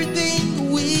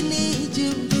everything we need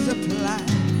you supply.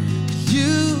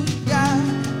 You got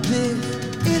this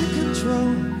in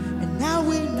control, and now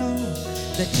we know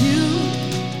that you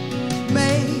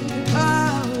made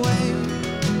our way.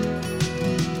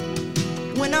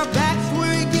 When our backs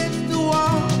were against the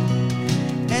wall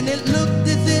and it looked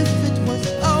as if it was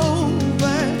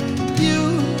over,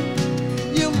 you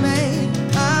made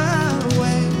our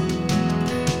way.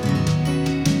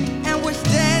 And we're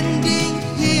standing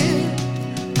here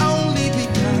only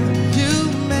because you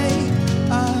made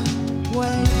our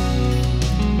way.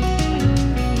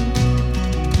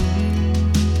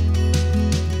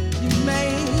 You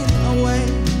made a way.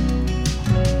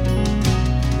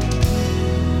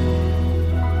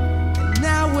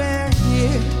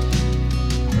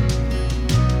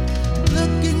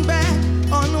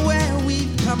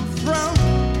 From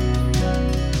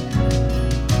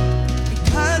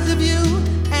because of you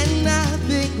and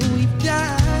nothing we've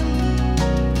done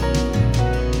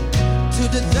to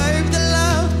deserve the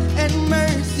love and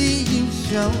mercy you've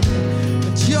shown,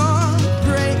 but your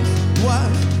grace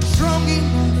was strong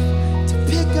enough to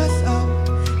pick us up,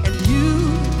 and you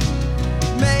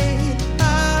made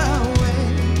our way.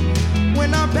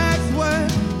 When our backs were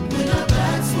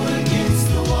against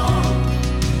the wall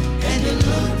and it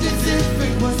looked as if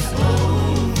it was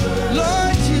over,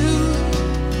 Lord, you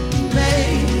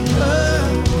made a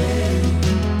way.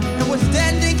 And we're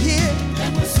standing here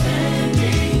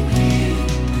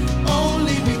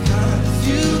only because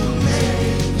you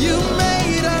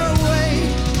made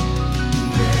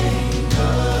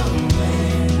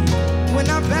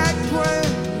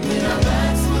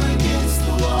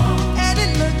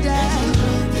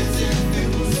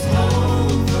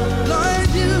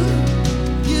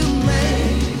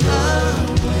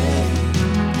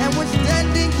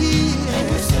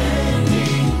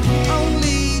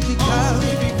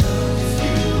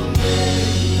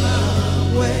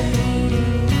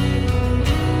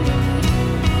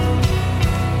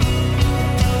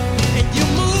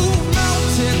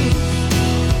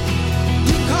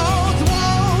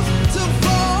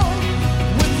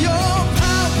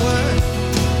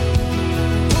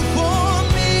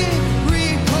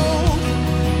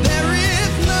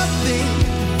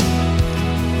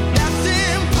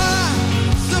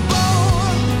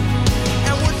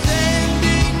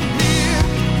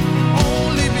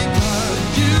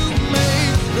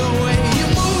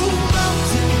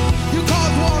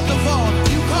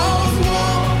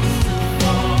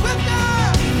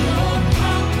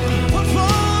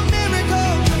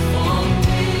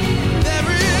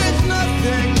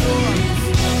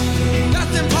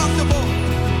impossible.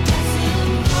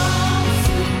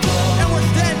 And we're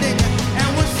standing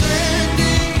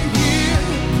here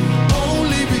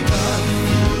only because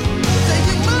say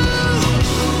you move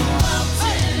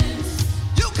mountains.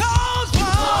 You cause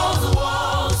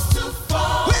walls to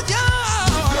fall with your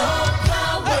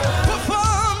power.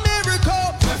 Perform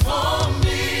miracles.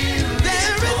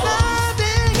 There is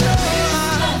nothing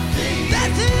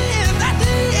that's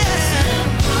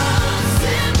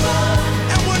impossible.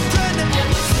 And we're standing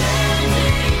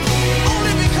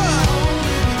only because.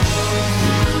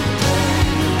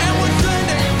 And we're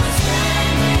standing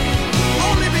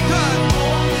only because.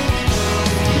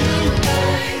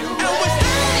 And we're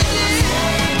standing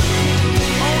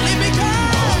only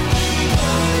because.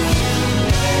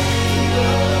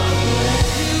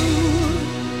 You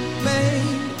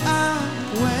made our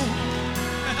way.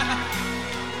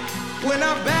 When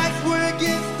our backs were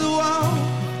against the wall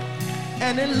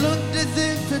and it looked as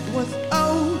if it was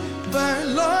over,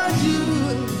 Lord, you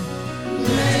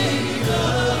made a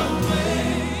way.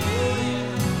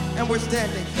 And we're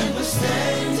standing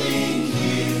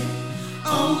here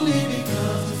only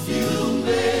because of you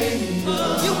made a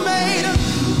you made a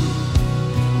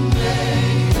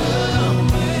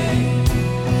way.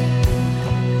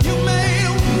 You made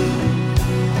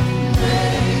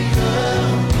a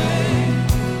way.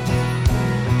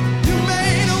 You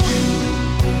made a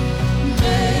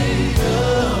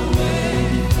way.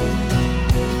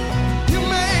 You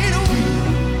made a way.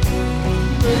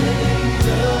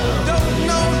 Don't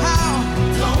know how,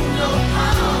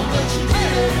 but you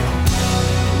did it.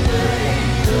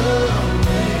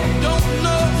 Don't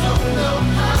know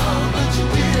how, but you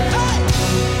did it. Hey!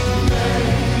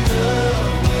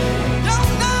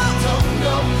 Don't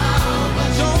know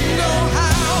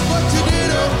how, but you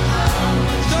did it.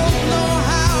 Don't know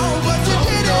how, but you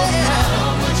did it.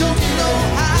 Don't know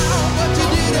how, but you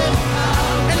did it.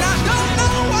 And I don't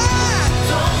know why.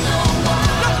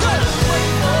 Let's go.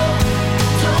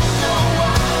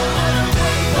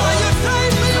 Why you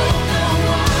saved me?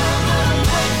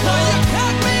 Why you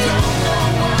kept me?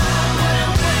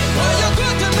 Why you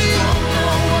good to me?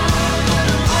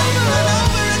 Over and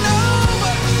over and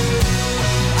over.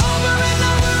 Over and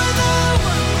over and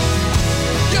over.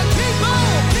 You keep on.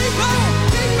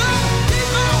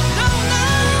 Don't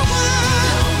know why.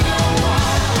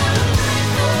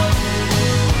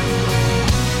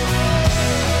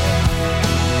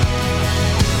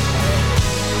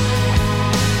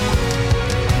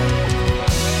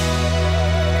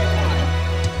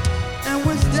 And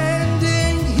we're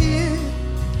standing here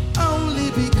only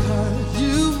because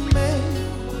you made.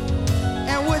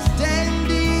 And we're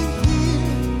standing here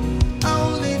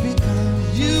only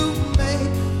because you made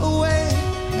a way.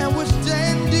 And we're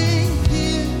standing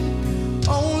here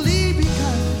only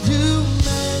because you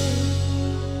made.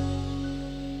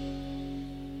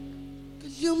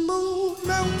 'Cause you move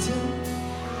mountains.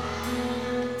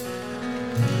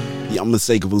 The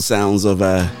unmistakable sounds of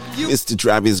Mr.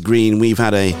 Travis Green. We've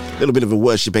had a little bit of a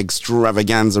worship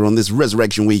extravaganza on this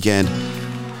Resurrection weekend.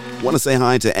 Want to say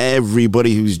hi to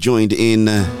everybody who's joined in.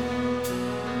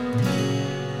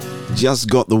 Just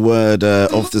got the word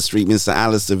off the street. Mr.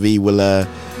 Alistair V will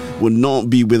not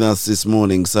be with us this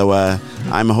morning, so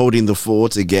I'm holding the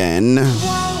fort again.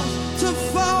 To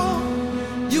fall,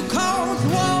 you cause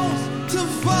walls to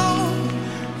fall.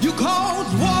 You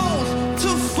cause walls to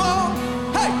fall.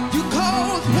 Hey, you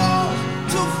cause walls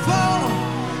to fall.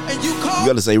 And you cause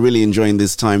Got to say, really enjoying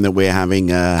this time that we're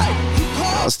having.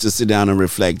 Us to sit down and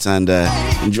reflect and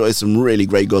enjoy some really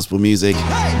great gospel music.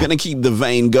 Gonna keep the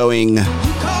vein going.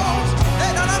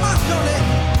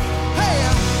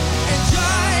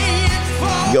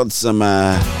 Got some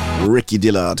Ricky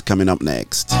Dillard coming up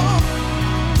next.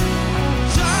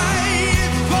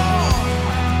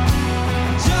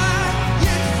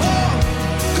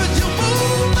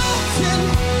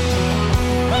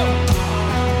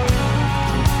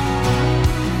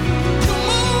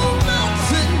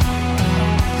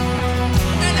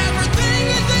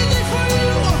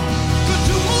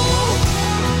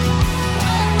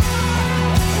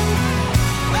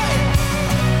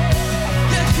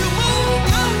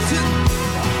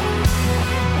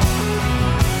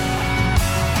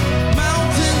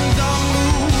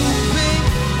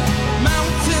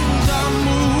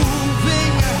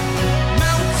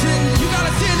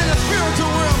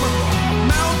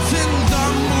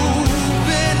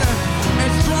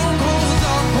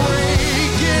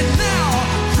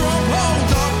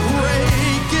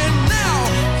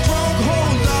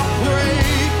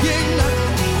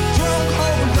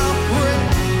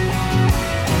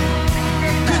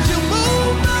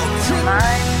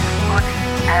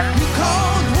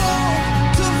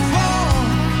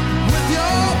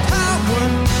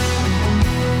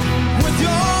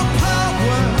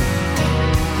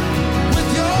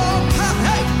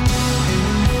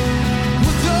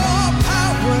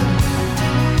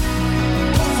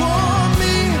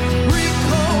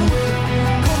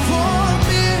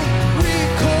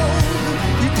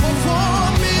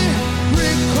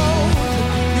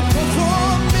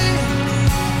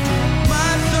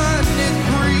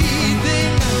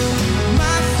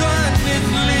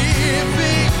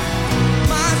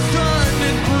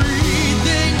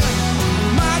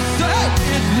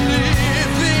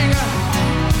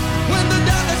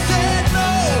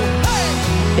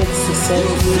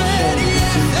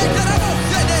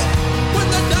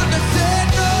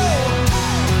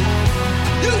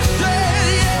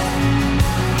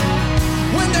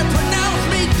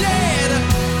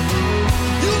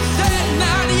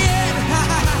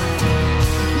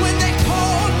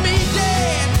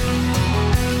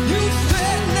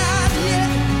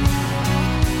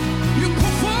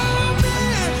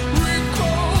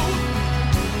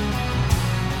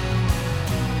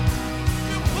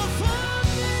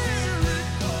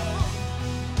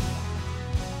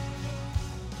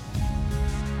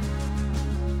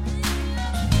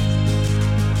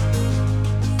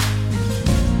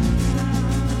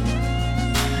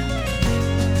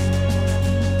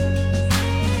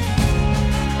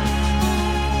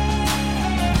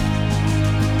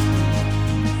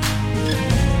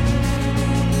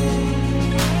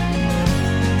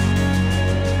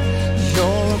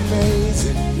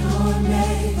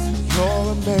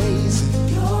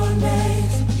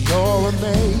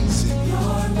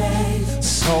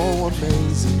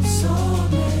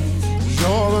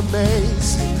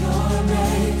 amazing.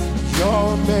 You're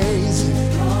amazing.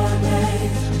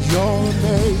 You're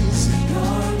amazing.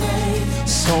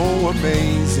 So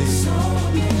amazing.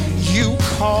 You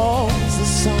cause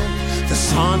the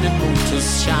sun and moon to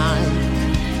shine.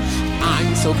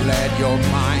 I'm so glad you're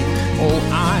mine. Oh,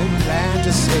 I'm glad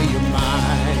to say you're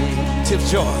mine. Tip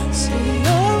Joyce.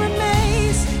 You're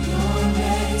amazing.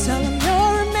 Tell them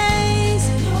you're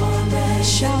amazing.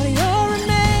 Shout you're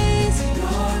amazing.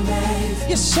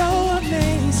 You're so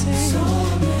amazing.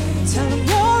 Tell them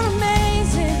you're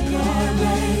amazing.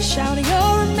 Shout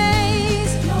you're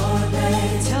amazing.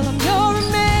 Tell them you're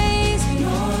amazing.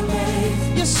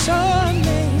 You're so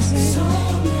amazing.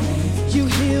 You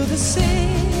heal the sick.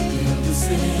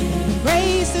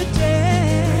 Raise the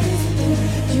dead.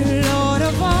 You're Lord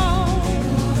of all.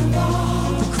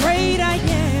 The great I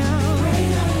am.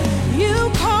 You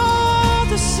call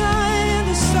the sun and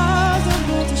the stars and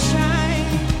moon to shine.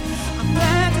 I'm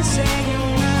glad to say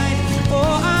you're mine.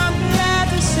 Oh, I'm glad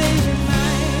to say you're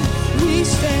mine. We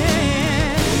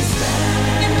stand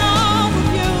in awe of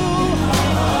you.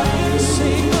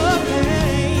 Sing of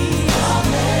praise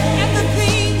and the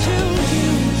things you do.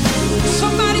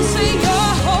 Somebody say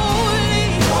you're holy,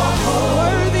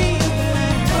 worthy is the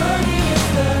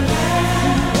Lamb.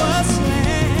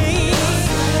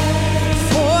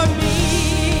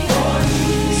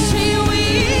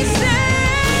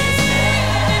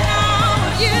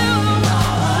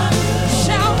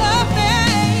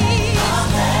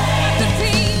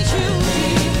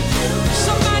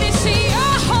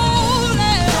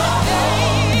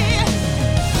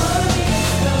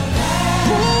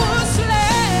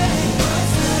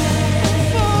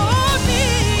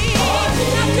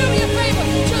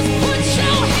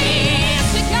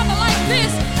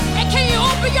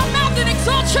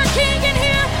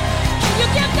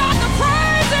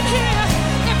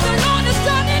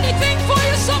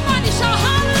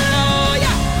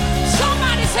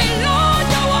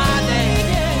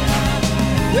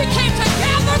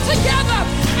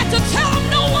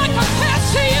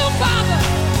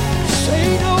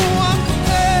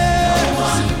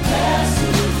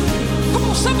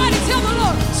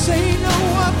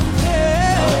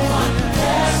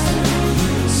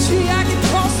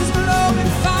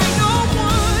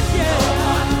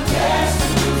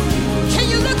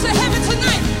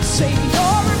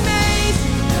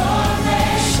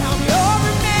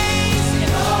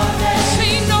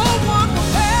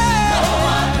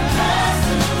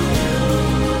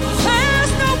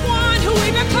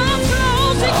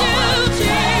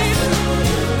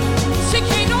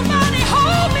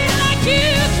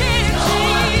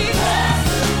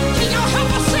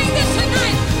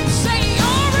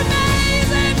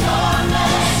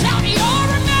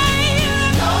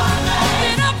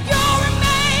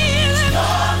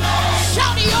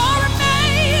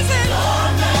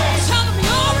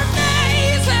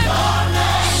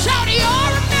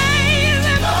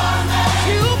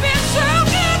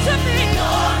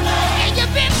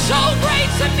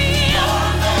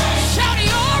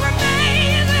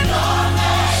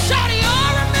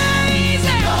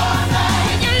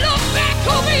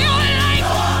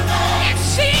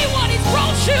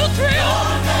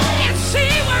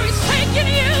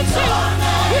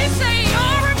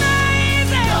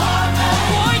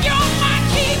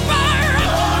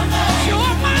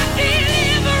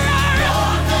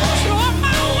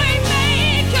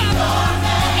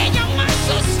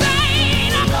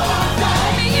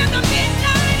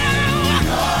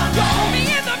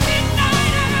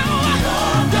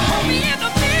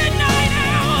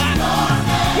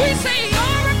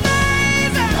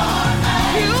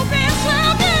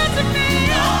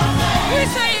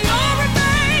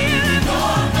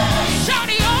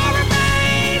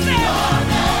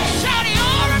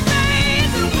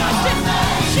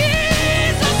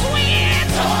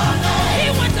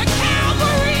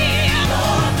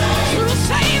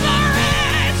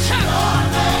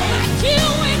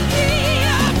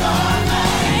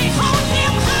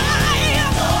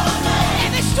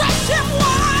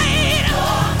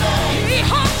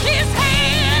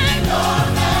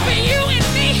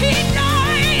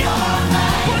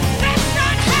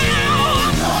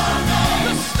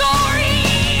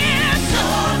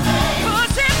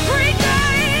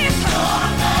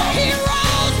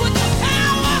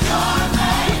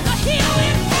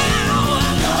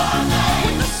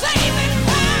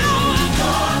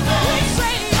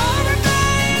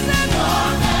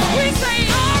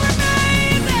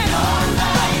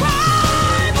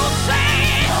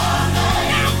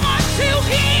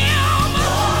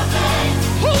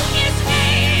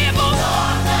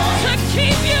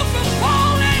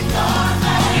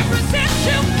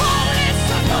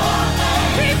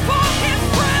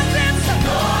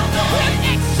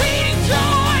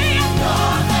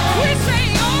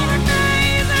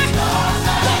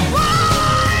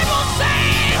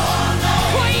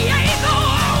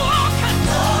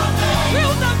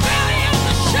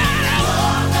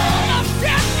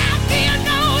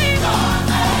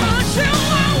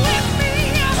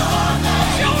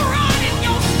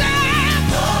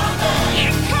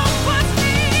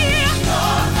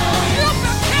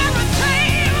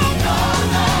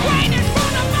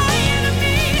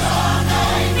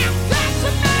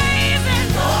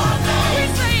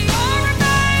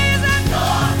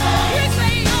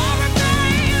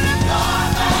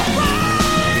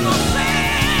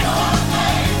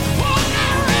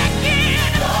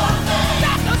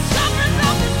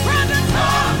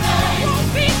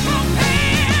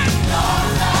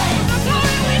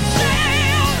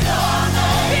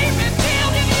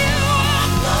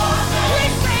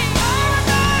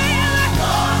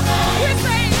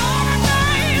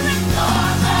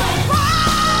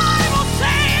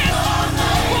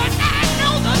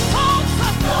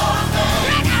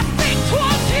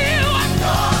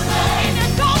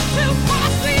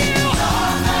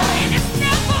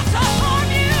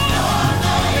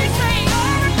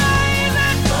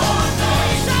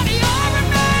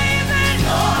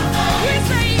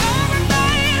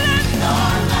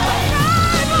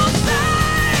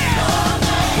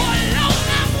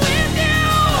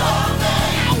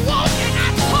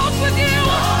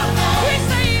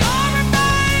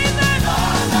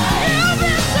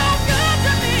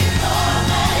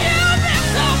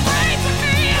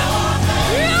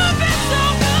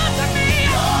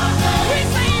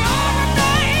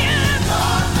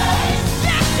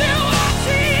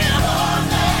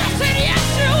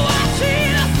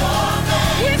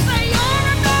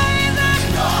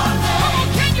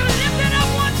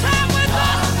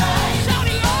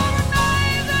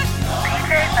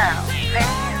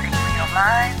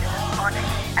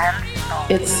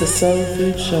 It's the Soul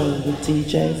Food Show with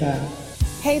DJ Val.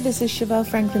 Hey, this is Chevelle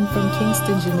Franklin from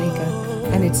Kingston, Jamaica,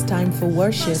 and it's time for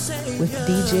worship with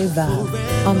DJ Val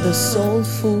on the Soul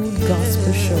Food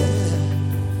Gospel Show.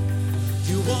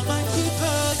 You are my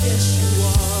keeper, yes you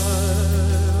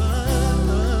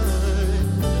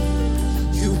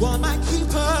are. You are my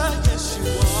keeper, yes you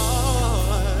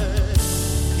are.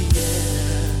 Yeah.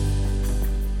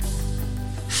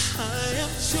 I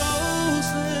am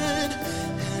chosen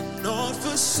and not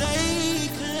forsaken.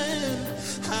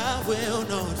 I will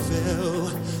not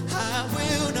fail. I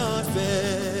will not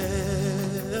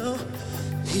fail.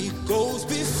 He goes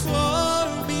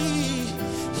before me.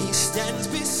 He stands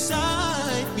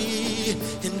beside me,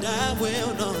 and I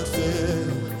will not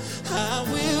fail. I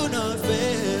will not fail.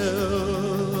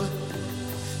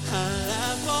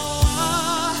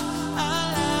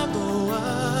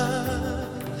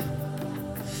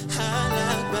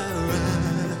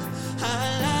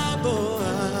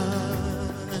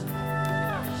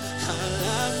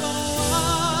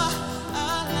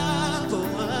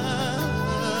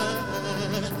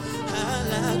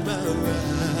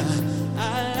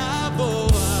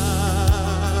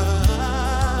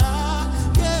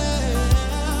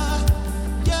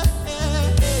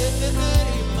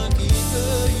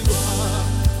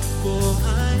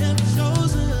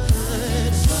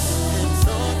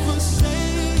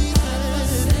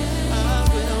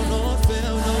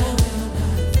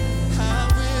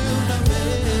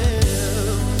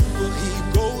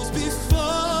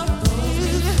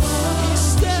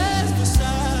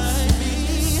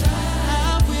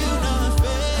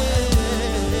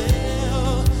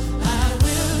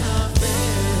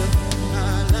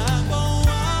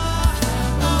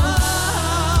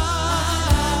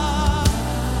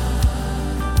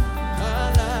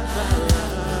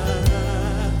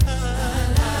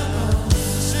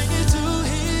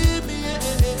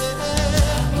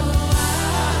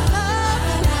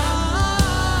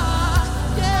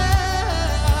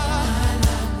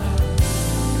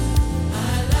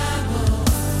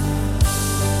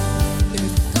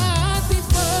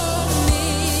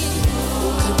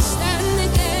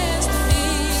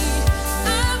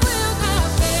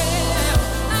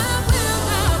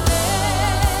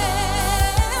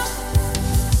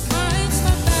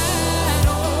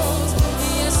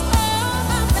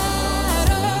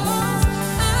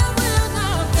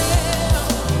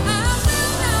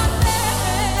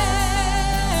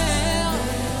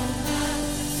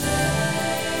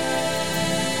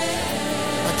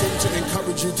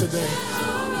 You today.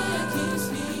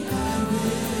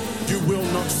 You will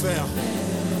not fail.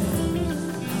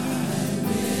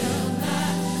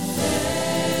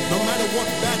 No matter what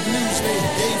bad news they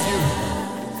gave you,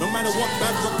 no matter what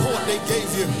bad report they gave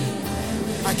you,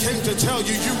 I came to tell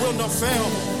you, you will not fail.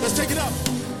 Let's take it up.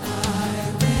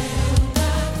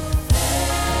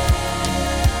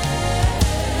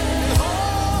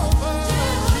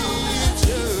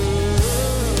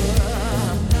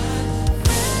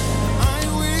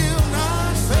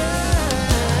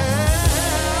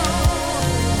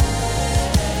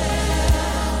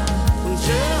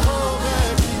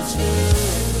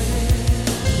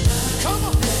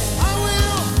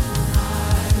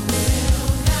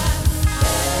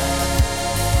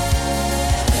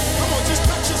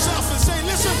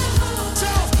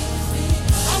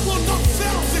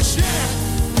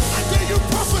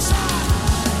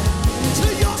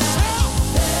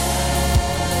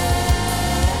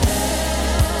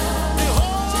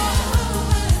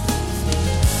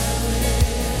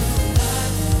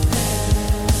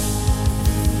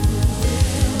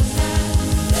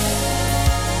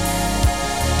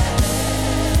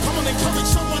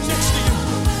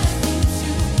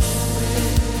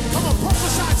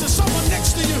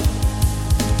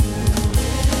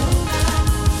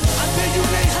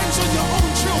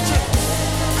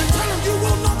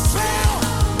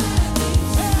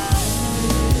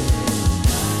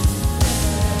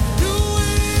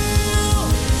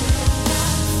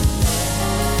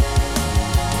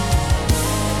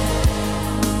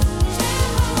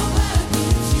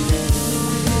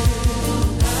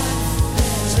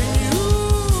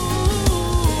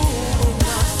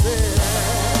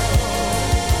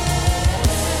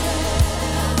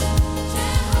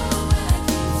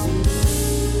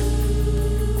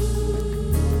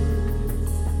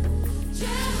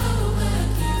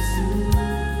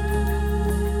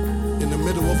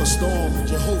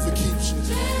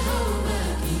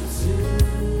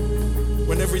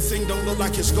 Everything don't look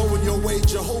like it's going your way,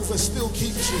 Jehovah still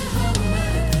keeps you.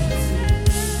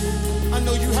 I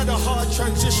know you had a hard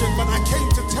transition, but I came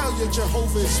to tell you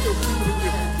Jehovah is still keeping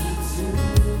you.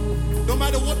 No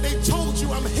matter what they told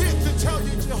you, I'm here to tell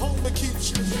you Jehovah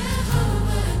keeps you.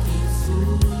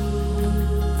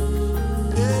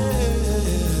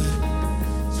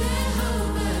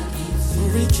 For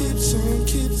he keeps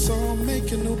on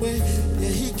making a way. Yeah,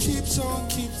 he keeps on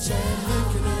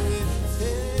making a way.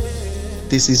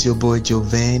 This is your boy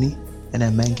Giovanni, and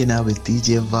I'm hanging out with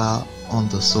DJ Val on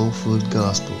the Soul Food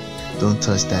Gospel. Don't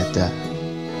touch that dial.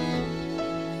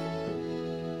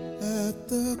 At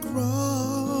the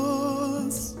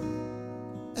cross,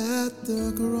 at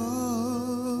the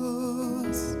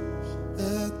cross,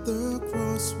 at the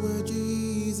cross where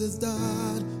Jesus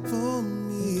died for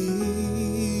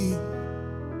me.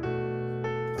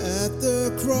 At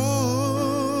the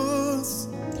cross,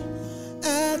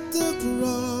 at the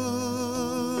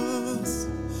cross,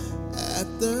 at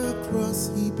the cross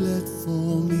he bled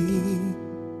for me.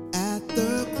 At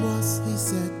the cross he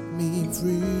set me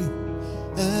free.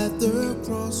 At the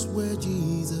cross where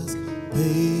Jesus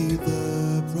paid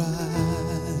the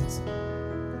price.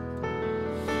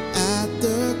 At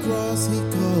the cross he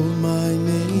called my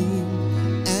name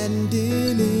and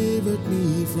delivered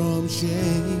me from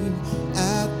shame.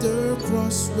 At the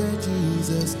cross where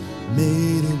Jesus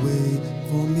made a way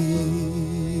for me.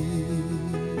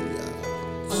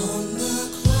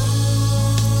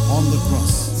 On the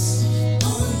cross.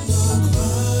 On the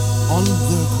cross. On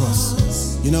the cross.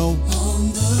 You know,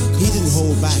 he didn't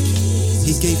hold back.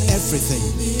 He gave everything.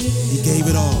 He gave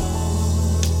it all.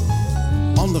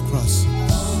 On the cross.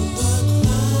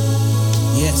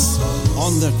 Yes,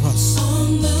 on the cross.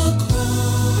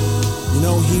 You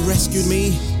know, he rescued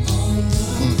me.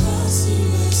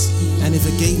 And he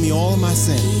forgave me all my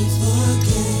sin.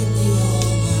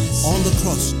 On the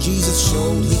cross, Jesus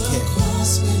showed he cared.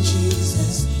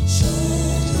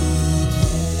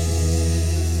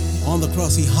 On the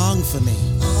cross, he hung for me.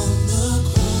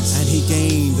 And he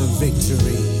gained the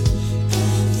victory.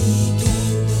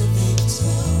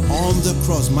 On the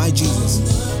cross, my Jesus,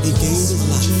 he gave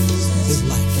his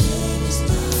life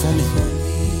for me.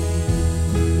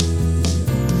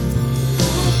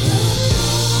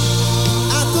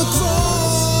 At the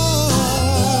cross,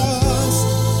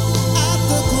 at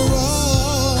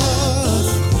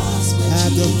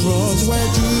the cross where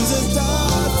Jesus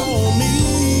died for me.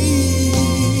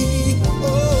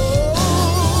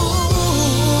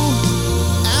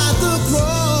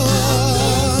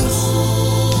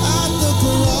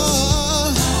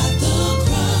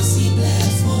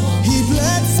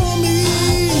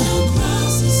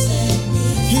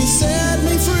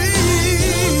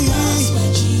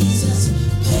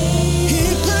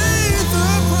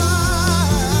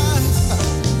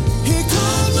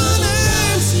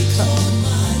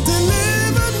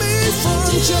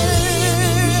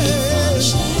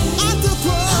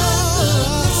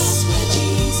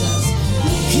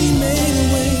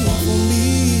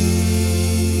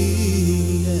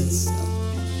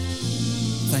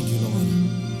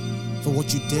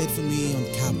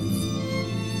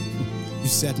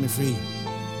 Set me free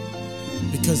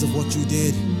because of what you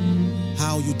did,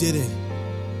 how you did it.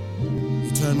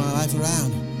 You turned my life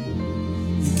around.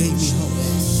 You gave me hope.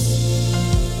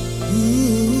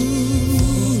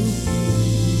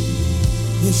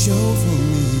 You showed for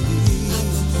me.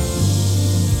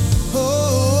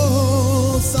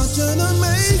 Oh, such an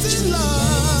amazing love.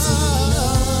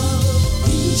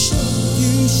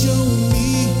 You showed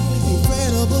me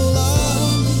incredible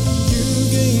love. You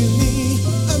gave me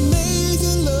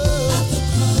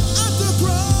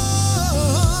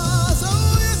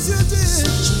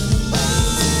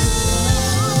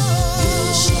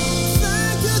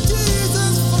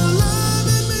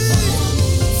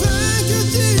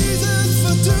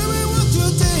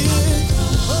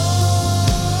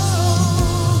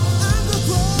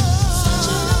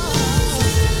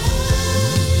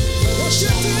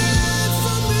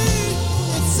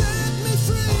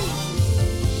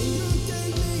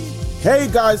Hey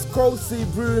guys, Kosi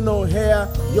Bruno here,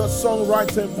 your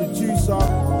songwriter and producer.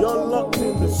 You're locked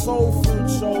in the Soul Food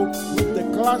Show with the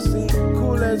classic,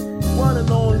 coolest, one and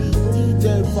only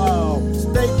DJ Val.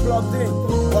 Stay plugged in,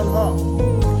 one heart.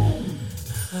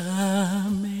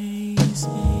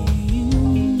 Amazing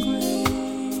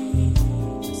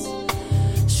grace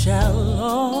shall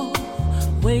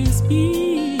always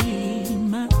be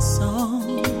my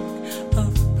song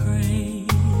of praise,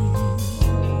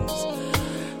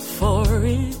 for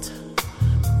it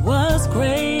was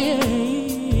grace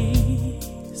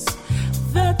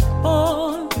that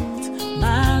bought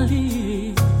my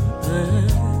liberty.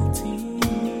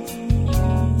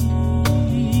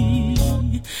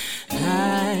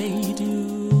 I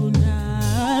do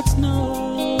not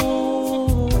know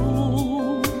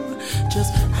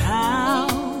just how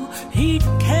he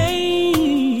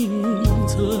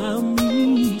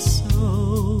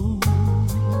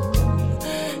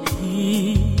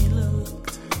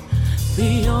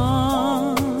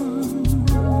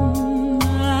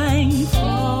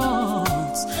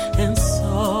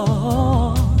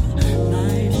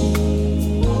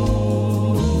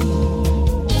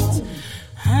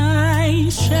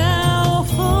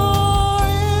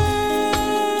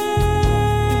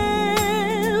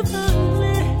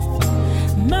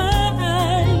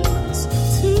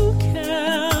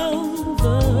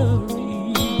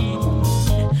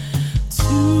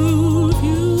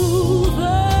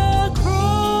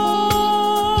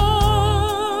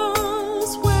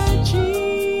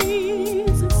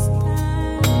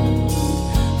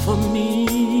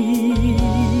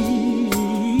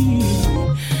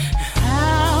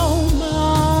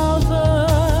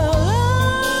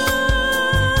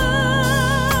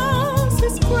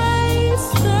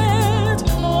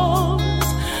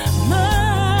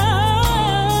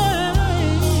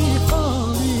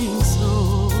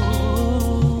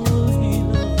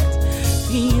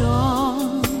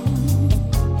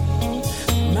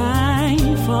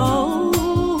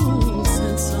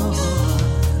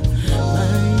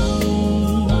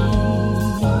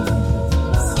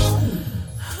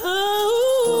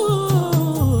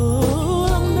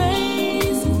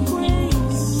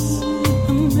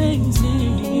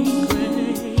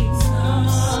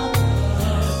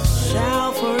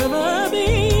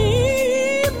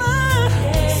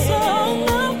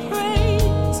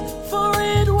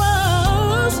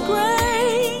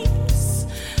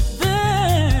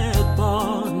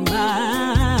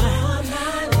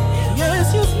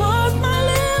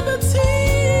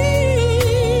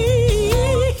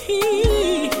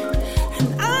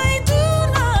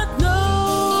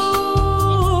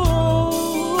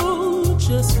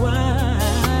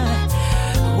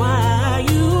why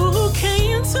you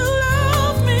came to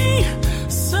love me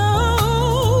so.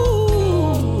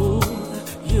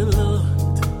 You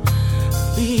looked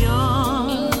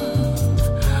beyond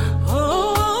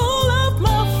all of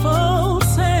my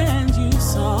faults and you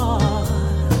saw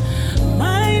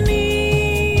my needs.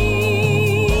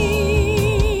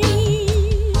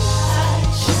 I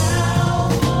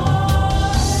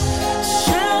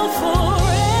shall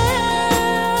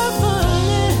forever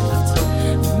lift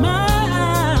my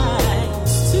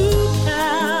eyes to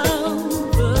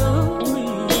Calvary.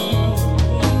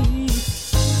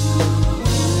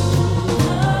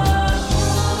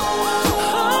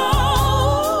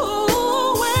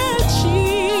 Oh, where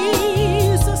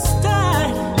Jesus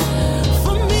died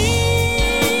for me,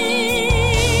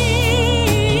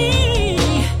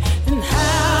 and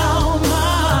how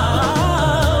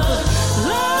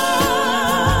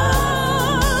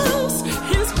marvelous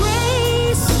His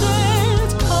grace that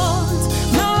caused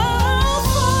my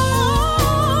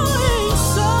falling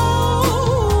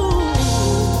soul.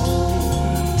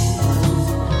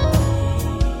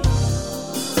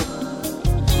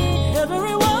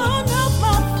 Every one of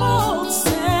my faults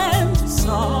and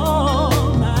saw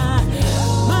my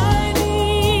needs.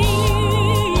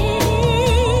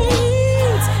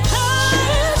 I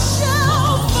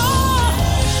shall forever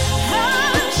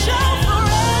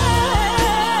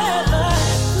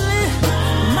lift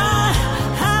my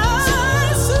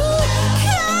eyes to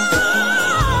Calvary,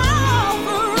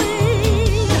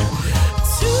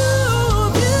 to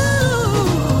view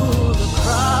the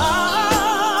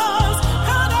cross. I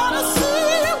gotta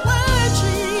see where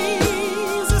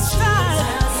Jesus died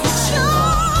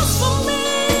just for me,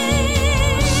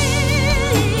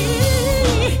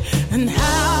 and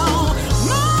how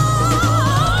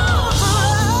marvelous,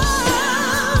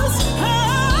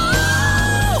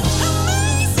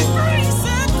 amazing grace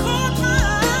that caught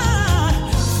my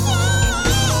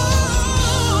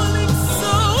falling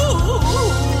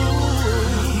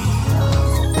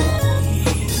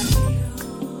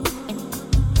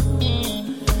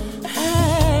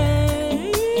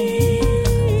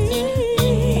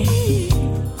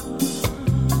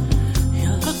You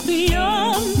look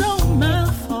beyond all my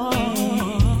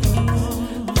faults.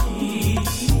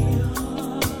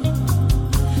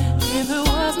 If it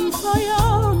wasn't for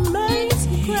your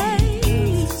amazing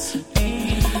grace,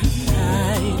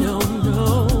 I don't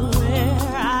know where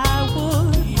I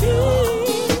would be.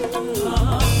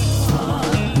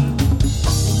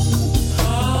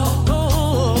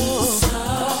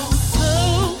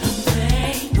 So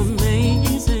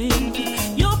amazing.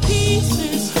 Your peace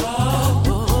is so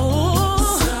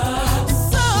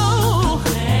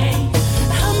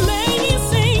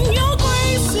amazing. Your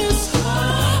grace is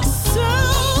so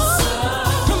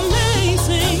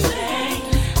amazing.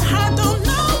 I don't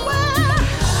know where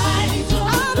I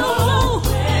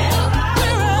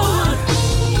would be.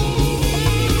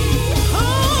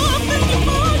 Oh, thank you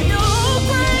for your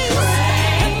grace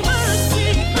and mercy,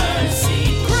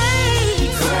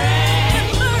 grace and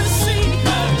mercy,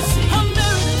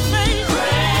 unmerited favor.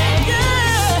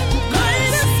 Yeah, great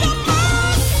is your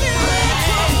mercy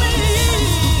to me.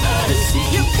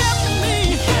 You kept me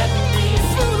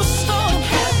through the storm.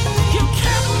 You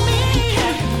kept me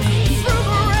through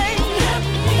the rain.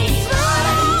 I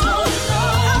don't know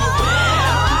where I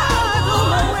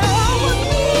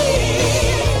would be.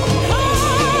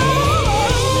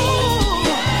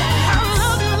 I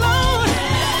love you, Lord.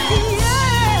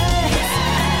 Yeah,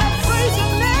 I praise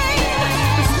your name.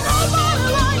 There's nobody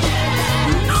like you.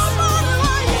 Nobody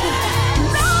like you.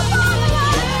 Nobody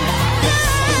like you.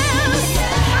 Yes,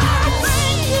 I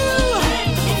thank you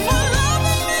for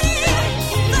loving me.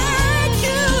 Thank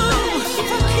you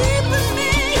for keeping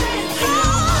me. I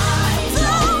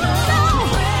don't know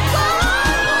where I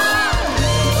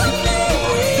would be.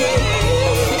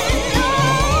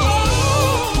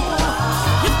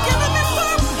 You've given me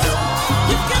purpose.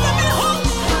 You've given me hope.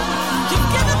 You've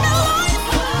given me life.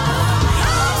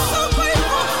 I'm so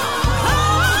grateful.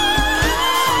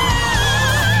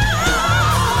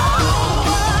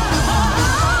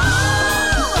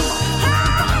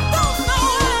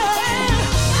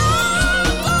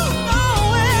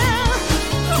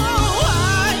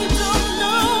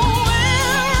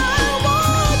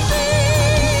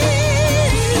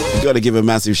 Got to give a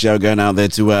massive shout going out there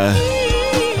to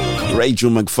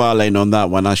Rachel McFarlane on that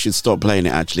one. I should stop playing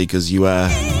it actually because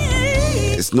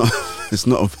it's not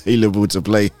available to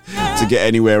play to get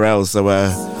anywhere else. So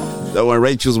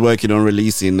Rachel's working on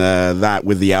releasing that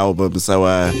with the album. So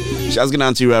shouts going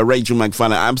out to Rachel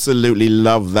McFarlane. I absolutely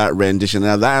love that rendition.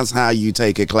 Now that's how you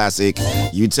take a classic,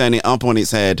 you turn it up on its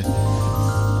head,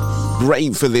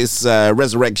 great for this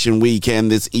resurrection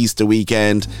weekend, this Easter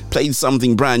weekend. Played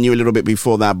something brand new a little bit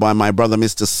before that by my brother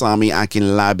Mr. Sami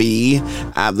Akinlabi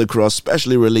at the Cross,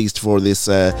 specially released for this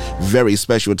very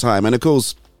special time. And of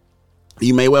course,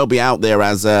 you may well be out there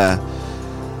as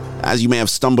you may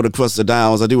have stumbled across the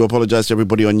dials. I do apologize to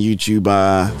everybody on YouTube.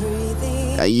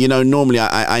 Normally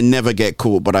I never get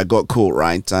caught, but I got caught,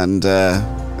 right? And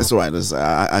it's all right.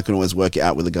 I can always work it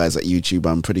out with the guys at YouTube.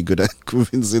 I'm pretty good at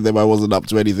convincing them I wasn't up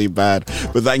to anything bad.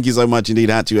 But thank you so much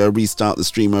indeed. I had to restart the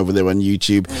stream over there on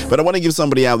YouTube. But I want to give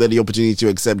somebody out there the opportunity to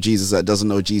accept Jesus that doesn't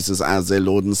know Jesus as their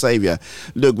Lord and Savior.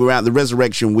 Look, we're at the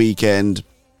resurrection weekend.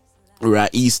 We're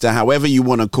at Easter, however you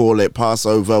want to call it,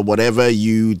 Passover, whatever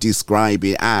you describe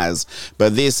it as.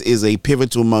 But this is a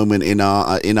pivotal moment in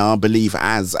our belief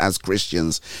as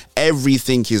Christians.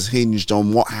 Everything is hinged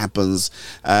on what happens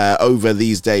over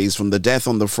these days, from the death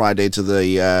on the Friday to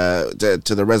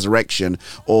the resurrection.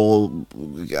 Or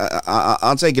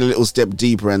I'll take it a little step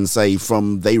deeper and say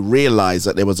from they realized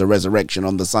that there was a resurrection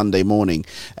on the Sunday morning.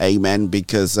 Amen.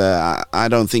 Because I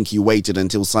don't think you waited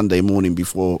until Sunday morning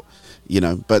before.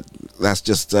 But that's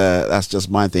just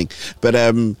my thing. But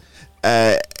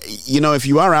if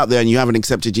you are out there and you haven't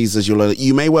accepted Jesus,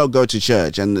 you may well go to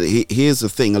church. And here's the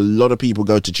thing: a lot of people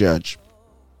go to church.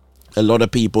 A lot of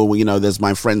people, there's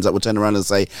my friends that will turn around and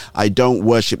say, "I don't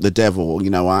worship the devil.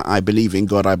 I believe in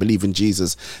God. I believe in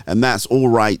Jesus." And that's all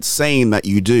right, saying that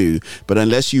you do, but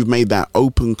unless you've made that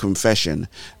open confession,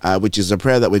 which is a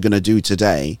prayer that we're going to do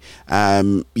today,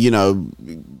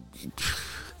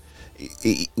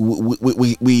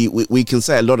 we can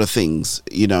say a lot of things,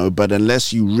 but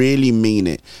unless you really mean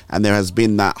it and there has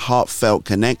been that heartfelt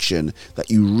connection that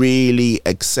you really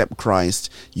accept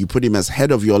Christ, you put him as head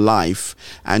of your life,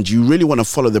 and you really want to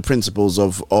follow the principles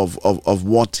of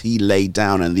what he laid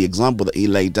down and the example that he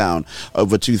laid down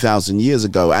over 2,000 years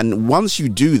ago. And once you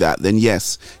do that, then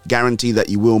yes, guarantee that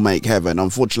you will make heaven.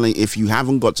 Unfortunately, if you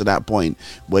haven't got to that point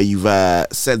where you've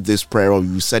said this prayer or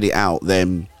you said it out,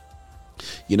 then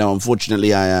unfortunately,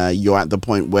 you're at the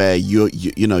point where you're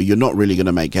not really going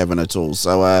to make heaven at all.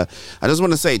 So I just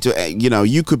want to say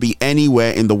you could be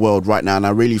anywhere in the world right now, and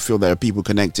I really feel there are people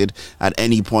connected at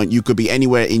any point. You could be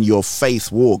anywhere in your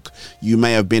faith walk. You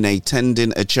may have been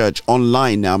attending a church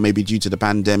online now, maybe due to the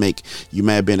pandemic. You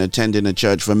may have been attending a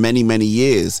church for many, many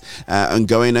years and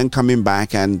going and coming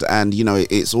back, and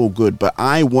it's all good. But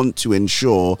I want to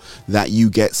ensure that you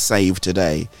get saved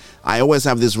today. I always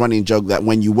have this running joke that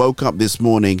when you woke up this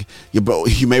morning,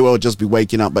 you may well just be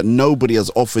waking up, but nobody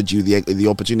has offered you the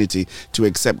opportunity to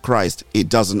accept Christ. It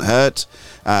doesn't hurt.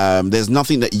 There's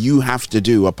nothing that you have to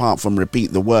do apart from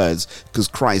repeat the words, because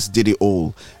Christ did it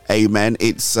all. Amen.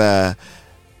 It's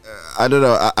I don't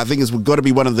know. I think it's got to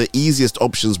be one of the easiest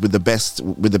options with the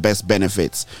best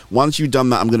benefits. Once you've done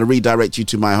that, I'm going to redirect you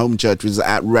to my home church, which is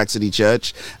at Ruach City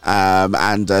Church,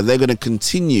 and they're going to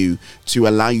continue to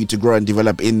allow you to grow and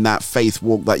develop in that faith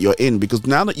walk that you're in. Because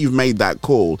now that you've made that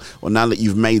call, or now that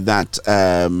you've made that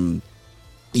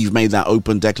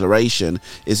open declaration,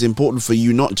 it's important for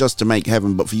you not just to make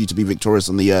heaven, but for you to be victorious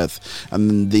on the earth.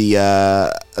 And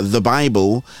the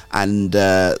Bible and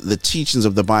the teachings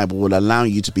of the Bible will allow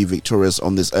you to be victorious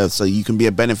on this earth, so you can be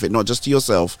a benefit not just to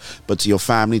yourself, but to your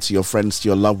family, to your friends, to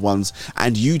your loved ones,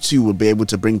 and you too will be able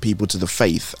to bring people to the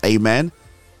faith. Amen.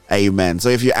 Amen. So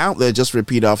if you're out there, just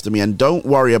repeat after me, and don't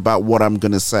worry about what I'm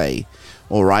going to say.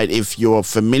 All right. If you're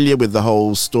familiar with the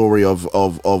whole story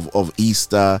of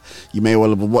Easter, you may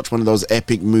well have watched one of those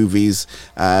epic movies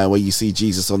where you see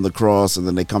Jesus on the cross and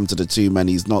then they come to the tomb and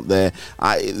he's not there.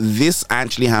 This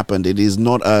actually happened. It is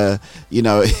not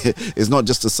it's not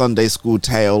just a Sunday school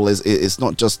tale. It's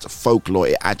not just folklore.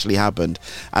 It actually happened.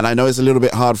 And I know it's a little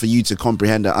bit hard for you to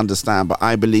comprehend and understand, but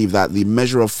I believe that the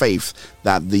measure of faith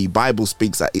that the Bible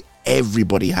speaks that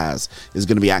everybody has is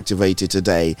going to be activated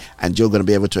today, and you're going to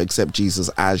be able to accept Jesus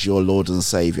as your Lord and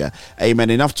Savior. Amen.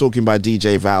 Enough talking by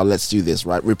DJ Val. Let's do this,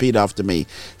 right? Repeat after me.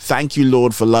 Thank you,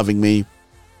 Lord, for loving me.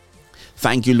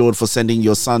 Thank you, Lord, for sending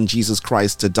your Son, Jesus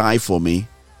Christ, to die for me.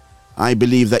 I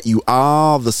believe that you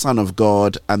are the Son of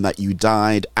God and that you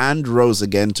died and rose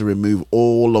again to remove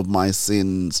all of my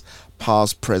sins,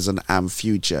 past, present, and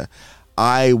future.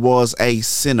 I was a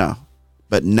sinner,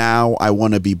 but now I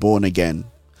want to be born again.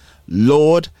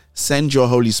 Lord, send your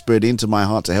Holy Spirit into my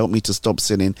heart to help me to stop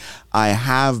sinning. I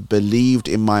have believed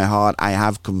in my heart. I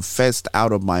have confessed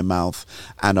out of my mouth.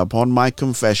 And upon my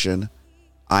confession,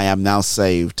 I am now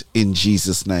saved in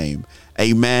Jesus' name.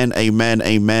 Amen, amen,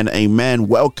 amen, amen.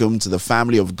 Welcome to the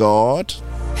family of God.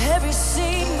 Every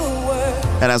single word.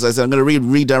 And as I said, I'm going to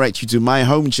redirect you to my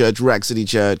home church, Ruach City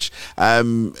Church.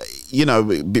 you know,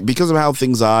 because of how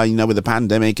things are, you know, with the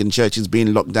pandemic and churches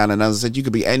being locked down, and as I said, you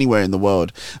could be anywhere in the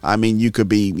world. I mean, you could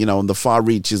be, you know, on the far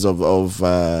reaches of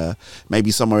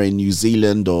maybe somewhere in New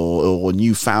Zealand or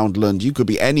Newfoundland. You could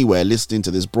be anywhere listening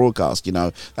to this broadcast. You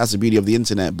know, that's the beauty of the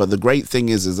internet. But the great thing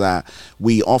is that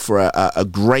we offer a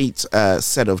great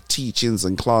set of teachings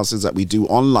and classes that we do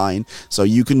online, so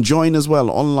you can join as well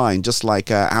online, just like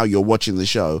how you're watching the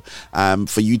show,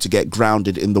 for you to get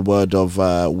grounded in the word of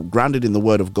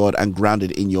God and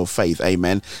grounded in your faith.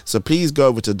 Amen. So please go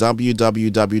over to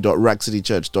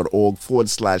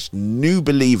www.rackcitychurch.org/new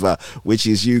believer, which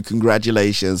is you.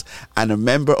 Congratulations. And a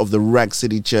member of the Rack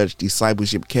City Church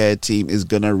Discipleship Care Team is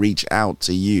going to reach out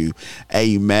to you.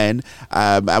 Amen.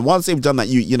 And once they've done that,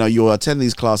 you'll attend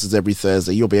these classes every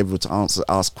Thursday. You'll be able to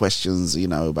ask questions, you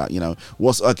know, about, you know,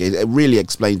 really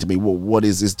explain to me what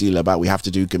is this deal about. We have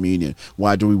to do communion.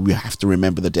 Why do we have to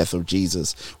remember the death of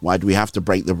Jesus? Why do we have to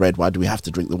break the bread? Why do we have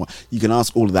to drink the wine? You can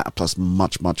ask all of that plus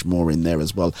much more in there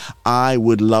as well. I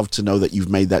would love to know that you've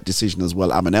made that decision as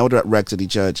well. I'm an elder at Rack City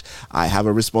Church. I have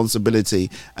a responsibility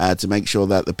to make sure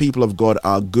that the people of God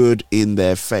are good in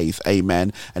their faith.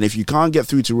 Amen. And if you can't get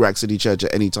through to Rack City Church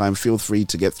at any time, feel free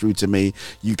to get through to me.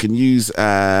 You can use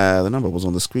the number was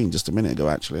on the screen just a minute ago,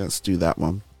 actually. Let's do that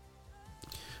one.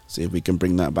 See if we can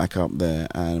bring that back up there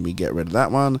and we get rid of that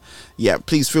one. Yeah,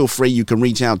 please feel free. You can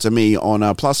reach out to me on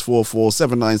 +44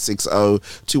 7960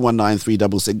 219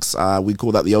 366. We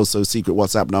call that the also secret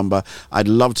WhatsApp number. I'd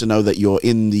love to know that you're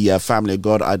in the family of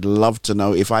God. I'd love to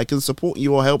know if I can support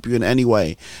you or help you in any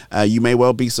way. You may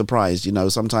well be surprised. You know,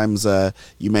 sometimes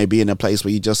you may be in a place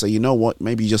where you just say, you know what,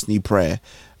 maybe you just need prayer.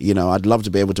 You know, I'd love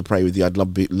to be able to pray with you. I'd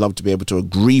love to be able to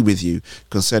agree with you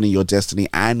concerning your destiny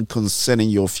and concerning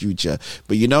your future.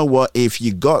 But you know what? If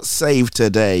you got saved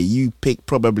today, you picked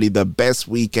probably the best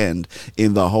weekend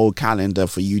in the whole calendar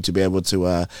for you to be able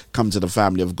to come to the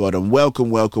family of God. And welcome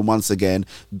once again.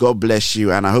 God bless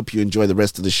you, and I hope you enjoy the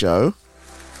rest of the show.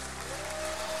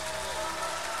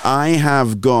 I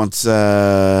have got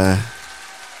a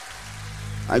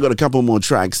couple more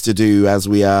tracks to do as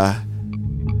we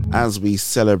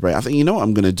celebrate. I think, you know what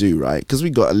I'm going to do, right? Because we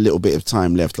got a little bit of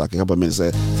time left, like a couple of minutes there.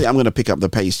 I think I'm going to pick up the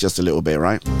pace just a little bit,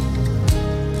 right?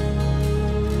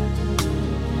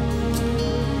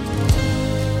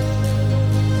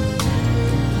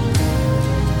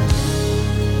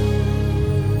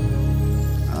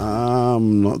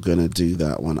 I'm not going to do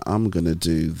that one. I'm going to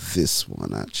do this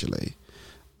one, actually.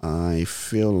 I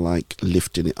feel like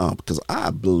lifting it up because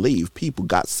I believe people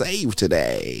got saved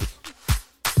today.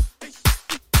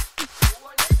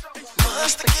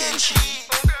 Master Kenshi,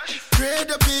 Grade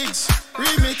the Pigs,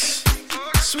 Remix,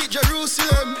 Sweet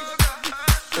Jerusalem.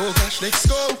 Oh gosh, let's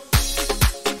go.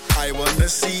 I wanna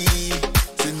see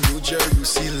the New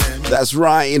Jerusalem. That's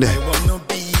right. I wanna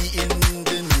be in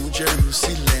the New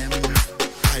Jerusalem.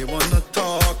 I wanna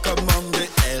talk among the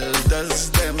elders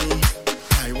them.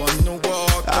 I wanna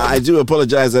walk. I do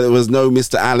apologize that there was no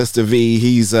Mr. Alistair V.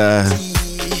 He's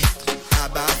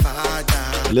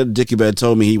Little Dickie Bird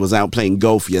told me he was out playing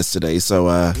golf yesterday,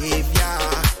 so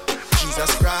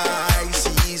Jesus Christ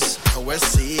is our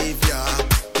Savior.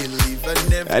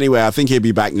 Anyway, I think he'll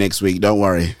be back next week, don't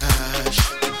worry.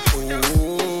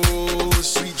 Oh,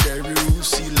 sweet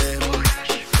Jerusalem,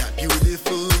 that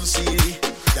beautiful city,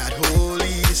 that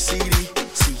holy city,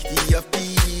 city of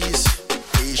peace,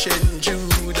 ancient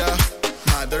Judah,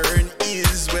 modern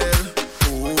Israel.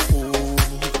 Oh,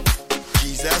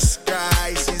 Jesus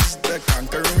Christ is the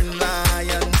conquering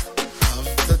lion of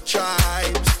the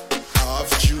tribes of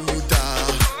Judah.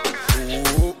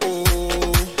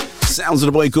 Sounds of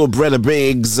the boy called Brother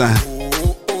Biggs. See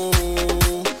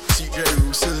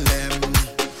Jerusalem.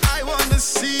 I want to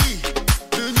see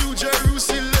the New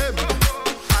Jerusalem.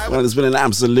 Well, it's been an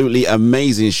absolutely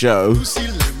amazing show.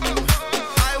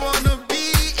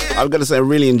 I've got to say, I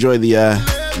really enjoy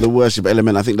the worship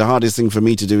element. I think the hardest thing for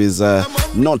me to do is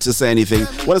not to say anything.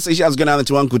 I want to say shouts going out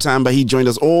to Uncle Tamba. He joined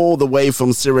us all the way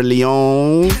from Sierra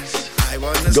Leone.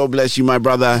 God bless you, my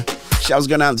brother. Shouts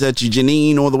going out to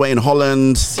Janine all the way in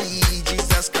Holland.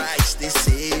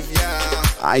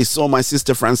 I saw my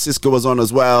sister Francisca was on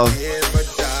as well.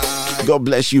 God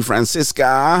bless you,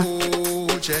 Francisca.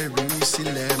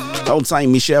 Old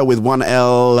time Michelle with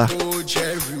 1L.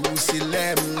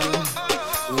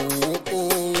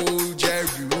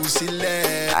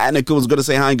 And Nicole's got to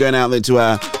say hi going out there to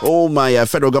all my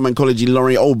federal government college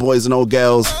Laurie old boys and old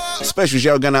girls. Special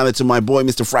shout going out there to my boy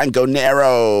Mr. Franco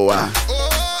Nero.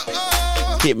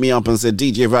 Hit me up and said,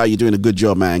 DJ Val, you're doing a good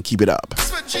job, man. Keep it up.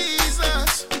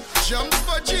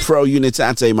 Pro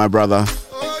Unitate, my brother.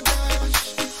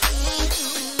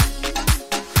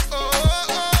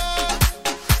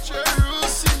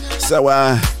 So,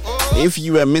 if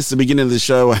you missed the beginning of the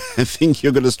show, I think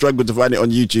you're going to struggle to find it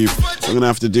on YouTube. I'm going to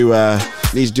have to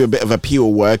need to do a bit of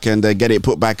appeal work and get it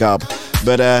put back up.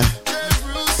 But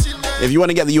if you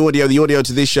want to get the audio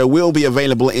to this show will be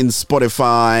available in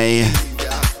Spotify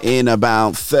in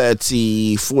about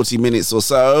 30-40 minutes or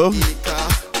so.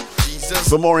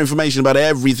 For more information about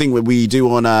everything that we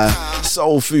do on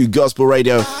Soul Food Gospel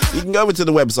Radio, you can go over to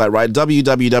the website, right?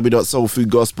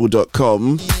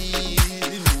 www.soulfoodgospel.com.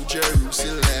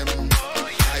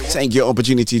 Take your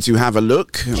opportunity to have a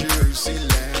look.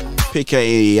 Pick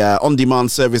a on-demand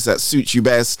service that suits you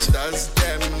best,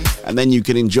 and then you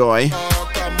can enjoy.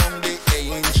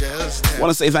 I want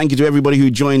to say thank you to everybody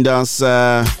who joined us.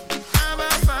 Want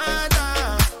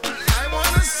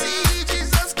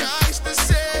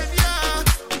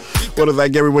to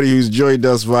thank everybody who's joined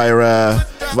us via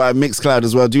Mixcloud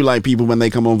as well. Do like people when they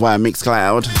come on via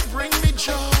Mixcloud.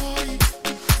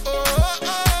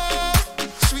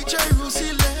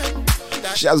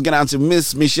 Shouts going out to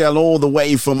Miss Michelle all the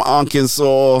way from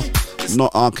Arkansas,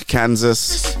 not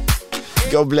Kansas.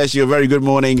 God bless you. A very good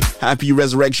morning. Happy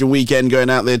Resurrection Weekend going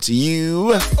out there to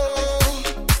you.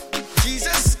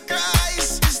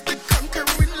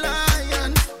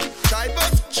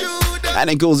 And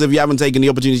of course, if you haven't taken the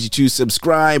opportunity to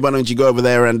subscribe, why don't you go over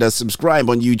there and subscribe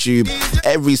on YouTube?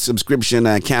 Every subscription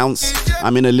counts.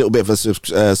 I'm in a little bit of a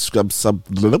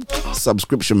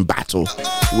subscription battle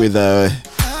with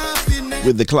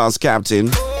the class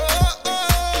captain.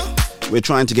 We're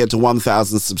trying to get to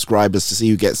 1,000 subscribers to see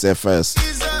who gets there first.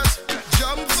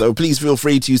 So please feel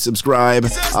free to subscribe.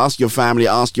 Ask your family,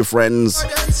 ask your friends.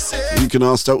 You can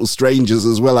ask total strangers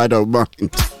as well, I don't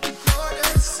mind.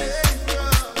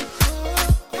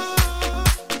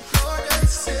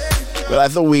 But I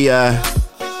thought we do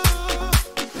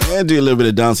a little bit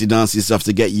of dancey stuff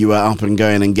to get you up and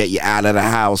going and get you out of the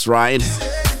house, right?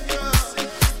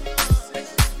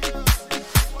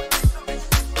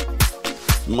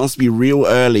 It must be real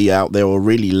early out there or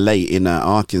really late in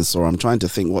Arkansas. I'm trying to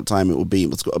think what time it will be.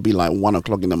 It's got to be like 1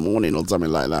 o'clock in the morning or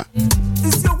something like that.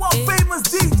 It's your world famous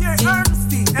DJ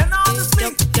Ernestine, and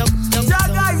honestly,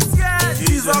 Jaga is scared,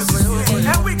 Jesus is scared,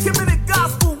 and we keeping it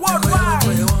gospel worldwide.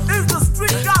 It's the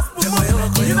street gospel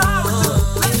movement. You know how we do.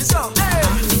 Let's go.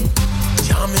 Hey.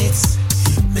 Jam it,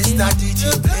 Mr.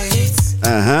 DJ play it.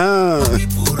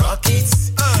 People rock it.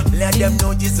 Let them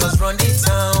know Jesus run the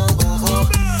town.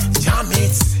 Jam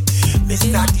it,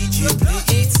 Mr. DJ play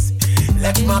it.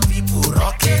 Let my people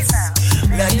rock it.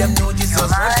 Let them know Jesus run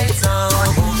the town.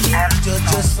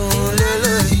 Jojo son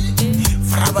lele,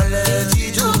 frabale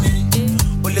jijo mi.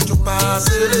 Ole tu pass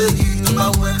le, tu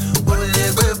ba we, ole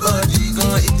we body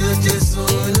gon. Jojo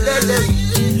son lele,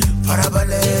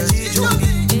 frabale jijo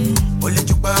mi. Ole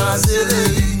tu pass le,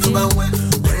 tu ba we,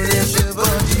 ole we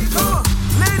body gon.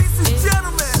 Ladies and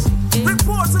gentlemen,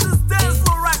 report to this dance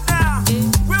floor right now.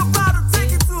 We're about to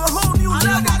take it to a whole new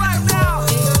level right now.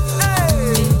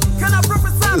 Hey, can I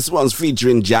prophesy? This one's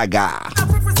featuring Jaga.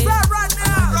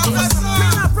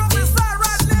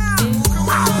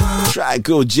 Try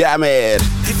go jam it.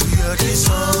 If you hear this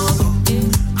song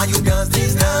and you dance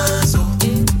this dance,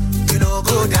 you know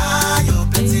go die, you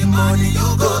plenty money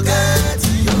you go get.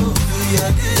 If you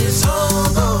hear this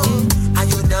song and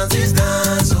you dance this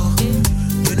dance,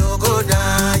 you know go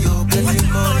die, you plenty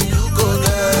money you go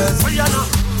get.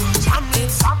 Jam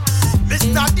it,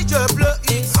 Mr. DJ blow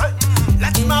it.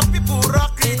 Let my people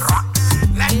rock it.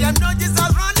 Let them know Jesus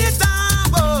run it down.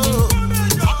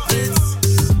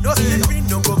 No sleeping,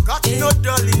 no go cut, no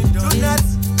darling, tonight,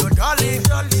 no darling.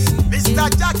 Mr.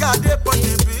 Jaga de pon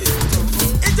the beat.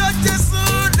 Ijo Jesu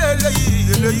lele.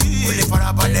 Ole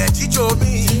farabalẹ̀ jíjó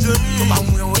mi. Tó bá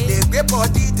mú o lè gbé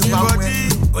body, tó bá mú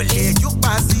o lè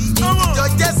jùpá sí. Ijo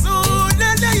Jesu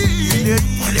lele.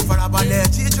 Ole farabalẹ̀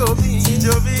jíjó mi.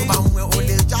 Tó bá mú o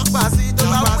lè jùpá sí. Tó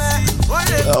bá mú o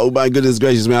lè. Oh my goodness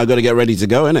gracious me, I gotta get ready to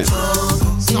go, innit?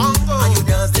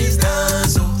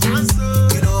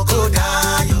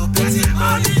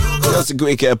 That's a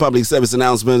quick public service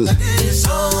announcement.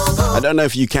 I don't know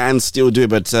if you can still do it,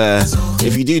 but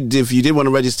if you did want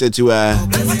to register to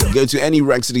go to any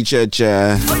Rack City Church,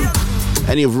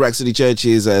 any of Rack City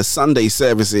Church's Sunday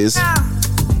services.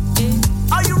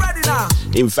 Are you ready now?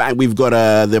 In fact, we've got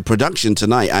the production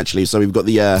tonight, actually. So we've got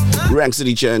the Rack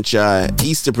City Church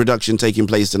Easter production taking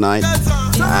place tonight.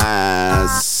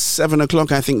 7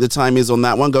 o'clock, I think the time is on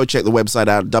that one. Go check the website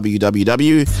out,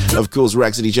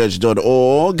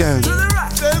 www.ofcourse.rackcitychurch.org.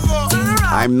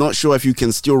 I'm not sure if you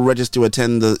can still register to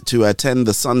attend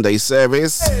the Sunday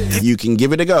service. You can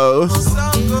give it a go.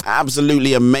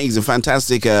 Absolutely amazing,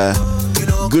 fantastic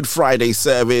Good Friday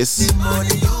service.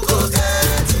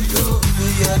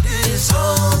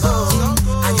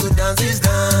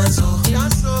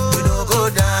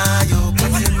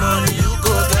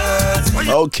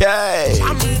 Okay.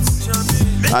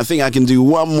 I think I can do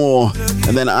one more,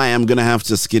 and then I am gonna have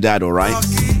to skedaddle, right?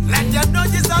 Let them know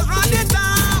Jesus run it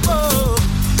down. Oh,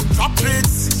 drop it.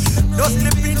 No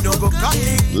sleeping, no go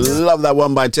cutting. Love that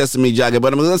one by Testimony Jagger,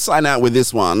 but I'm gonna sign out with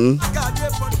this one.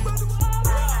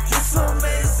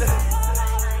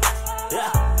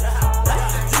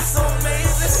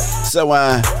 So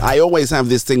I always have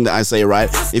this thing that I say, right?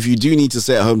 If you do need to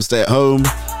stay at home, stay at home.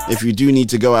 If you do need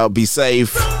to go out, be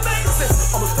safe.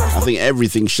 I think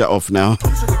everything's shut off now.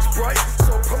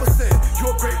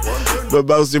 But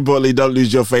most importantly, don't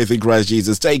lose your faith in Christ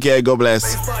Jesus. Take care, God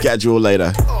bless. Catch you all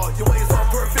later.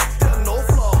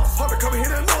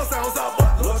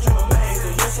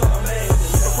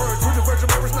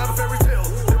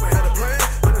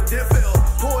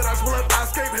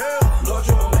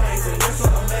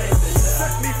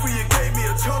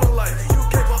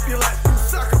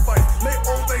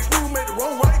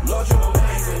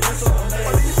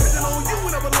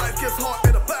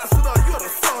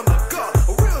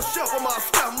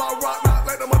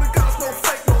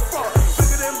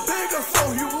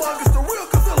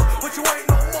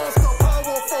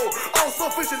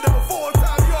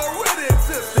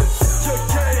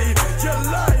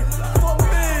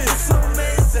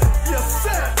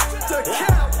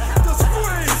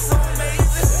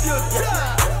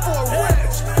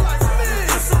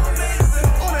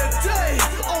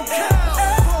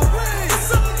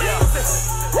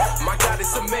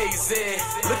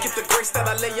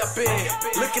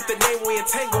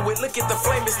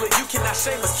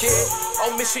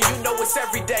 You know it's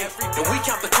every day, and we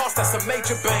count the cost, that's a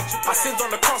major bank. Our sins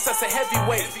on the cross, that's a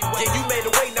heavyweight. Yeah, you made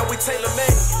a way, now we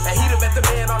tailor-made. And he done met the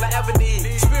man all I ever need.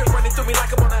 Spirit running through me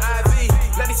like I'm on an IV.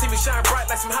 Let me see me shine bright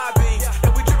like some high beams.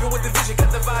 And we dripping with the vision,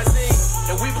 got the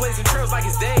visine. And we blazing trails like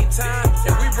it's daytime.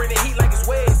 And we bring the heat like it's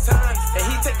waste time. And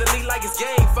he take the lead like it's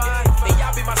game fine. And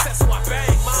y'all be my set, so I bang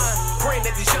mine. Praying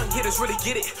that these young hitters really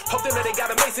get it. Hope they know they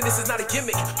got amazing, this is not a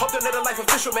gimmick. Hope they know the life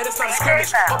official, man, it's not a scrimmage.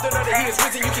 Hope they know that he is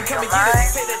risen, you can come and get it. They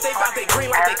say that they bout they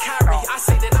green like they Kyrie. I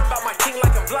say that I'm about my king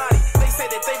like I'm Vladi. They say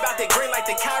that they bout they green like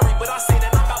they Kyrie. But I say that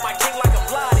I'm about my king like I'm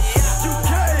Vladi. You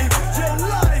gave your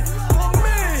life for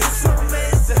me. It's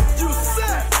amazing. You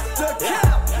set the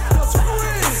cap, the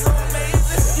screen. It's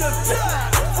amazing. You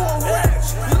died for a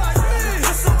wretch like me.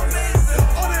 It's amazing.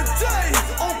 On a day,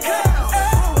 on cap,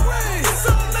 for rain. It's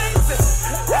amazing.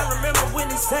 I remember when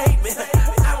he saved me.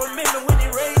 I remember when he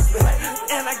raised me.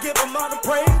 And I give him all the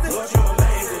praise. Lord, you're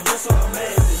amazing. You're so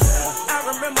amazing. I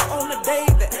remember on the day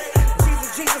that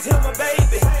Jesus healed my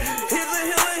baby. He's a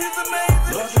healer, he's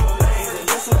amazing. Lord, you're amazing.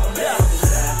 You're so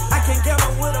amazing. I can't get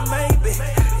on with a maybe.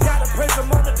 Gotta praise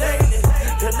him on the daily.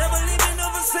 He'll never leave me,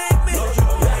 never forsake me. Lord, you're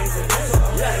amazing. You're so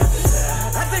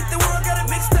amazing. I think the world got it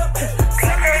mixed up.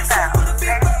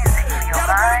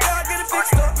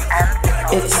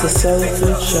 It's the Soul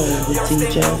Food Show with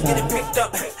DJ Val.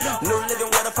 No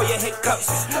living water for your hiccups.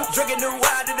 Drinking new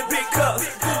wine in the big cup.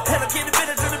 And I'm getting